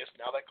obvious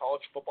now that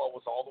college football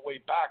was all the way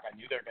back. I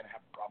knew they were going to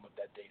have a problem with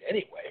that date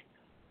anyway.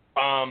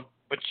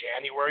 But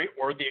January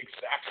or the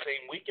exact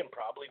same weekend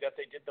probably that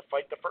they did the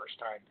fight the first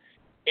time.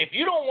 If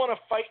you don't want to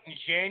fight in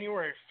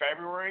January or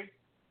February,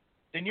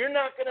 then you're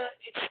not going to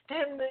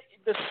extend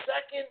the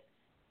second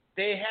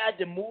they had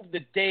to move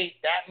the date.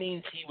 That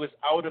means he was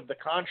out of the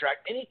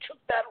contract, and he took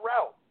that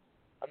route.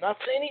 I'm not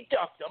saying he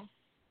ducked him,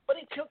 but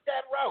he took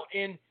that route.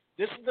 And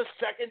this is the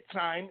second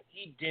time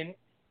he didn't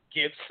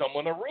give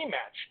someone a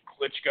rematch.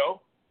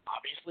 Klitschko,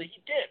 obviously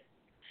he did.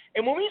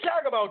 And when we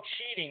talk about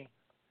cheating,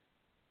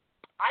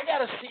 I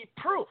got to see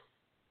proof.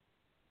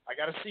 I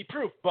got to see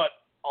proof. But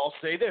I'll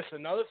say this.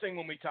 Another thing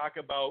when we talk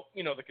about,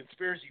 the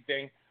conspiracy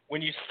thing,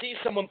 when you see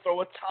someone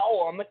throw a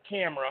towel on the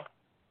camera,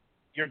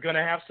 you're going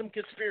to have some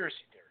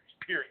conspiracy theories,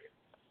 period.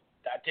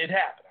 That did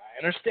happen. I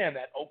understand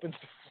that opens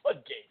the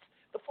floodgates.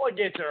 The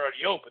floodgates are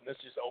already open. This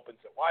just opens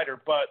it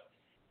wider. But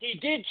he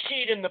did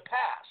cheat in the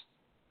past.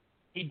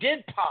 He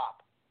did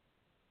pop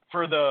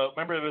for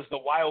remember it was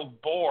the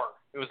wild boar.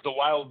 It was the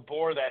wild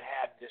boar that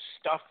had this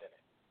stuff in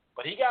it.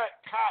 But he got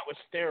caught with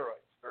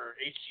steroids or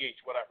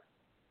HGH, whatever.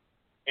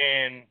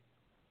 And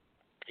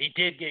he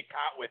did get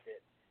caught with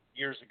it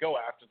years ago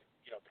after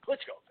the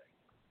Klitschko thing.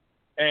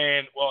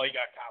 And, well, he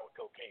got caught with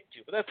cocaine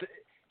too. But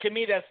to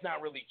me, that's not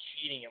really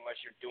cheating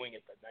unless you're doing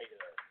it the night of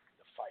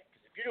the fight.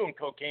 Because if you're doing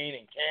cocaine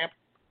in camp,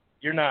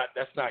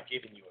 that's not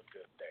giving you a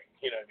good thing.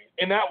 You know what I mean?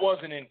 And that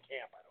wasn't in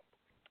camp, I don't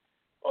believe.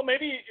 Well,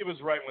 maybe it was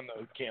right when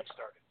the camp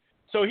started.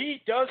 So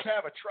he does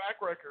have a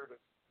track record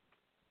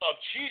of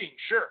cheating,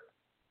 sure.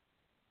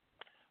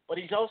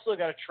 But he's also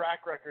got a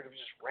track record of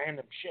just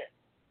random shit.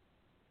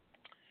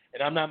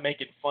 And I'm not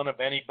making fun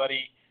of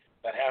anybody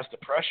that has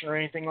depression or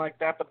anything like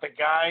that, but the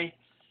guy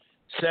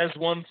says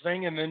one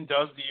thing and then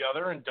does the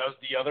other and does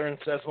the other and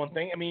says one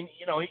thing. I mean,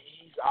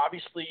 he's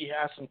obviously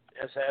has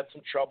had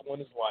some trouble in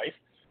his life.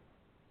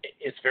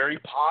 It's very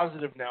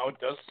positive now. It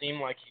does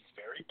seem like he's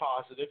very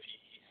positive.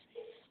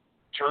 He's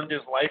turned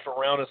his life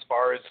around as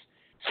far as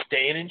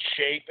staying in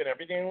shape and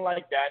everything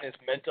like that, and his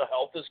mental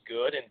health is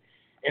good.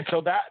 And so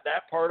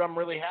that part I'm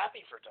really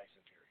happy for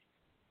Tyson Fury.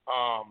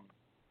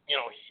 He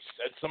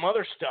said some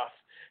other stuff,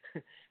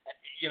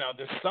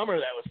 this summer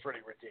that was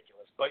pretty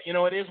ridiculous. But,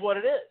 it is what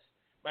it is.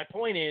 My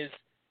point is,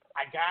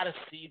 I got to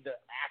see the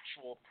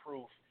actual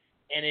proof.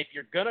 And if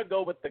you're going to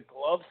go with the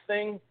glove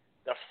thing,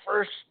 the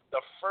first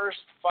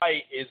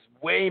fight is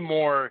way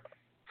more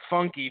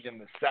funky than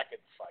the second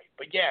fight.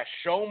 But, yeah,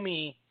 show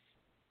me.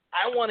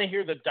 I want to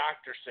hear the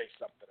doctor say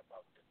something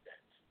about the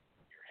dents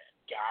in your head.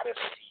 Got to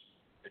see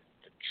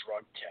the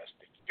drug test.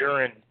 The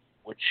urine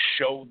would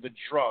show the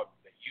drug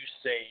that you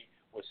say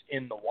was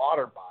in the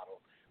water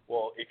bottle.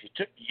 Well, if you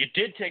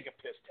did take a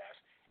piss test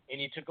and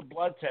you took a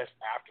blood test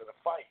after the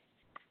fight.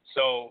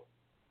 So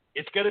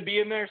it's going to be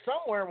in there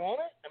somewhere,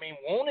 won't it? I mean,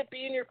 won't it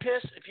be in your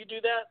piss if you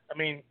do that? I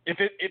mean, if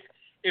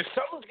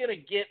someone's going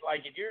to get,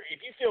 like, if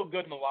you feel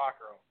good in the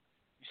locker room,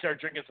 you start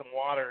drinking some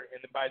water, and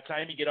then by the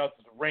time you get out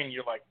to the ring,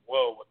 you're like,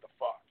 whoa, what the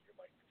fuck? You're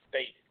like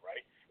faded,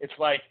 right? It's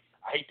like,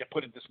 I hate to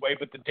put it this way,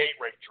 but the date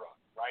rape drug,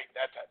 right?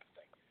 That type of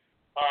thing.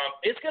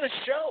 It's going to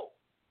show.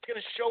 It's going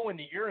to show in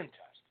the urine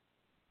test.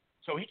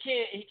 So he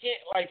can't,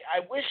 like,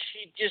 I wish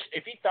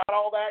if he thought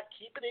all that,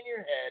 keep it in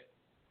your head,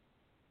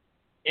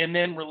 and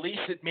then release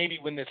it maybe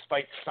when this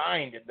fight's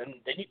signed, and then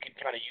you can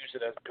kind of use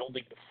it as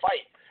building the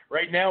fight.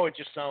 Right now, it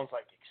just sounds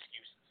like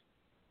excuses.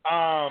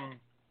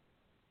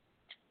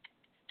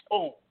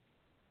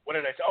 What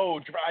did I say?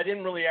 I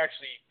didn't really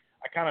actually,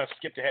 I kind of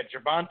skipped ahead.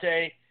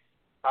 Gervonta,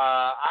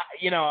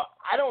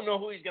 I don't know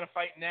who he's going to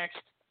fight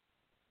next.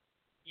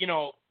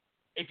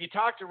 If you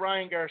talk to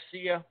Ryan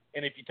Garcia,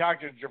 and if you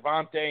talk to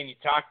Gervonta, and you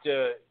talk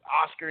to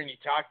Oscar, and you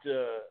talk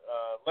to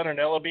Leonard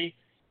Ellaby,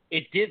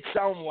 it did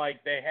sound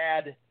like they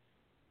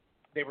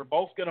were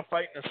both going to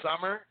fight in the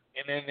summer,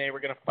 and then they were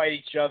going to fight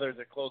each other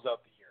to close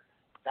out the year.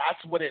 That's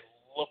what it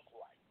looked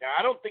like. Now,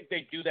 I don't think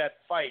they do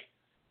that fight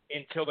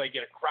until they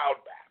get a crowd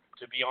back,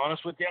 to be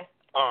honest with you.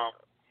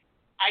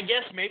 I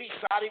guess maybe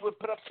Saudi would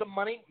put up some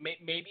money.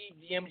 Maybe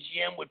the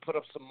MGM would put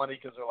up some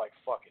money because they're like,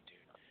 fuck it, dude.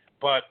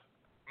 But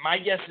my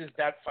guess is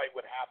that fight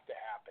would have to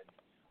happen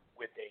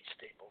with a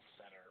Staples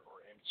Center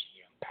or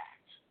MGM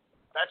packed.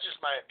 That's just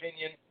my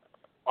opinion.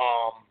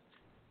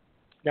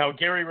 Now,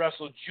 Gary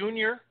Russell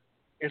Jr.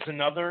 is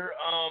another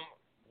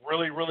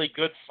really, really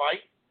good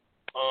fight.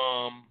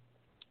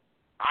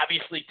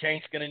 Obviously,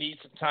 Tank's going to need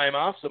some time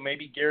off, so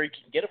maybe Gary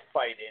can get a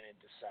fight in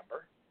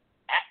December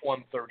at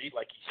 130.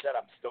 Like he said,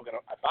 I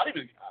thought he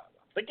was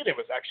thinking it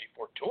was actually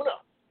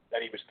Fortuna that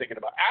he was thinking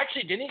about.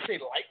 Actually, didn't he say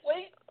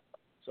lightweight?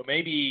 So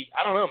maybe,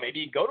 I don't know, maybe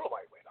he'd go to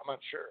lightweight. I'm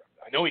not sure.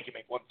 I know he can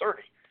make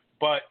 130.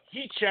 But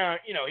he chimed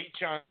in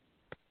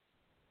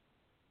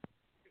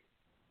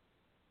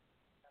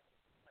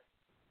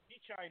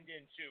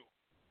too.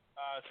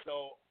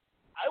 So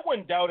I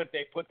wouldn't doubt if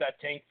they put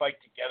that Tank fight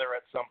together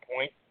at some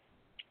point.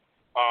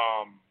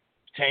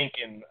 Tank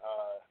and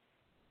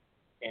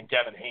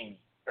Devin Haney,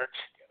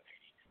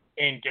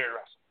 and Gary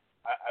Russell.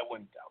 I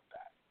wouldn't doubt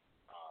that.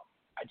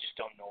 I just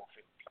don't know if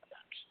it would be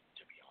next,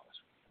 to be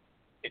honest with you.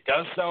 It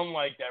does sound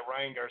like that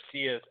Ryan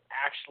Garcia is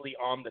actually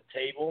on the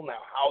table.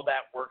 Now, how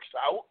that works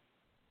out,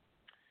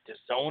 the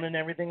zone and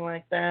everything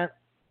like that,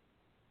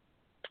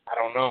 I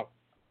don't know.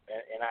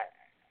 And I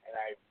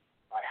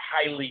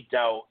highly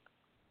doubt.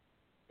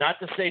 Not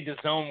to say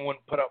DAZN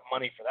wouldn't put up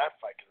money for that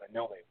fight, because I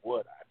know they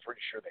would. I'm pretty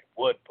sure they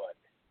would. But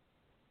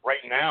right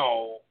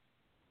now,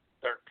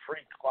 they're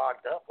pretty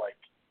clogged up. Like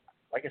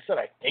I said,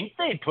 I think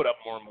they'd put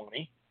up more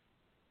money,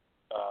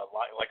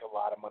 like a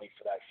lot of money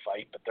for that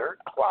fight. But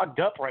they're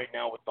clogged up right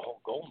now with the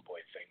whole Golden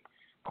Boy thing.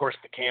 Of course,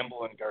 the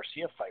Campbell and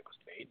Garcia fight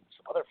was made, and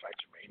some other fights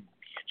were made,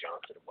 Mia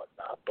Johnson and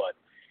whatnot. But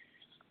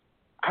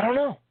I don't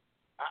know.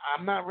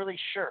 I'm not really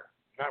sure.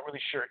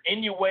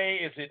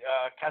 Inoue, is it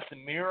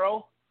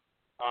Casemiro?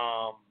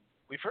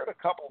 We've heard a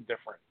couple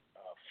different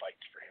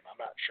fights for him. I'm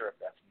not sure if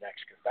that's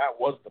next because that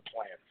was the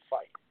planned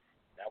fight.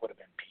 That would have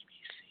been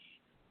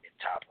PBC in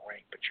Top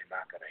Rank, but you're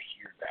not going to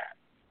hear that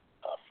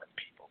from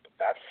people. But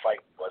that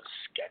fight was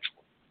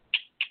scheduled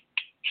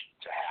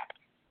to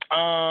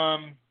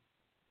happen.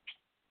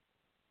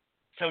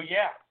 So,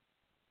 yeah.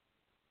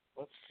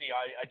 Let's see.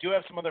 I do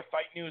have some other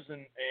fight news,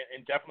 and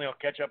definitely I'll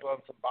catch up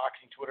on some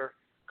boxing Twitter.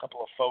 A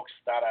couple of folks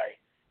thought I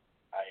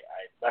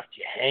left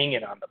you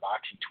hanging on the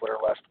boxing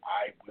Twitter list.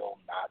 I will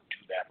not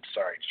do that. I'm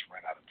sorry. I just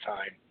ran out of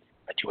time.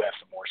 I do have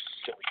some more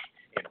silly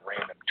and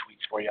random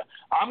tweets for you.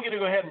 I'm going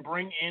to go ahead and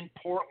bring in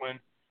Portland.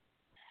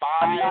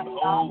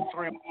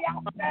 503.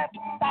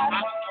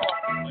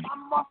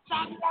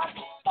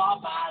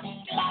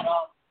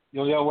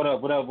 Yo, what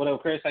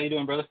up, Chris? How you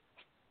doing, brother?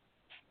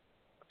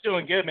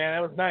 Doing good, man.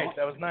 That was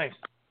nice.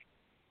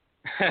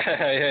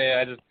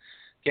 yeah, I just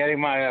getting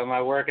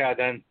my workout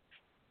done,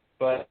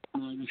 but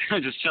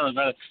just chilling,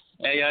 brother.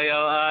 Hey,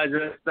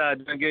 just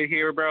doing good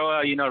here,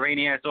 bro.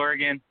 Rainy ass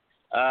Oregon.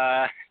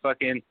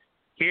 Fucking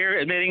here,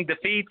 admitting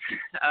defeat.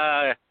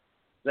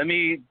 Let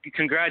me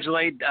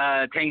congratulate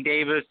Tank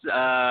Davis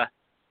for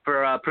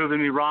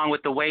proving me wrong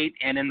with the weight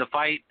and in the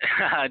fight.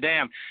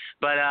 Damn,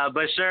 but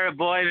sure,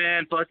 boy,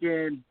 man,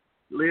 fucking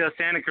Leo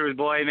Santa Cruz,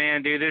 boy,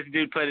 man, dude, this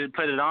dude put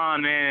it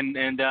on, man,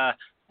 and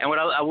what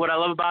I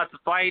love about the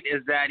fight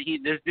is that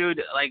this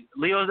dude, like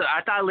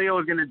I thought Leo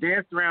was gonna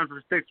dance around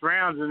for 6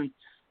 rounds,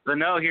 but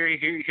no, here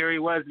he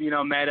was,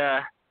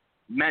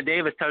 Matt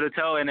Davis toe to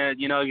toe, and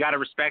you got to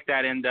respect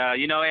that, and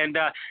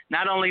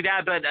not only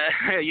that, but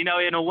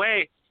in a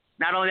way,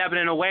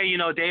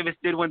 Davis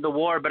did win the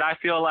war, but I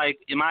feel like,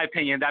 in my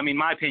opinion,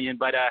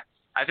 but I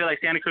feel like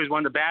Santa Cruz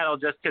won the battle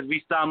just because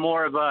we saw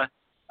more of a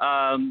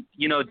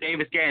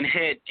Davis getting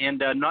hit,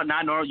 and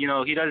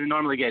he doesn't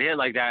normally get hit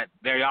like that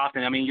very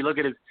often. I mean, you look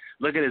at his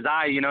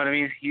eye, you know what I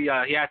mean? He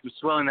had some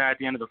swelling there at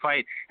the end of the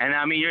fight, and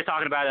I mean, you're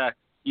talking about a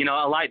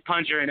light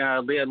puncher in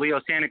Leo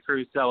Santa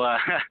Cruz. So,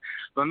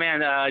 but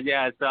man,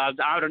 So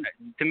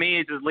to me,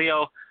 it's just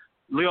Leo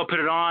put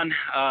it on.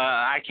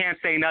 I can't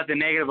say nothing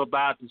negative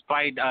about this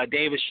fight.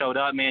 Davis showed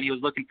up, man. He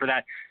was looking for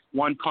that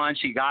one punch.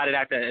 He got it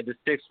at the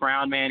 6th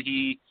round, man.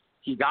 He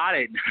got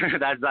it.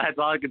 That's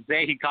all I can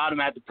say. He caught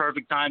him at the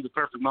perfect time, the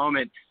perfect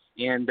moment.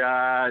 And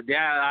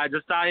I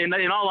just thought,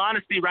 in all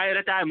honesty, right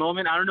at that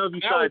moment, I don't know if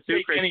you saw it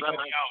too, Chris. Anybody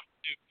out,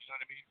 too, you know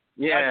what I mean?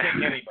 Yeah. I'd take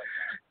anybody out.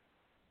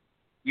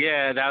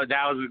 Yeah, that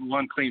was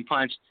one clean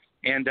punch.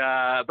 And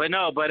but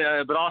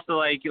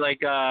also I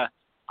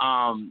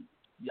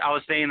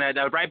was saying that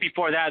right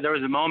before that, there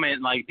was a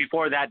moment, like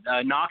before that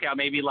knockout,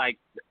 maybe like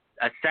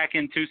a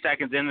second, 2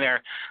 seconds in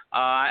there.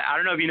 I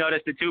don't know if you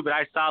noticed it too, but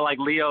I saw like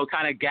Leo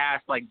kind of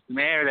gasp like some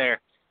air there.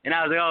 And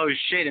I was like, oh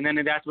shit. And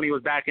then that's when he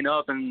was backing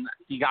up and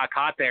he got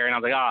caught there. And I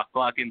was like, oh,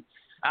 fucking.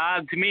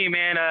 To me,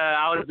 man,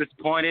 I was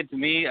disappointed. To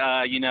me,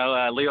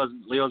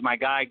 Leo's my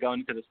guy going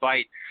into this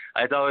fight.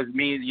 It's always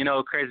me,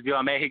 Chris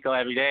Viva Mexico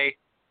every day.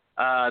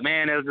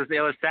 Man, it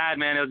was sad,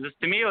 man.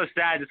 To me, it was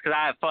sad just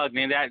because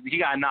that he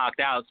got knocked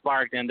out,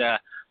 sparked, and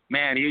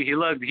man, he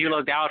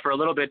looked out for a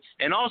little bit.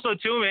 And also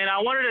too, man, I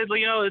wanted to,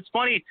 it's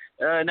funny.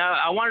 Now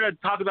I wanted to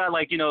talk about a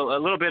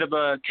little bit of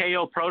a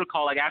KO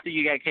protocol, like after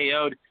you get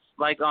KO'd.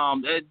 Like,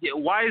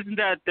 why isn't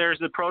that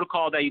there's a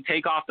protocol that you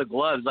take off the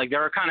gloves? Like, they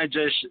were kind of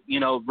just,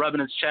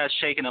 rubbing his chest,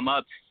 shaking him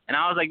up. And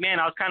I was like,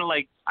 man, I was kind of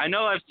like, I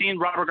know I've seen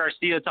Robert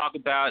Garcia talk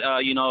about,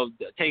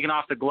 taking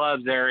off the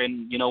gloves there.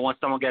 And, once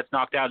someone gets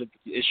knocked out,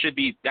 that should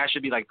be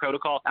like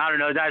protocol. I don't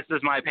know. That's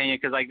just my opinion.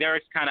 Cause like,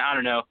 there's kind of, I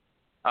don't know.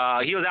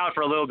 He was out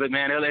for a little bit,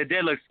 man. It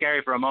did look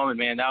scary for a moment,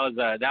 man. That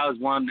was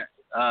one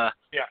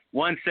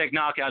sick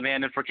knockout,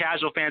 man. And for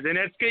casual fans, and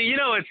it's,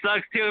 it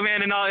sucks too,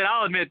 man. And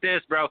I'll admit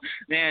this, bro,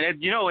 man, it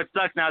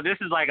sucks now. This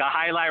is like a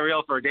highlight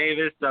reel for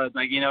Davis. So it's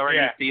like, we're going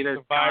to see this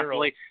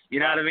constantly. You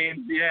know what I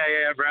mean?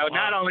 Yeah, bro.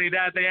 Not only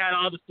that, they had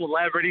all the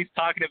celebrities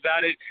talking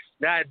about it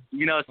that,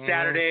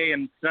 Saturday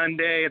and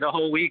Sunday, the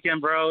whole weekend,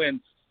 bro. And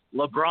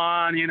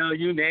LeBron,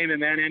 you name it,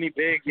 man. Any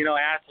big,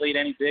 athlete,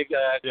 any big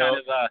kind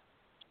of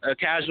a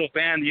casual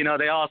fan,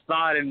 they all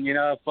saw it, and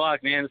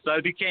fuck, man. So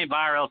it became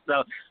viral.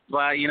 So,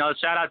 but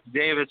shout out to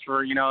Davis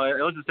for it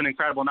was just an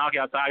incredible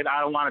knockout. So I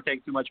don't want to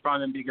take too much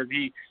from him because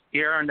he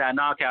earned that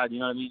knockout. You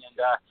know what I mean? And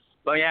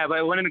but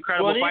what an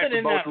incredible fight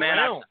for both men.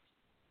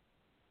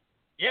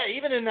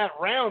 Even in that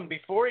round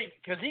before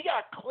because he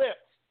got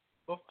clipped.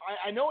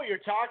 I know what you're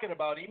talking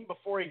about. Even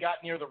before he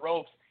got near the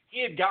ropes,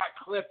 he had got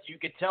clipped. You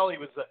could tell he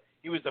was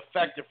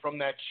effective from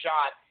that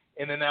shot,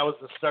 and then that was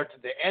the start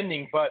to the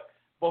ending. But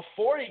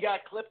before he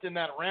got clipped in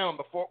that round,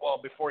 before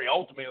he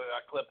ultimately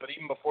got clipped, but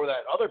even before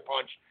that other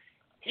punch,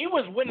 he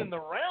was winning the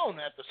round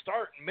at the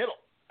start and middle.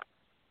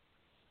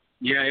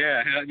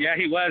 Yeah,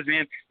 he was,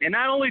 man. And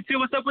not only too,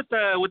 what's up with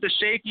the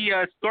shaky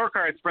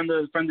scorecards from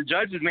the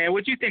judges, man?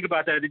 What'd you think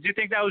about that? Did you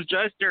think that was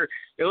just, or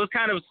it was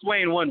kind of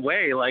swaying one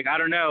way? Like, I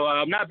don't know.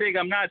 I'm not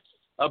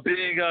a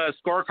big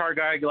scorecard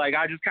guy. Like,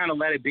 I just kind of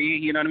let it be.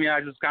 You know what I mean?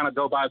 I just kind of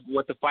go by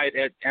what the fight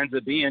ends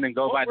up being and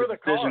go by the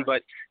decision.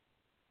 But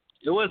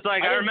it was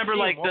like, I remember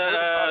like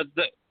the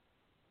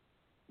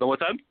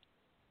what's up?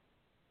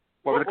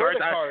 What were the cards?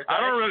 I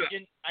don't remember.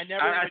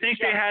 I think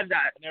they had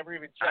that.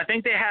 I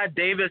think they had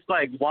Davis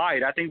like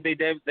wide. I think they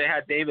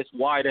had Davis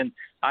wide, and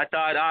I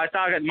thought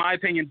in my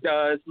opinion,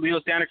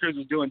 Leo Santa Cruz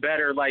was doing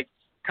better. Like,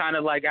 kind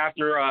of like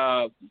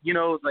after you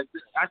know, like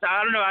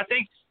I don't know. I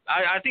think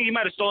he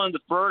might have stolen the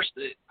first.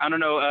 I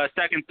don't know,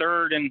 second,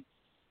 third, and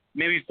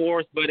maybe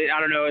fourth. But I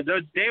don't know.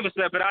 Davis,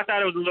 but I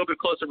thought it was a little bit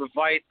closer of a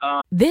fight.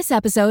 This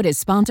episode is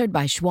sponsored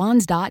by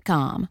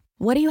Schwans.com.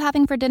 What are you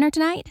having for dinner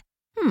tonight?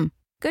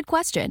 Good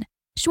question.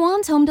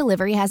 Schwann's Home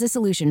Delivery has a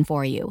solution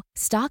for you.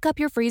 Stock up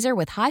your freezer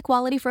with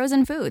high-quality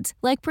frozen foods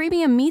like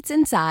premium meats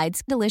and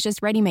sides,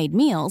 delicious ready-made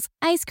meals,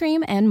 ice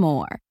cream, and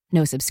more.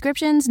 No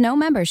subscriptions, no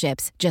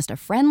memberships, just a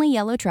friendly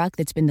yellow truck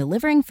that's been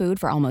delivering food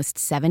for almost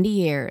 70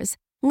 years.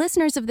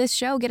 Listeners of this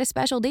show get a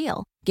special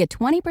deal. Get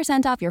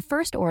 20% off your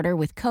first order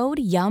with code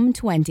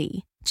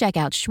YUM20. Check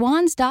out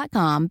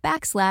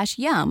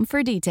schwans.com/YUM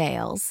for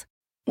details.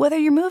 Whether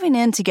you're moving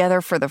in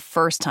together for the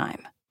first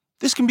time,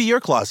 this can be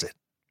your closet,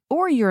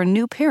 or you're a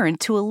new parent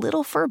to a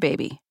little fur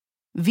baby,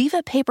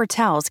 Viva paper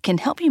towels can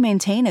help you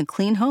maintain a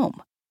clean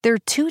home. They're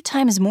 2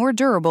 times more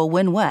durable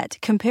when wet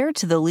compared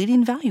to the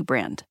leading value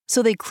brand,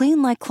 so they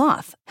clean like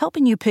cloth,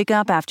 helping you pick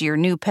up after your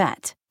new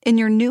pet in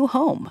your new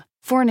home.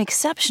 For an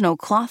exceptional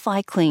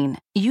cloth-like clean,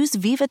 use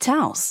Viva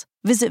towels.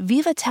 Visit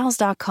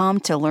vivatowels.com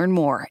to learn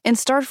more and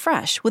start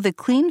fresh with a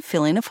clean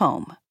feeling of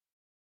home.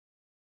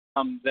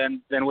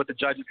 Than what the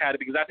judges had,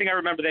 because I think I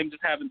remember them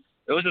just having,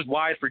 it was just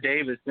wide for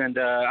Davis, and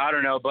I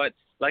don't know, but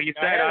like you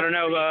said, I don't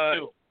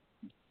know.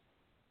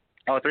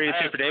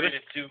 3-2 for Davis.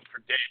 3-2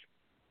 for Davis.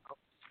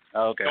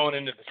 Oh, okay. Going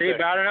into the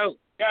sixth. I don't know.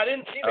 Yeah, I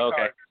didn't see the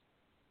card.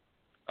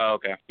 Oh,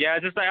 okay. Yeah,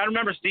 just like I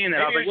remember seeing that.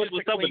 Maybe I was like,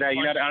 what's up with that?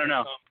 You know, I don't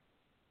know.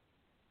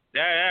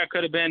 Yeah, it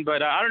could have been,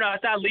 but I don't know. I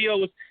thought Leo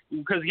was,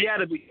 because he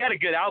had a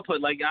good output.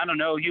 Like, I don't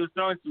know, he was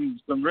throwing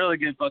some really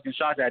good fucking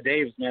shots at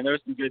Davis, man. There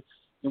was some good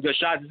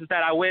shots. It's just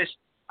that I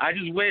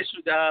just wish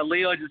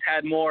Leo just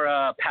had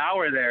more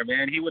power there,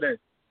 man. He would have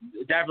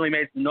definitely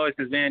made some noise,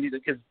 because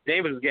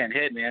Davis was getting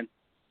hit, man.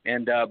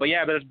 And but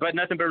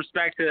nothing but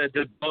respect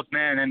to both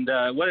men, and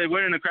what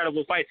an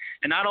incredible fight.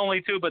 And not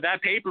only too, but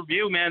that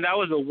pay-per-view, man, that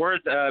was the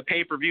worst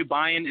pay-per-view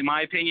buy-in, in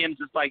my opinion.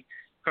 Just like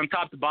from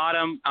top to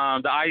bottom,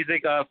 the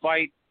Isaac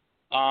fight.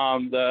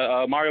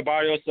 The Mario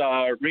Barrios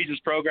Regis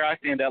Progress,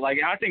 and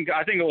I think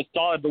it was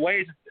solid. The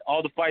way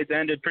all the fights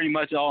ended, pretty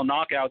much all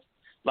knockouts.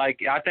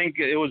 Like, I think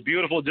it was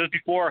beautiful. Just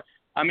before,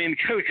 I mean,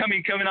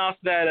 coming off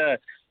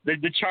that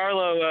the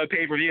Charlo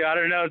pay-per-view, I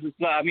don't know.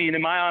 I mean,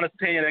 in my honest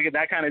opinion,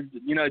 that kind of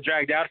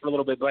dragged out for a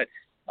little bit, but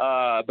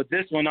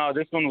this one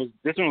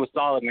was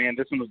solid, man.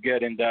 This one was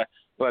good, and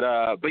but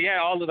yeah,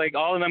 all of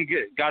them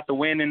got the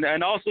win,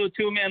 and also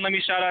too, man. Let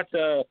me shout out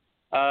to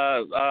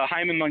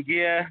Jaime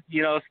Munguia,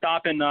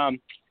 stopping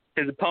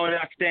his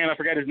opponent. I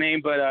forget his name,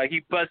 but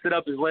he busted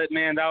up his lip,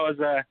 man. That was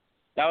a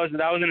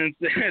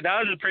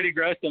pretty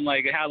gruesome,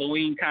 like,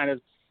 Halloween kind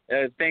of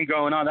thing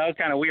going on. That was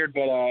kind of weird,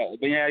 but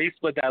yeah, he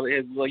split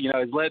his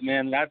lip,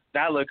 man.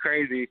 That looked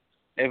crazy.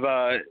 If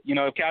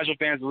casual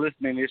fans are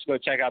listening, they should go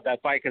check out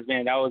that fight, because,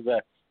 man, that was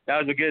a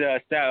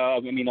good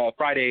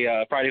Friday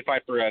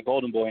fight for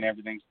Golden Boy and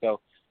everything.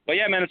 So, but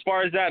yeah, man, as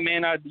far as that,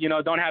 man, I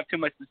don't have too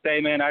much to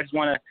say, man. I just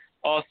want to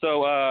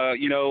also,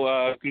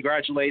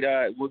 congratulate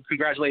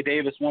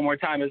Davis one more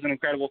time. It was an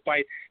incredible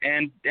fight,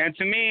 and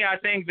to me, I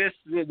think this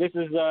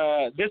was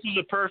a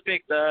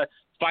perfect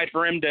fight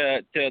for him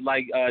to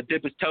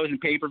dip his toes in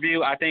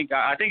pay-per-view. I think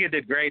it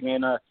did great,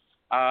 man.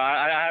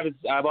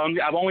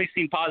 I've only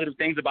seen positive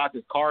things about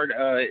this card.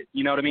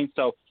 You know what I mean?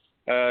 So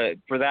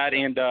for that,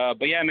 and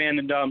but yeah, man,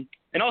 and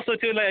also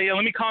too,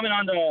 let me comment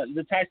on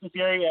the Tyson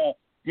Fury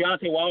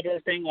Deontay Wilder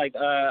thing. Like,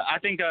 I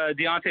think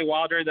Deontay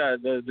Wilder,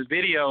 the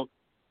video.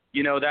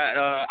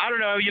 I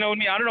don't know. You know what I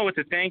mean? I don't know what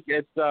to think.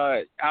 It's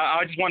I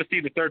just want to see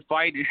the third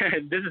fight.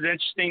 This is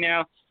interesting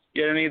now.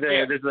 You know what I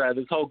mean?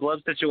 This whole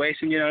glove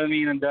situation. You know what I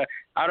mean? And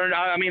I don't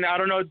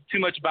know too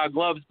much about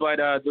gloves, but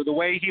the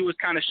way he was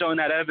kind of showing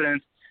that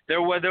evidence,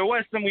 there was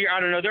some weird. I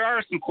don't know. There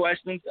are some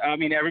questions. I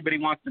mean, everybody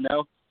wants to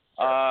know.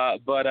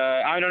 But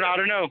I don't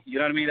know. You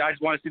know what I mean? I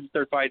just want to see the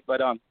third fight. But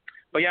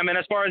yeah, man.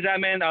 As far as that,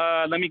 man,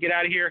 let me get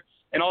out of here.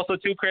 And also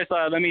too, Chris,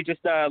 let me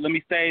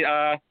say.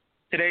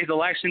 Today's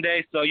election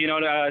day, so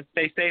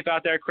stay safe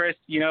out there, Chris.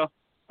 You know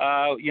what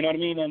I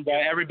mean, and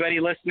everybody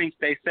listening,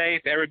 stay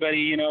safe.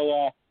 Everybody,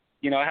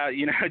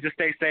 just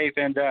stay safe,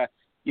 and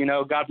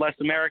God bless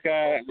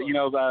America.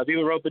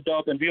 Viva Ropa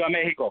Dope and Viva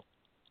Mexico.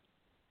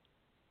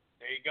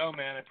 There you go,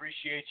 man. I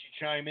appreciate you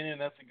chiming in.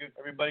 That's a good.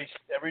 Everybody,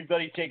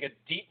 take a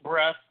deep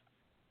breath.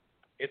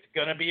 It's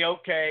gonna be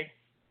okay.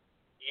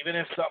 Even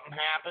if something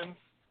happens,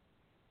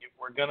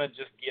 we're gonna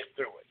just get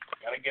through it.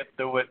 Gotta get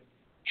through it.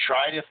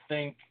 Try to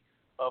think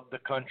of the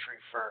country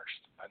first.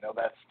 I know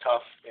that's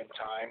tough in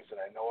times, and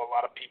I know a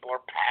lot of people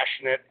are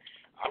passionate.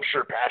 I'm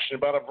sure passionate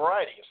about a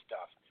variety of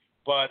stuff,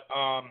 but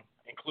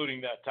including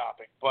that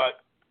topic.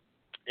 But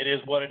it is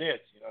what it is.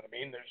 You know what I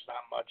mean? There's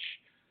not much.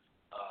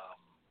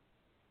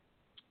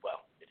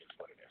 It is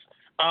what it is.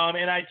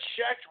 And I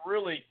checked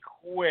really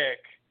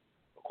quick.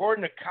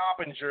 According to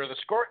Coppinger, the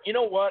score. You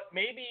know what?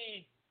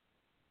 Maybe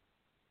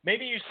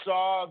you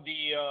saw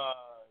the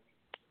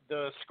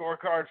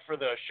scorecard for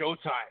the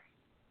Showtime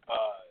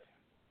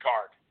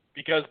card,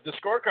 because the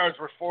scorecards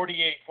were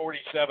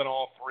 48-47,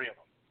 all three of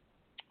them,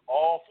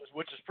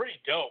 which is pretty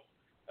dope.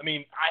 I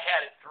mean, I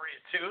had it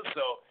 3-2,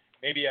 so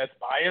maybe that's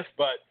biased,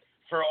 but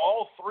for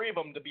all three of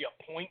them to be a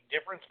point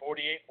difference,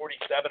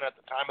 48-47 at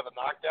the time of the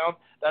knockdown,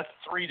 that's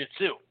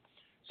 3-2.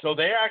 So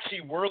they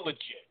actually were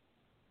legit.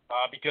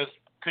 Because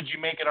could you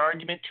make an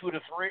argument 2-3,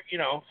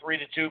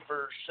 3-2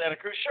 for Santa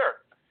Cruz?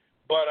 Sure,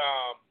 but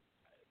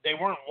they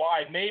weren't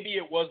wide. Maybe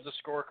it was the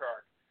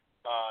scorecard,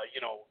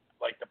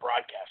 like the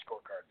broadcast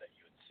scorecard that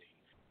you had seen.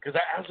 Because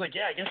I was like,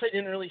 I guess I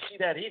didn't really see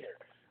that either.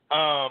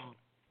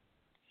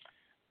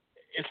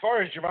 As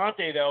far as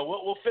Gervonta, though,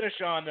 we'll finish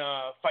on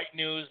fight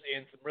news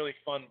and some really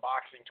fun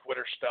boxing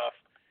Twitter stuff.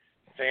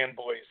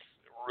 Fanboys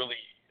really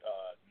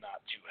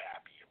not too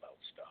happy about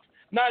stuff.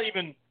 Not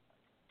even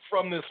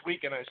from this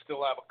weekend. I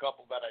still have a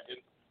couple that I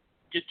didn't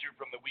get to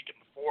from the weekend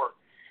before.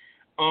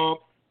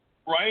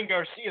 Ryan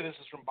Garcia, this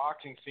is from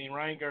Boxing Scene.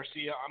 Ryan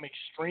Garcia, I'm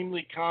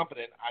extremely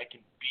confident I can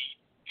beat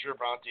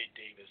Gervonta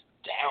Davis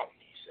down,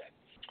 he said,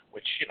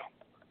 which,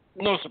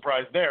 no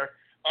surprise there.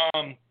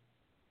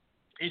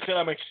 He said,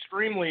 I'm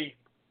extremely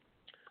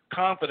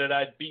confident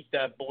I'd beat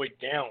that boy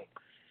down.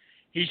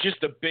 He's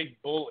just a big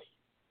bully.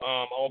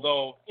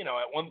 Although,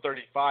 at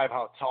 135,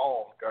 how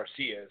tall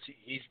Garcia is,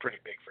 he's pretty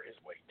big for his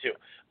weight, too.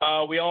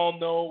 We all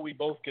know we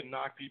both can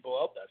knock people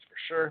out, that's for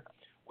sure.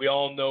 We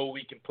all know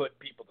we can put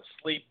people to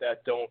sleep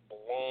that don't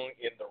belong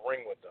in the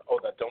ring with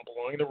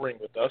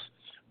us.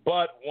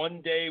 But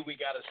one day we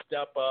got to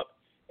step up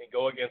and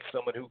go against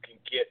someone who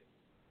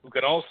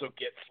can also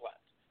get slept.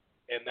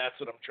 And that's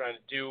what I'm trying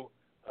to do.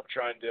 I'm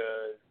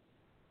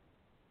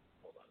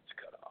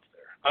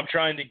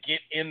trying to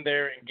get in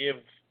there and give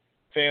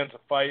fans a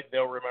fight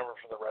they'll remember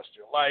for the rest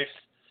of their lives.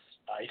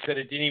 He said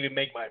it didn't even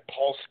make my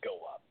pulse go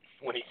up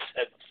when he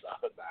said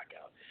solid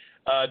knockout.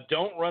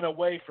 Don't run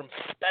away from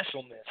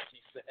specialness, he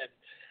said.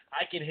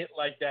 I can hit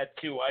like that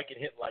too. He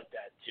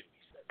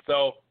said.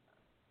 So,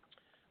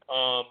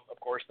 of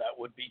course, that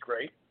would be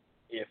great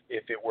if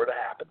it were to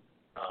happen.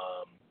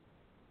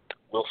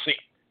 We'll see.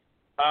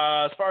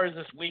 As far as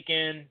this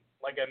weekend,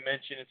 like I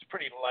mentioned, it's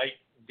pretty light.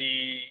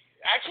 The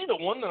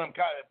one that I'm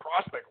kind of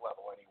prospect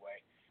level anyway.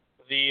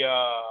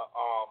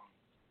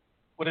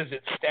 What is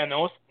it?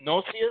 Staniosis?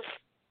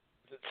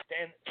 Is it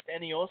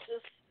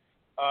Staniosis?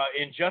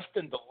 In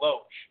Justin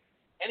DeLoach.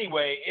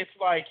 Anyway, it's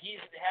like he's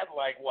had 10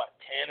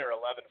 or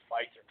 11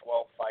 fights or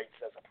 12 fights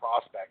as a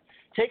prospect.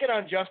 Taking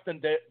on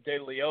Justin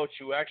DeLoach,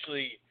 who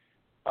actually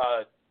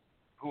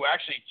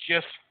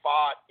just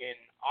fought in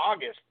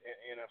August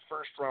in a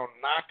first-round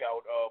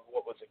knockout of,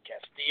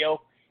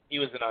 Castillo. He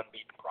was an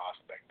unbeaten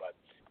prospect, but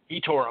he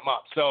tore him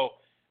up. So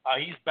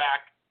he's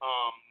back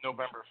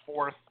November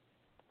 4th,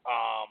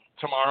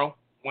 tomorrow,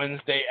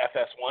 Wednesday,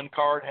 FS1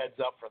 card, heads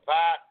up for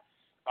that.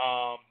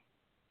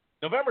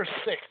 November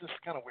 6th, this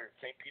is kind of weird,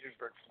 St.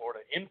 Petersburg, Florida,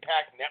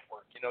 Impact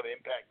Network. The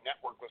Impact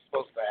Network was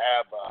supposed to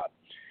have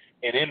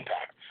an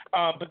Impact.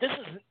 But this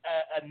is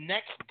a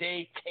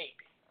next-day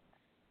tape.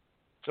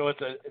 So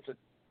it's a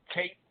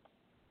tape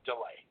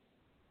delay,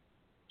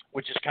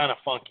 which is kind of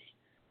funky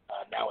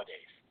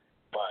nowadays.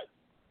 But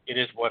it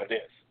is what it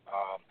is.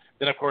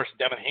 Then, of course,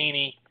 Devin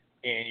Haney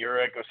and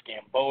Yuriorkis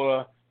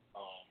Gamboa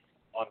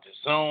on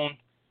DAZN.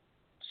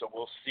 So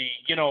we'll see.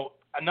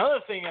 Another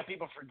thing that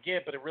people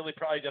forget, but it really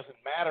probably doesn't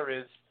matter,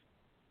 is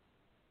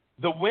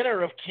the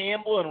winner of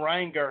Campbell and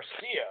Ryan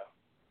Garcia,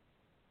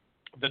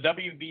 the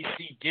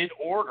WBC did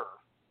order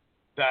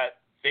that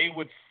they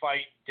would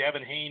fight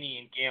Devin Haney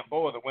and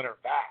Gamboa, the winner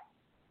of that.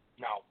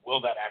 Now, will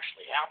that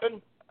actually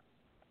happen?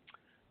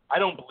 I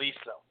don't believe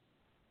so.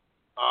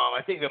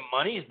 I think the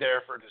money's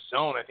there for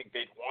DAZN. I think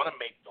they'd want to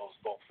make those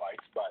both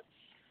fights, but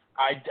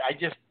I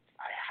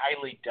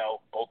highly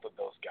doubt both of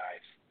those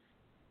guys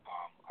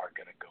are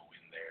going to go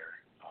in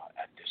there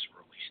at this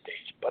early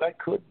stage. But I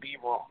could be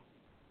wrong.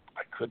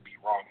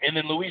 And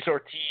then Luis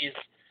Ortiz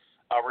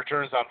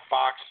returns on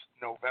Fox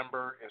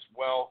November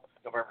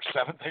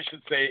 7th, I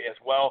should say, as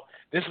well.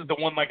 This is the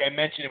one, like I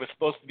mentioned, it was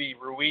supposed to be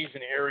Ruiz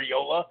and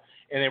Arreola,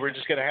 and they were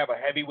just going to have a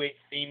heavyweight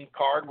themed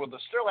card. Well, they're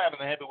still having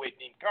the heavyweight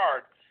themed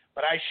card,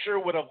 but I sure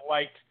would have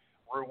liked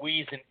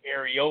Ruiz and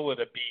Arreola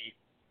to be,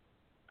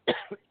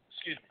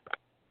 excuse me.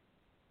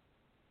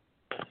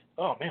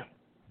 Oh, man.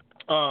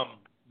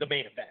 The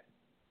main event.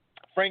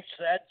 Frank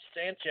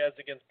Sanchez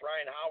against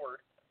Brian Howard.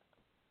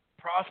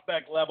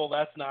 Prospect level,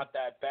 that's not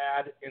that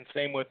bad. And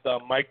same with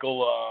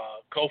Michael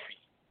Kofi.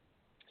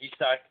 He's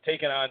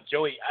taking on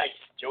Joey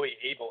Ice. Joey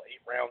Abel,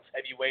 8 rounds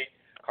heavyweight.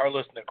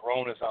 Carlos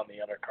Negron is on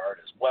the undercard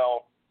as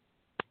well.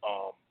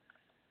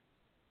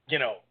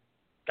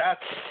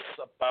 That's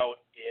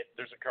about it.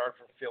 There's a card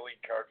from Philly,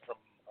 card from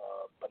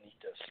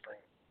Bonita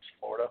Springs,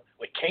 Florida,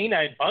 with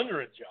Canine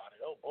Bundrage on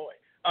it. Oh, boy.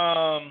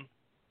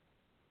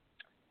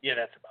 Yeah,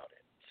 that's about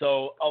it.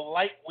 So a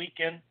light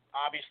weekend,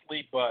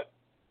 obviously, but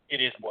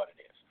it is what it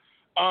is.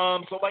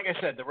 So like I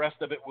said, the rest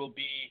of it will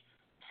be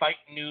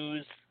fight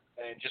news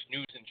and just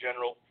news in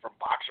general from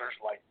boxers,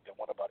 like the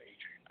one about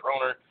Adrian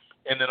Broner,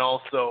 and then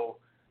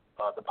also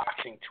the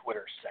boxing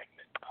Twitter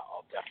segment.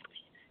 I'll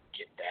definitely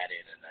get that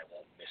in, and I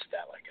won't miss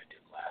that like I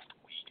did last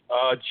week.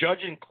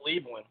 Judge in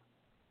Cleveland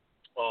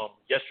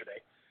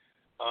yesterday,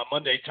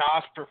 Monday,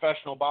 tossed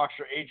professional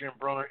boxer Adrian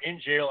Broner in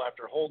jail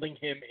after holding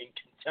him in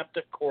contempt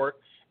of court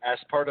as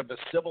part of a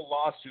civil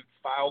lawsuit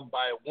filed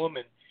by a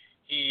woman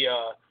he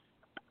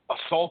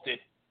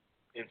assaulted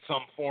in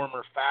some form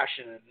or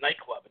fashion in a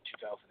nightclub in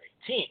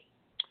 2018.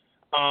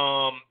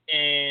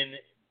 And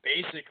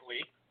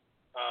basically,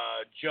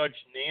 Judge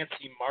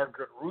Nancy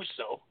Margaret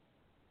Russo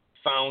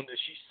found that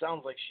she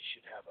sounds like she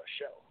should have a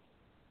show.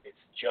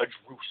 It's Judge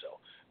Russo.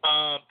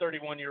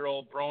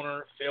 31-year-old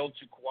Broner failed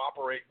to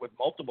cooperate with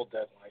multiple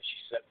deadlines she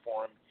set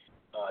for him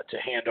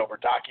to hand over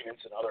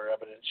documents and other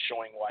evidence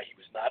showing why he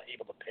was not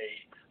able to pay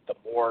the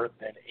more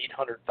than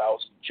 $800,000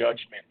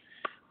 judgment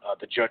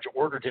the judge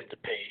ordered him to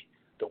pay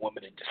the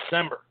woman in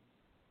December.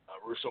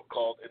 Russo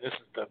called, and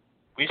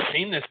we've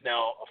seen this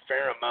now a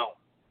fair amount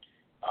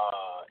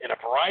in a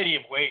variety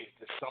of ways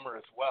this summer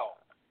as well.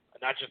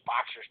 Not just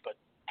boxers, but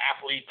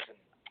athletes and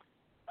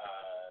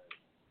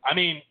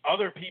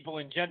other people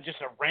in general,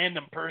 just a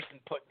random person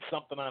putting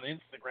something on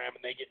Instagram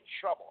and they get in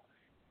trouble,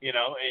 and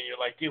you're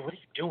like, dude, what are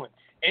you doing?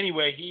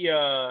 Anyway,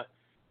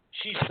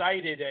 she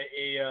cited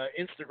a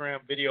Instagram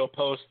video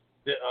post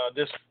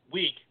this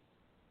week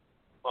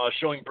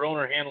showing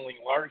Broner handling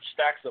large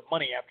stacks of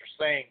money after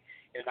saying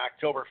in an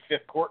October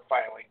 5th court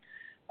filing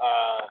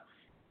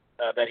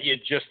that he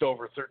had just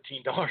over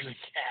 $13 in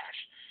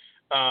cash.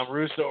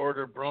 Russo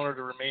ordered Broner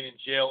to remain in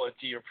jail until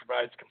he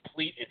provides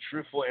complete and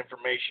truthful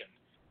information.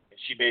 And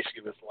she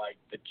basically was like,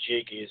 the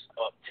jig is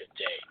up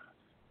today.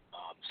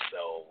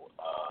 So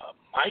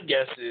my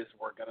guess is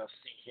we're going to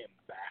see him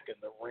back in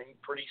the ring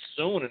pretty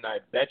soon, and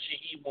I bet you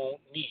he won't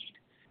need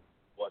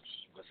what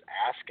he was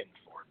asking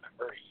for.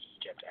 Remember,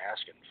 he kept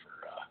asking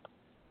for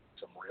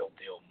some real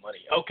deal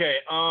money.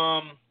 Okay,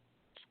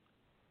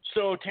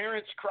 so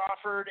Terrence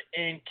Crawford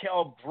and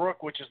Kell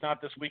Brook, which is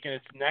not this weekend,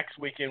 it's next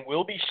weekend,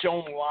 will be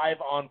shown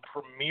live on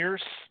Premier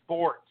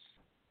Sports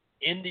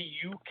in the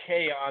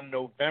UK on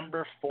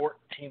November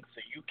 14th.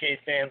 So UK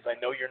fans, I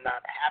know you're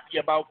not happy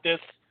about this.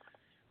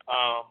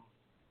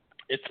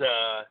 It's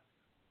a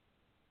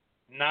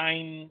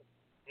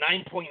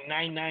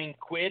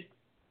 $9.99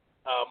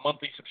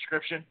 monthly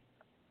subscription.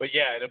 But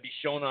yeah, it'll be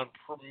shown on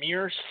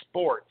Premier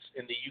Sports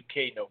in the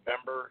UK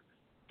November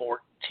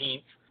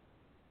 14th.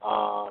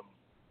 So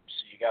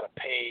you got to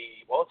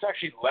pay, well, it's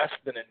actually less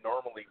than it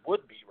normally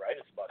would be, right?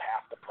 It's about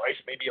half the price,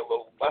 maybe a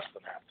little less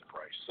than half the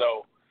price.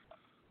 So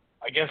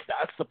I guess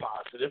that's the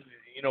positive.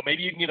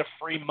 Maybe you can get a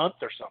free month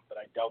or something.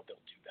 I doubt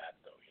they'll do that,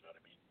 though. You know what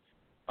I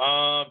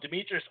mean?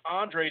 Demetrius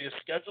Andrade is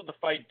scheduled to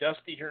fight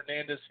Dusty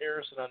Hernandez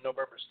Harrison on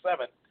November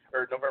 27th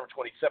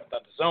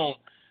on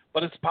DAZN, but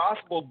it's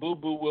possible Boo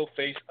Boo will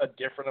face a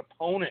different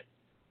opponent.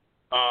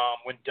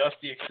 When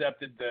Dusty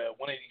accepted the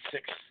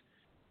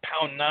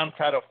 186-pound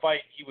non-title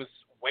fight, he was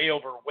way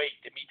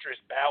overweight. Demetrius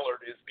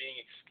Ballard is being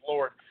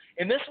explored.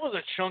 And this was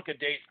a chunk of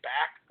days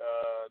back.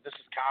 This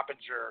is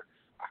Coppinger,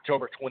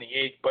 October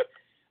 28th. But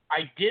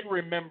I did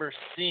remember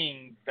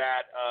seeing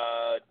that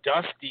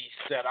Dusty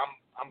said,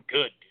 I'm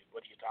good, dude.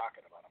 What are you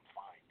talking about? I'm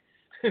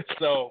fine.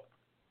 So,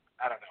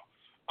 I don't know.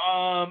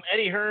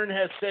 Eddie Hearn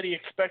has said he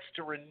expects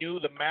to renew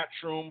the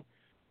Matchroom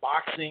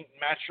boxing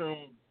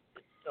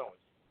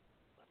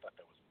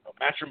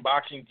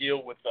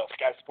deal with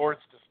Sky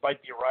Sports despite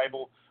the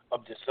arrival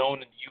of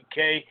DAZN in the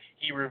UK.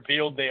 He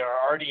revealed they are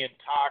already in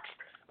talks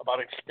about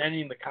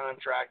extending the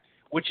contract,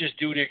 which is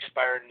due to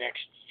expire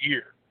next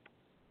year.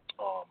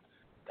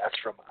 That's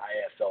from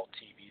IFL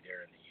TV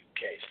there in the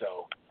UK.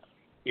 So,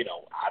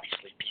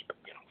 obviously people,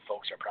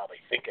 folks are probably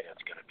thinking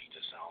it's going to be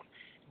DAZN.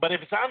 But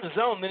if it's on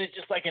DAZN, then it's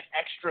just like an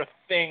extra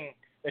thing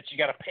that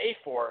you got to pay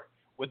for.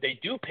 Would they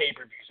do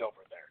pay-per-views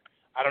over there?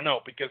 I don't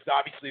know, because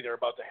obviously they're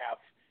about to have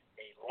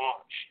a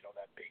launch,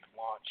 that big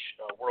launch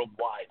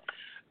worldwide.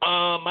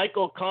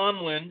 Michael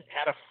Conlon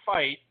had a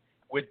fight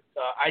with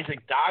Isaac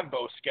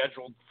Dogbo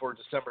scheduled for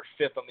December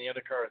 5th on the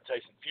undercard of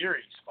Tyson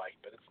Fury's fight,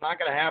 but it's not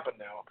going to happen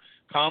now.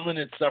 Conlon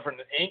had suffered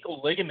an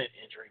ankle ligament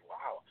injury,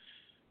 wow,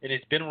 and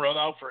it's been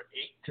ruled out for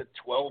 8 to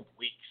 12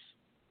 weeks.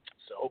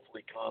 So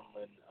hopefully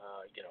Conlon,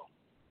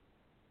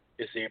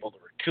 is able to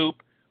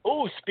recoup.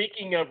 Oh,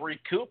 speaking of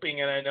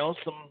recouping, and I know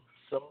some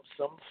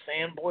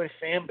fanboy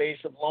fan base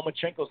of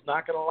Lomachenko's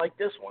not going to like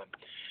this one.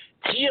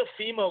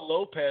 Teofimo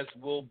Lopez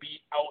will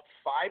be out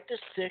 5 to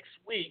 6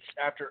 weeks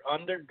after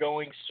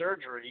undergoing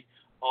surgery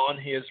on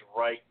his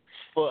right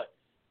foot.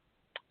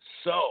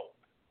 So,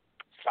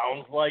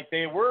 sounds like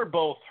they were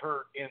both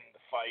hurt in the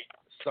fight,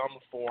 some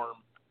form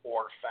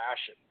or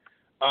fashion.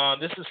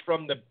 This is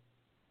from the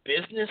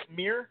Business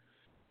Mirror.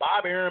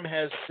 Bob Arum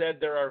has said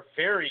there are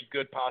very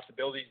good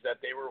possibilities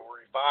that they will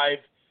revive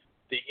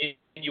the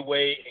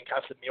Inoue and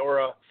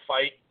Casemiro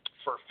fight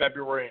for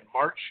February and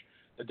March.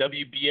 the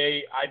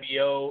WBA,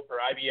 IBO, or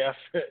IBF,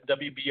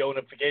 WBO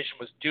unification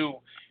was due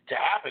to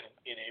happen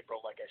in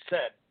April, like I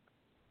said,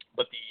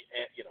 but the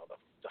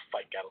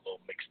fight got a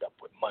little mixed up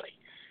with money.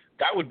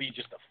 That would be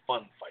just a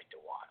fun fight to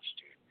watch,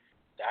 dude.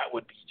 That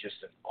would be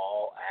just an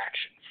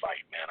all-action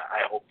fight, man.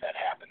 I hope that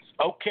happens.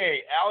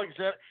 Okay,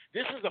 Alexander,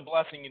 this is a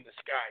blessing in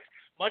disguise.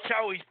 Much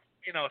how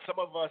some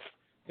of us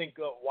think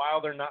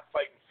Wilder not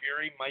fighting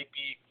Fury might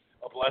be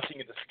a blessing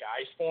in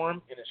disguise for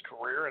him in his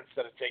career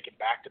instead of taking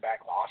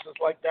back-to-back losses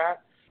like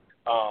that.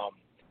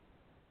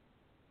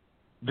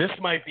 This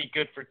might be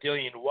good for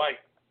Dillian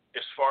White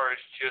as far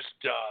as just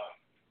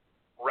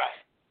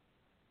rest,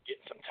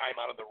 getting some time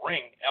out of the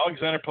ring.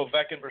 Alexander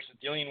Povetkin versus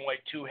Dillian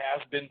White 2 has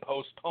been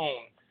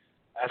postponed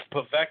as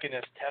Povetkin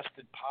has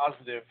tested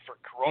positive for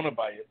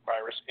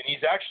coronavirus, and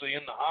he's actually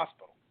in the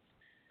hospital.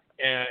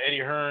 And Eddie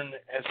Hearn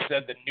has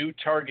said the new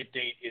target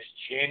date is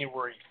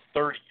January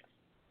 30th.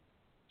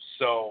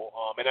 So,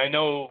 and I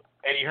know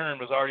Eddie Hearn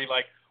was already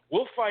like,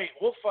 we'll fight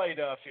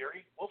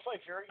Fury. We'll fight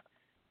Fury.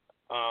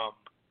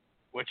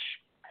 Which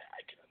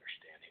I can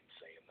understand him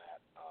saying that.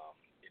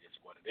 It is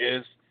what it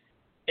is.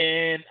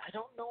 And I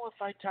don't know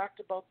if I talked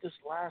about this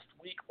last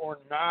week or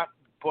not,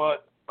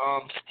 but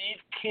Steve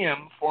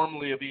Kim,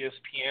 formerly of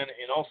ESPN,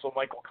 and also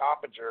Michael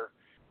Coppinger,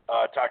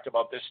 talked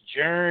about this.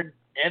 Jared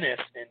Ennis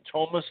and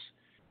Thomas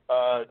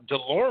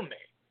Delorme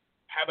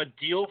have a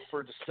deal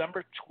for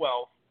December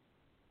 12th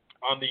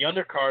on the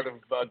undercard of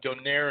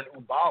Donaire and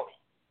Ubali.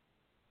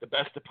 The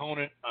best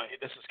opponent,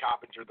 this is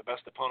Coppinger, the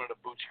best opponent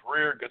of Boots'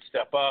 career, good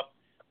step up,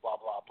 blah,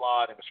 blah,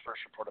 blah. And it was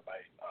first reported by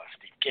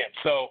Steve Kim.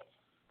 So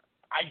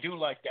I do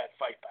like that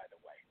fight, by the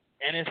way.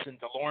 Ennis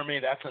and Delorme,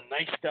 that's a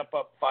nice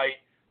step-up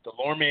fight.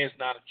 Delorme is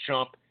not a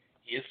chump.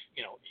 He is,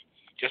 he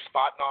just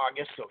fought in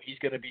August, so he's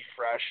going to be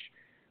fresh.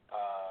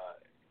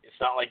 It's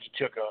not like he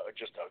took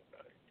just a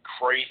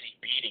crazy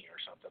beating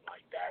or something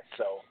like that.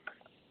 So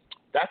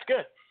that's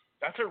good.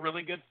 That's a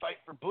really good fight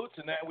for Boots,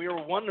 and that we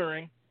were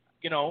wondering,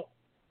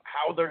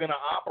 how they're going to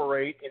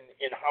operate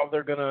and how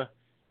they're going to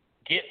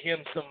get him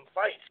some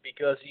fights,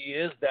 because he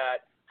is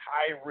that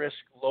high-risk,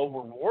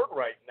 low-reward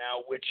right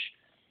now, which,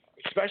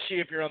 especially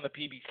if you're on the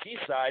PBC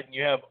side and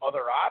you have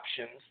other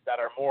options that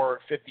are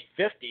more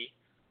 50-50,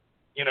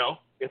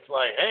 it's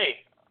like,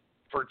 hey,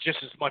 for just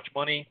as much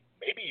money,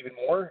 maybe even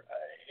more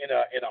in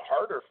a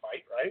harder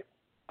fight, right?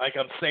 Like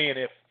I'm saying,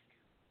 if,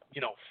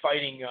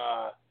 fighting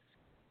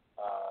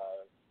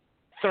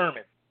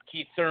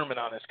Keith Thurman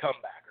on his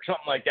comeback or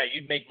something like that,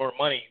 you'd make more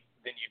money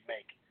than you'd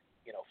make,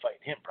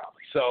 fighting him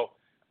probably. So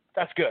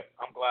that's good.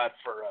 I'm glad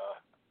for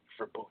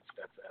Boots.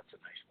 That's a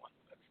nice one.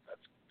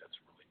 That's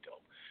really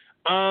dope.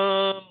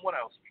 What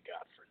else we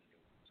got for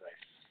news? I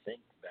think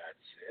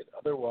that's it.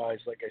 Otherwise,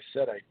 like I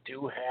said, I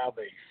do have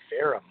a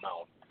fair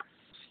amount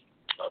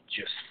of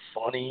just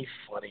funny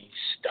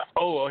stuff.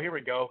 Oh, here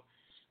we go.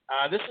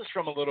 This is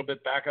from a little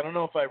bit back. I don't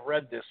know if I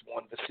read this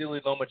one. Vasily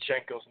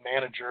Lomachenko's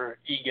manager,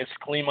 Igis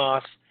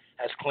Klimas,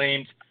 has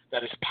claimed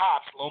that his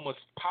Loma's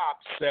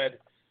pops, said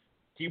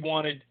he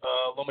wanted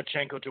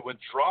Lomachenko to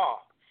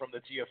withdraw from the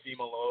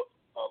Teofimo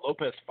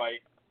Lopez fight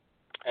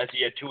as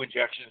he had 2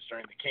 injections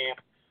during the camp,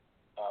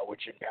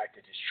 which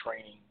impacted his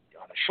training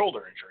on a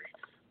shoulder injury.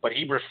 But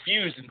he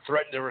refused and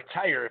threatened to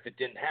retire if it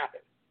didn't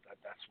happen.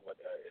 That's what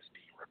is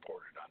being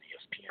reported on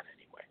ESPN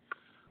anyway.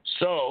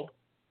 So,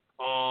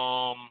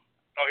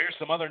 here's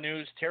some other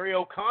news. Terry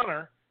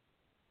O'Connor,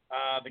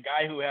 the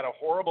guy who had a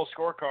horrible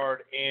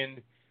scorecard,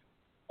 and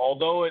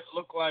although it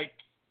looked like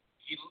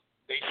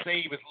they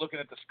say he was looking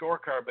at the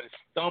scorecard, but his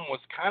thumb was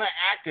kind of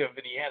active,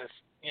 and he had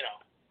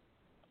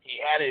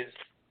his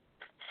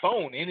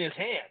phone in his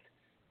hand.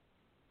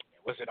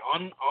 Was it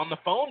on the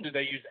phone? Did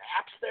they use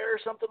apps there or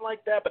something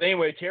like that? But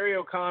anyway, Terry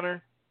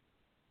O'Connor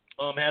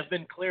has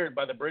been cleared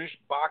by the British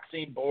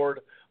Boxing Board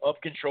of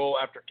Control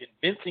after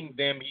convincing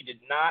them he did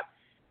not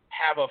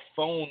have a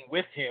phone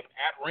with him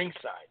at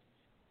ringside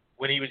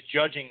when he was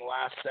judging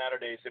last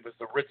Saturday's. It was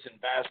the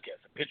Ritson Vasquez.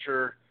 A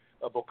picture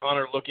of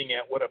O'Connor looking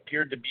at what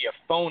appeared to be a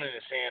phone in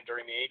his hand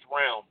during the 8th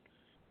round,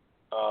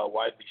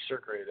 widely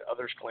circulated.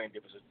 Others claimed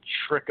it was a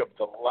trick of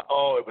the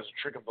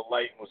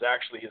light and was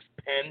actually his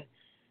pen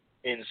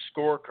and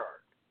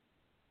scorecard.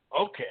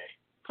 Okay,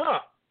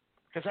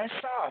 because I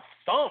saw a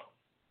thumb,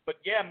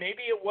 but yeah,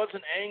 maybe it was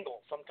an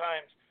angle.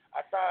 Sometimes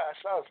I thought I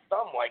saw his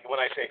thumb, like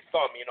when I say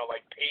thumb,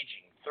 like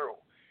paging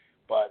through.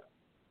 But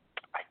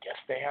I guess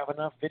they have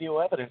enough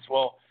video evidence.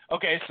 Well,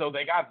 okay, so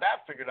they got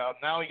that figured out.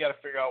 Now we got to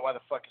figure out why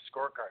the fuck his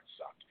scorecard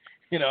sucked.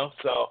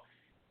 So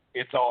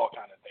it's all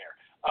kind of there.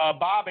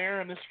 Bob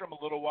Arum, this is from a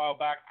little while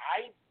back.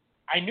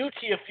 I knew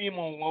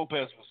Teofimo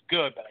Lopez was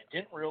good, but I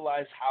didn't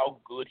realize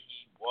how good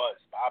he was.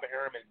 Bob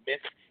Arum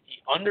admits he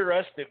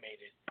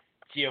underestimated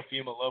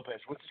Teofimo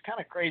Lopez, which is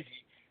kind of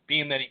crazy,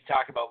 being that he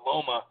talked about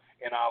Loma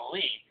and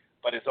Ali,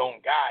 but his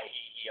own guy,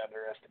 he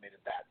underestimated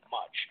that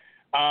much.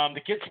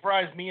 The kid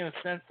surprised me in the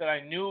sense that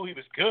I knew he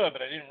was good,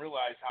 but I didn't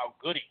realize how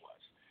good he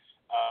was,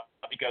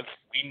 because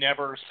we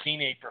never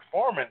seen a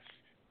performance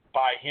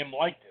by him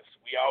like this.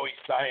 We always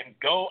saw him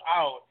go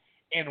out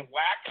and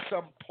whack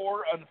some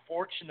poor,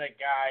 unfortunate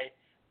guy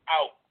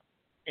out.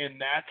 and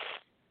that's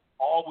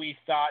all we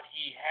thought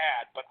he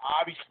had, but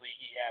obviously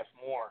he has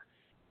more.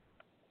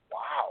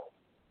 Wow.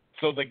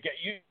 So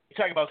you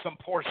talk about some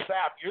poor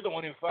sap. You're the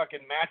one who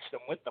fucking matched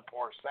him with the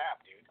poor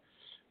sap, dude.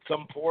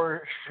 Some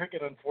poor,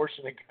 freaking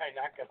unfortunate guy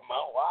knocking him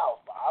out.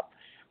 Wow, Bob.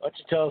 Why don't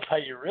you tell us how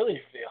you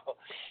really feel?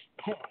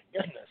 Oh, my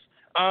goodness.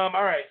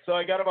 All right, so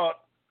I got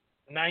about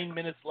 9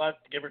 minutes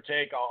left, give or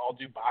take. I'll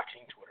do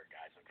boxing Twitter,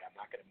 guys. Okay, I'm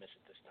not going to miss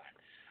it this time.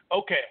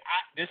 Okay,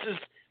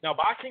 now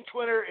boxing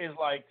Twitter is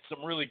like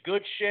some really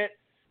good shit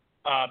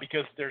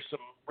because there's some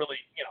really,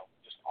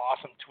 just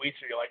awesome tweets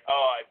where you're like,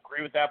 oh, I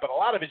agree with that. But a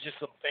lot of it's just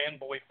some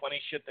fanboy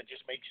funny shit that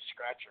just makes you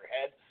scratch your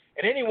head.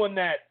 And anyone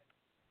that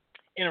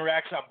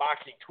interacts on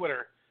boxing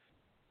Twitter,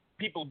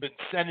 people have been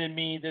sending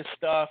me this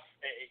stuff.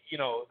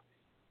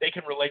 They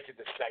can relate to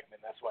this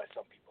segment. That's why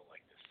some people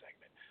like this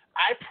segment.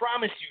 I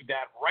promise you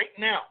that right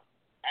now,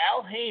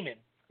 Al Heyman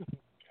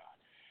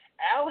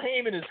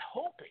is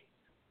hoping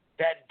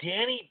that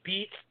Danny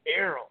beats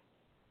Errol.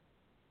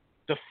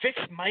 The fix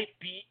might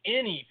be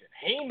in even.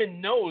 Heyman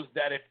knows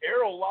that if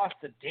Errol lost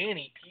to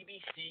Danny,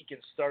 PBC can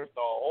start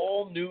the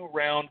whole new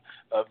round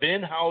of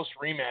in-house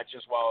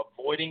rematches while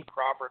avoiding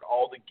Crawford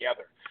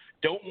altogether.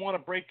 Don't want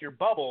to break your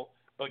bubble,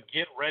 but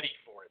get ready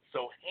for it.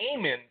 So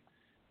Heyman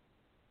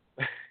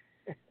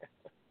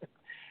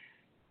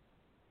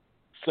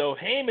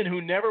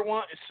who never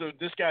wants, so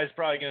this guy's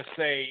probably going to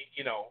say,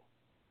 he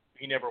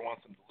never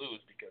wants him to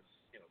lose because,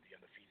 the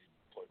undefeated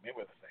Floyd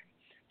Mayweather thing.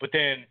 But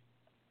then,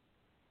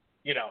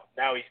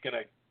 now he's going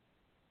to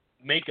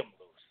make him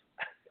lose.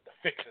 The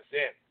fix is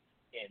in.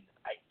 And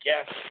I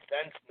guess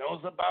Spence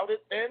knows about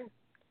it then?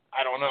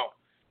 I don't know.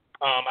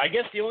 I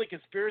guess the only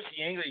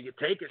conspiracy angle you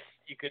could take is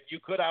you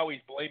could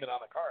always blame it on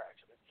the car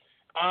accident.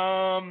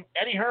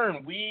 Eddie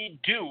Hearn, we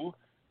do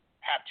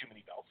have too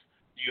many belts.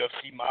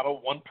 UFC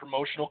model, one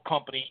promotional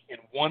company in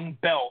one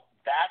belt.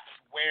 That's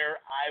where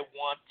I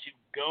want to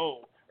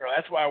go, or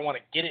that's why I want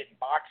to get it in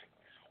boxing.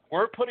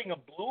 We're putting a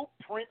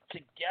blueprint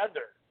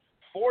together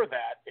for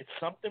that. It's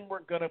something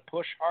we're going to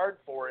push hard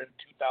for in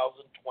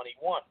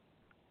 2021.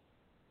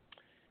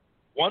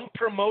 One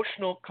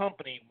promotional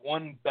company,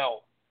 one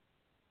belt,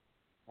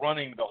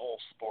 running the whole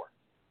sport.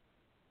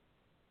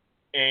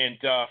 And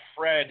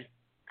Fred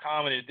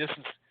commented, this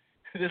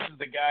is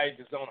the guy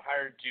DAZN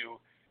hired to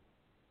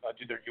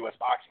do their U.S.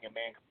 boxing, a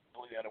man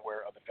completely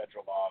unaware of the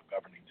federal law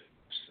governing the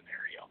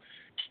scenario.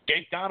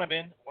 Jake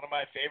Donovan, one of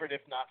my favorite,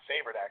 if not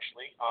favorite,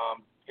 actually,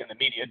 in the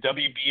media.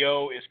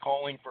 WBO is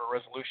calling for a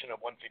resolution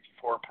of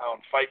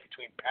 154-pound fight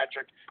between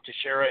Patrick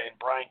Teixeira and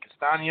Brian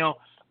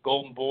Castano.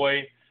 Golden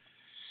Boy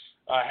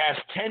has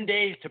 10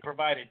 days to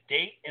provide a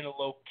date and a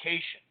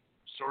location.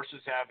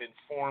 Sources have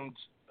informed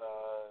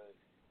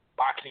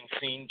boxing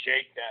scene,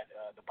 Jake, that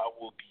the bout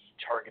will be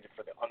targeted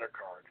for the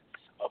undercard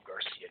of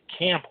Garcia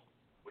Campbell,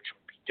 which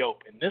would be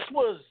dope. And this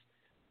was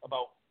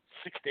about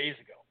 6 days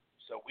ago,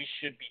 so we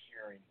should be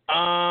hearing.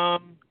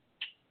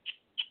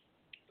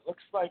 It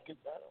looks like I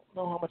don't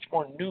know how much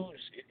more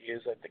news it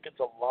is. I think it's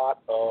a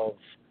lot of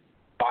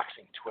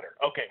boxing Twitter.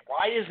 Okay,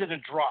 why is it a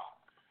draw?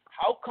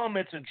 How come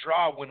it's a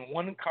draw when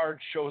one card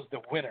shows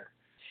the winner?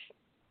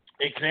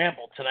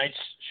 Example, tonight's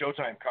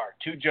Showtime card.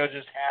 Two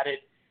judges had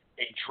it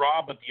a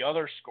draw, but the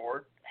other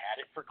had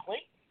it for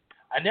Clayton.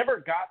 I never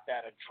got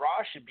that. A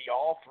draw should be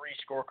all three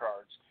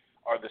scorecards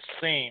are the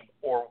same,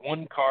 or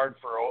one card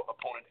for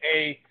opponent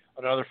A,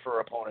 another for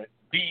opponent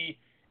B,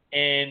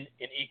 and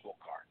an equal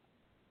card.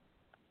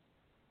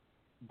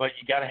 But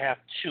you got to have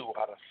 2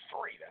 out of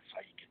 3. That's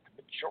how you get the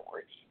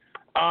majority.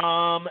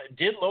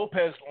 Did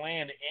Lopez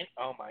land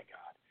oh my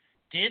God.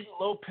 Did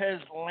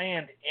Lopez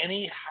land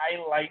any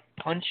highlight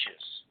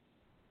punches?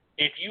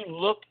 If you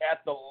look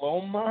at the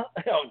Loma,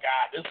 oh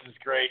God, this is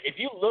great. If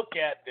you look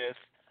at this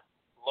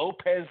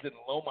Lopez and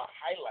Loma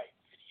highlight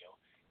video,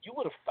 you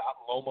would have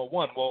thought Loma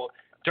won. Well,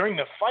 during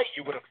the fight,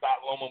 you would have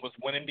thought Loma was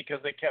winning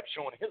because they kept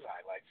showing his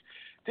highlights.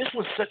 This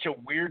was such a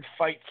weird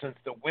fight since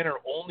the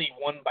winner only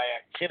won by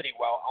activity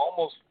while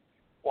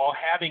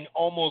having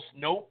almost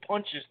no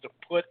punches to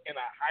put in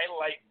a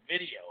highlight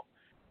video,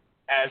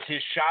 as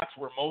his shots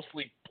were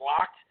mostly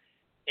blocked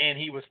and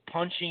he was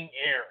punching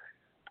air.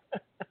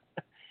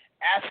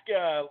 Ask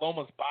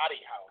Loma's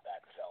body how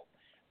that felt.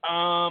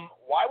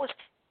 Why was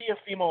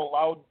Teofimo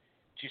allowed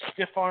to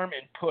stiff arm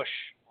and push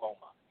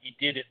Loma? He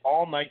did it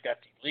all night.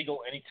 That's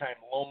illegal. Anytime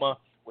Loma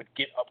would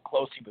get up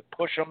close, he would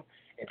push him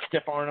and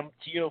stiff arm him.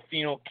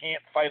 Teofimo can't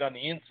fight on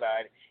the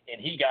inside,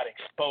 and he got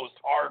exposed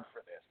hard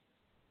for this.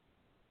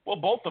 Well,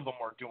 both of them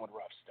were doing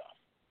rough stuff.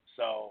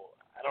 So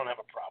I don't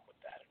have a problem with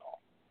that at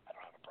all. I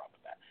don't have a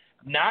problem with that.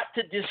 Not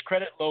to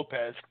discredit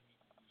Lopez.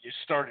 You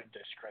started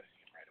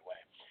discrediting him right away.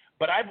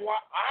 But I've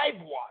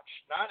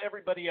watched, not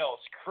everybody else,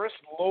 Chris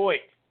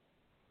Lloyd.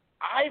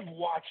 I've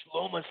watched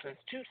Loma since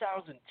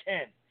 2010.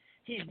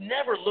 He's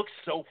never looked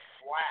so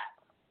flat.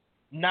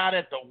 Not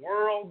at the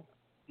World,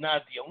 not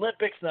at the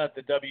Olympics, not at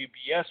the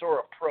WBS or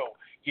a pro.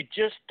 You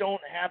just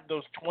don't have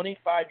those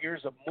 25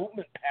 years of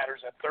movement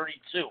patterns at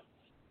 32.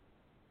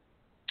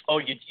 Oh,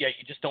 you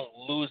just don't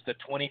lose the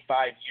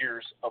 25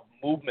 years of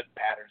movement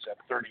patterns at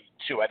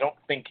 32. I don't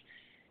think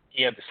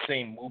he had the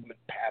same movement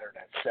pattern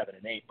at 7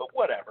 and 8, but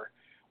whatever.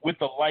 With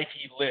the life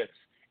he lives,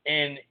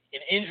 and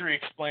an injury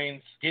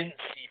explains didn't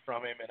see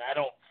from him, and I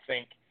don't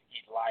think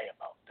he'd lie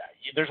about that.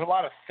 There's a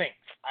lot of thinks.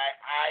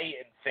 I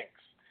think,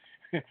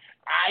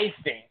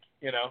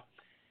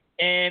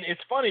 And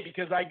it's funny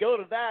because I go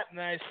to that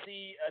and I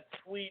see a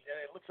tweet, and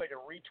it looks like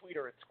a retweet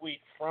or a tweet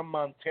from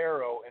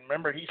Montero. And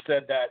remember, he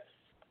said that,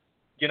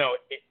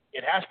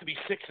 it has to be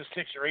 6-6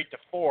 or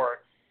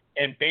 8-4,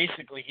 and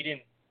basically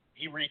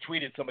he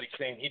retweeted somebody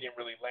saying he didn't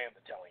really land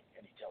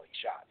any telling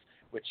shots.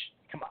 Which,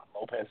 come on,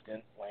 Lopez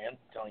didn't land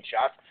telling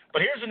shots.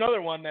 But here's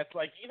another one that's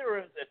like either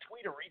a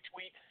tweet or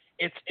retweet.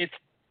 It's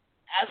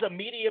as a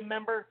media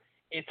member,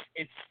 it's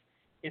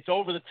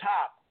over the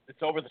top.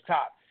 It's over the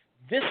top.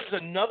 This is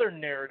another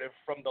narrative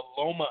from the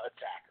Loma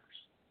attackers.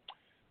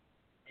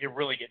 You're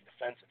really getting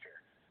defensive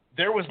here.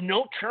 There was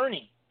no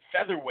tourney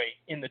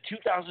featherweight in the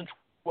 2012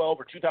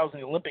 or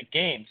 2000 Olympic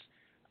Games.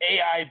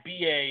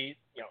 AIBA,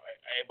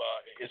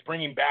 is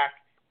bringing back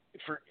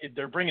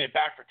they're bringing it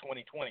back for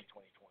 2020, 2021.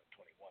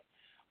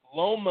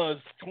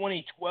 Loma's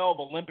 2012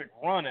 Olympic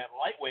run at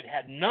lightweight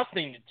had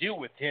nothing to do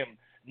with him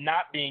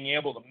not being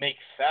able to make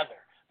feather.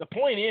 The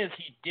point is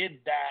he did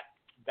that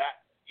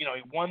he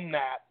won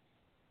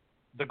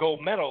the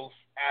gold medals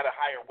at a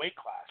higher weight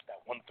class,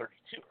 that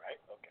 132, right?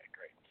 Okay,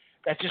 great.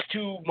 That's just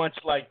too much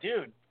like,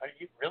 dude, are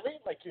you really?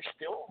 Like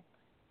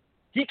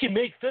he can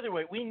make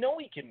featherweight. We know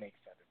he can make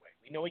featherweight.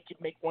 We know he can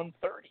make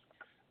 130.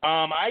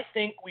 I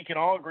think we can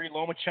all agree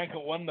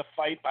Lomachenko won the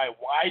fight by a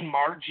wide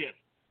margin.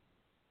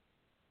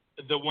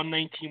 The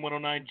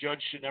 119-109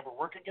 judge should never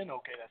work again.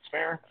 Okay, that's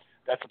fair.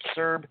 That's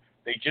absurd.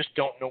 They just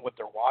don't know what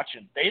they're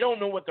watching. They don't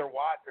know what they're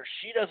watching, or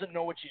she doesn't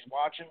know what she's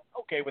watching.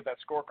 Okay, with that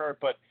scorecard,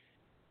 but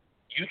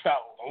you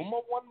thought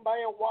Loma won by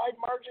a wide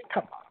margin?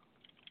 Come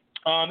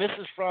on. This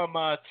is from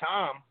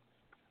Tom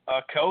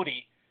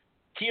Cody.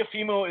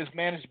 Teofimo is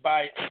managed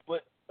by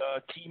Split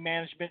T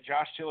Management.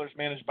 Josh Taylor is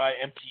managed by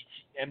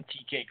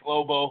MTK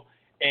Globo,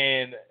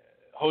 and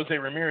Jose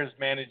Ramirez is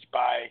managed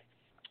by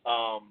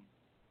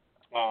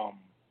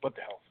what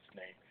the hell is his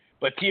name?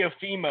 But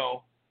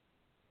Teofimo's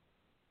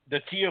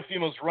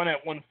run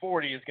at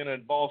 140 is going to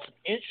involve some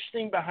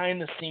interesting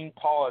behind-the-scene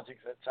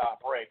politics at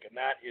Top Rank, and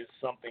that is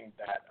something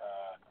that,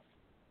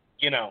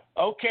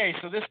 Okay,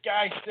 so this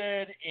guy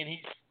said, and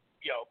he's,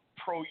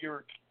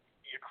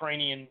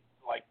 pro-Ukrainian,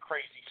 like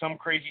crazy, some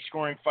crazy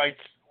scoring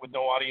fights with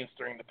no audience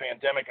during the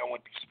pandemic. I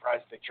wouldn't be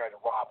surprised if they tried to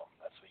rob him.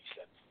 That's what he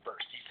said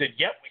first. He said,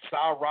 yep, we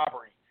saw a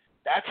robbery.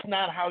 That's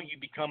not how you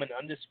become an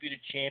undisputed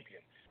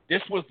champion.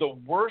 This was the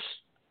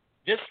worst.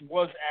 This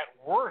was at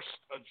worst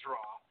a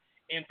draw,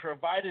 and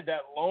provided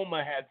that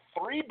Loma had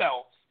 3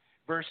 belts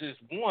versus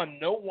 1,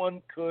 no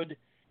one could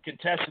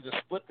contest a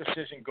split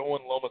decision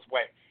going Loma's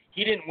way.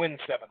 He didn't win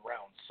 7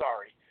 rounds,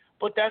 sorry.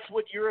 But that's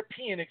what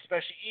European,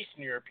 especially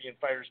Eastern European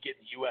fighters get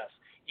in the U.S.,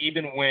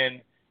 even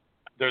when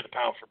they're the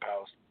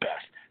pound-for-pound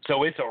best.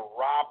 So it's a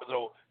rob.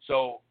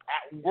 So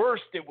at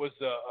worst it was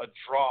a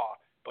draw,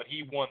 but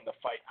he won the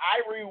fight. I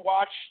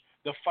rewatched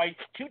the fights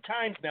 2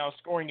 times now,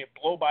 scoring it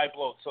blow by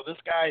blow. So this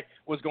guy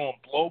was going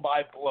blow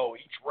by blow.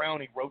 Each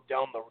round he wrote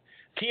down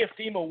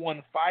Teofimo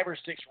won 5 or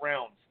 6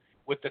 rounds,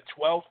 with the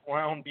 12th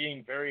round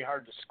being very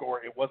hard to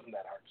score. It wasn't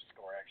that hard to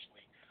score,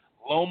 actually.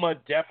 Loma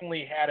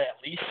definitely had at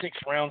least 6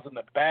 rounds in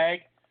the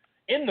bag.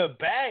 In the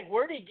bag?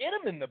 Where did he get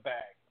him in the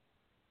bag?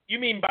 You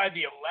mean by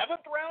the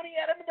 11th round he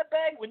had him in the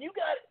bag? When you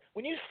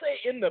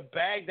say in the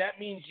bag, that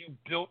means you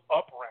built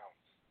up rounds.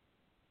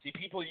 See,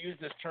 people use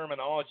this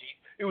terminology.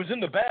 It was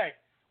in the bag.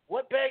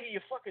 What bag are you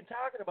fucking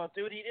talking about,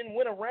 dude? He didn't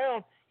win a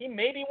round. He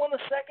maybe won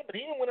the 2nd, but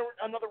he didn't win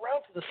another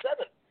round for the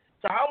 7th.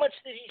 So how much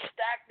did he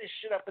stack this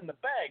shit up in the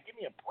bag? Give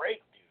me a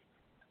break, dude.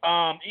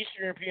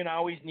 Eastern European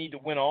always need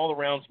to win all the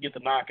rounds to get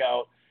the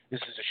knockout.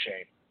 This is a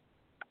shame.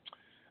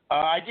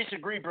 I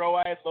disagree, bro.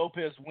 I had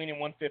Lopez winning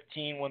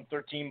 115,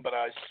 113, but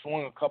I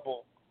swung a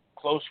couple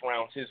close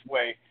rounds his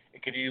way.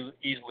 It could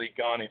easily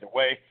gone either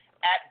way.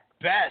 At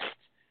best,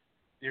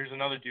 there's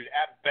another dude.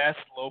 At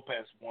best,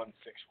 Lopez won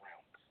 6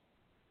 rounds.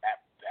 At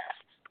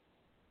best.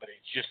 But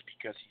it's just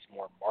because he's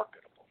more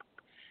marketable.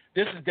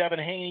 This is Devin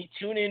Haney.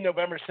 Tune in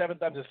November 7th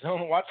on the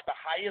Zone. Watch the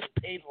highest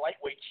paid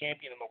lightweight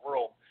champion in the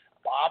world.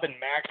 Bob and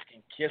Max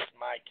can kiss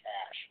my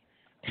cash.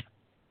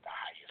 The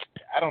highest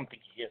paid. I don't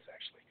think he is,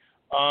 actually.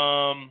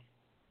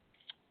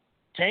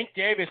 Tank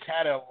Davis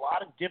had a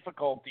lot of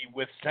difficulty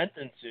with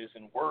sentences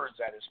and words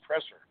at his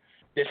presser.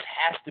 This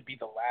has to be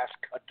the last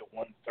cut to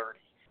 130.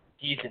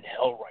 He's in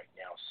hell right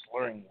now,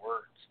 slurring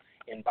words.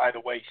 And by the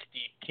way,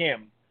 Steve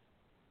Kim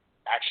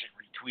actually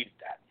retweeted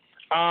that.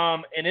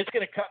 And it's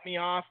going to cut me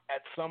off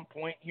at some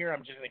point here.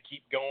 I'm just going to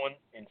keep going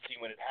and see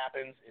when it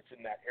happens. It's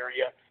in that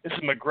area. This is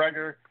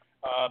McGregor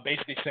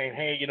basically saying,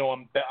 hey,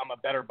 I'm a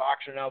better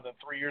boxer now than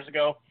 3 years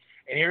ago.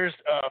 And here's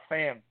a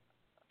fan.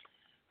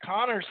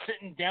 Connor's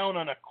sitting down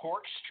on a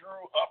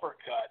corkscrew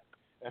uppercut.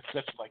 That's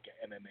such like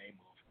an MMA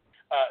move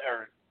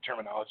or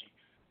terminology.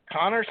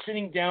 Connor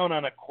sitting down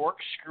on a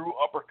corkscrew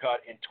uppercut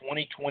in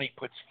 2020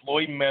 puts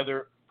Floyd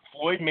Mayweather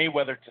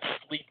to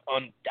sleep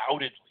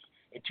undoubtedly.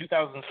 In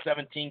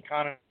 2017,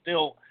 Connor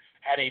still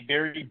had a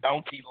very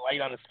bouncy,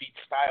 light on his feet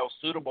style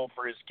suitable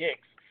for his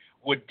kicks,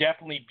 would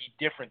definitely be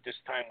different this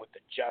time with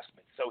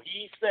adjustments. So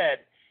he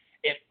said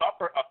a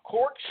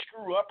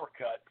corkscrew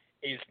uppercut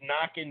is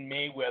knocking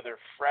Mayweather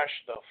fresh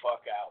the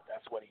fuck out.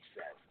 That's what he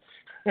says.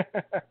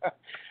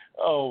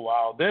 Oh,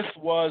 wow. This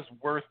was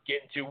worth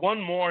getting to.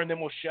 One more, and then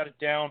we'll shut it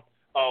down.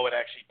 Oh, it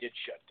actually did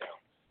shut down.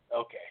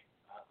 Okay.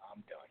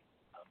 I'm done.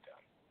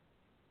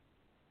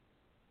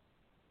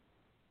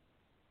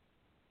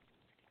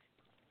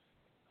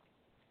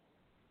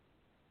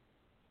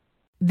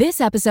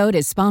 This episode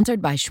is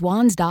sponsored by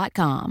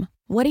Schwans.com.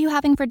 What are you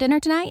having for dinner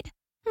tonight?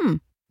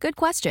 Good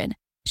question.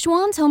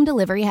 Schwann's Home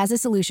Delivery has a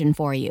solution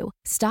for you.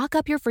 Stock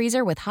up your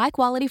freezer with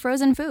high-quality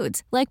frozen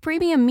foods like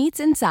premium meats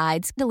and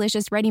sides,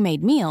 delicious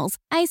ready-made meals,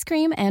 ice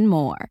cream, and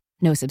more.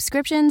 No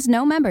subscriptions,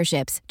 no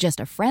memberships, just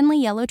a friendly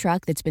yellow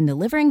truck that's been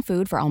delivering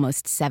food for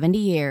almost 70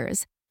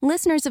 years.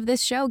 Listeners of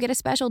this show get a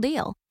special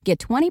deal. Get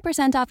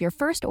 20% off your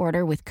first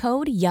order with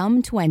code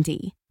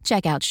YUM20.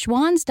 Check out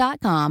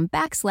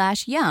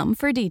schwans.com/YUM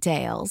for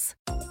details.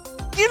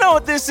 You know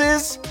what this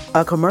is?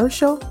 A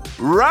commercial?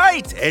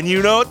 Right, and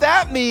you know what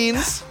that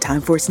means.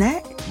 Time for a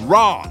snack?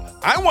 Wrong.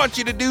 I want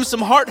you to do some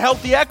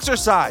heart-healthy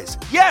exercise.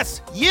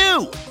 Yes,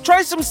 you!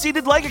 Try some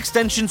seated leg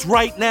extensions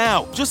right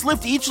now. Just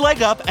lift each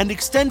leg up and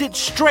extend it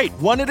straight,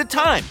 one at a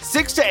time,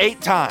 6 to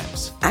 8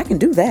 times. I can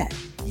do that.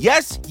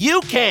 Yes,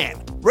 you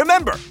can.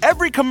 Remember,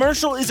 every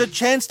commercial is a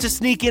chance to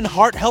sneak in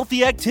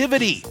heart-healthy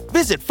activity.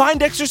 Visit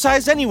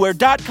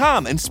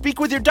findexerciseanywhere.com and speak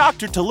with your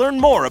doctor to learn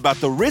more about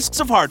the risks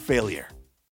of heart failure.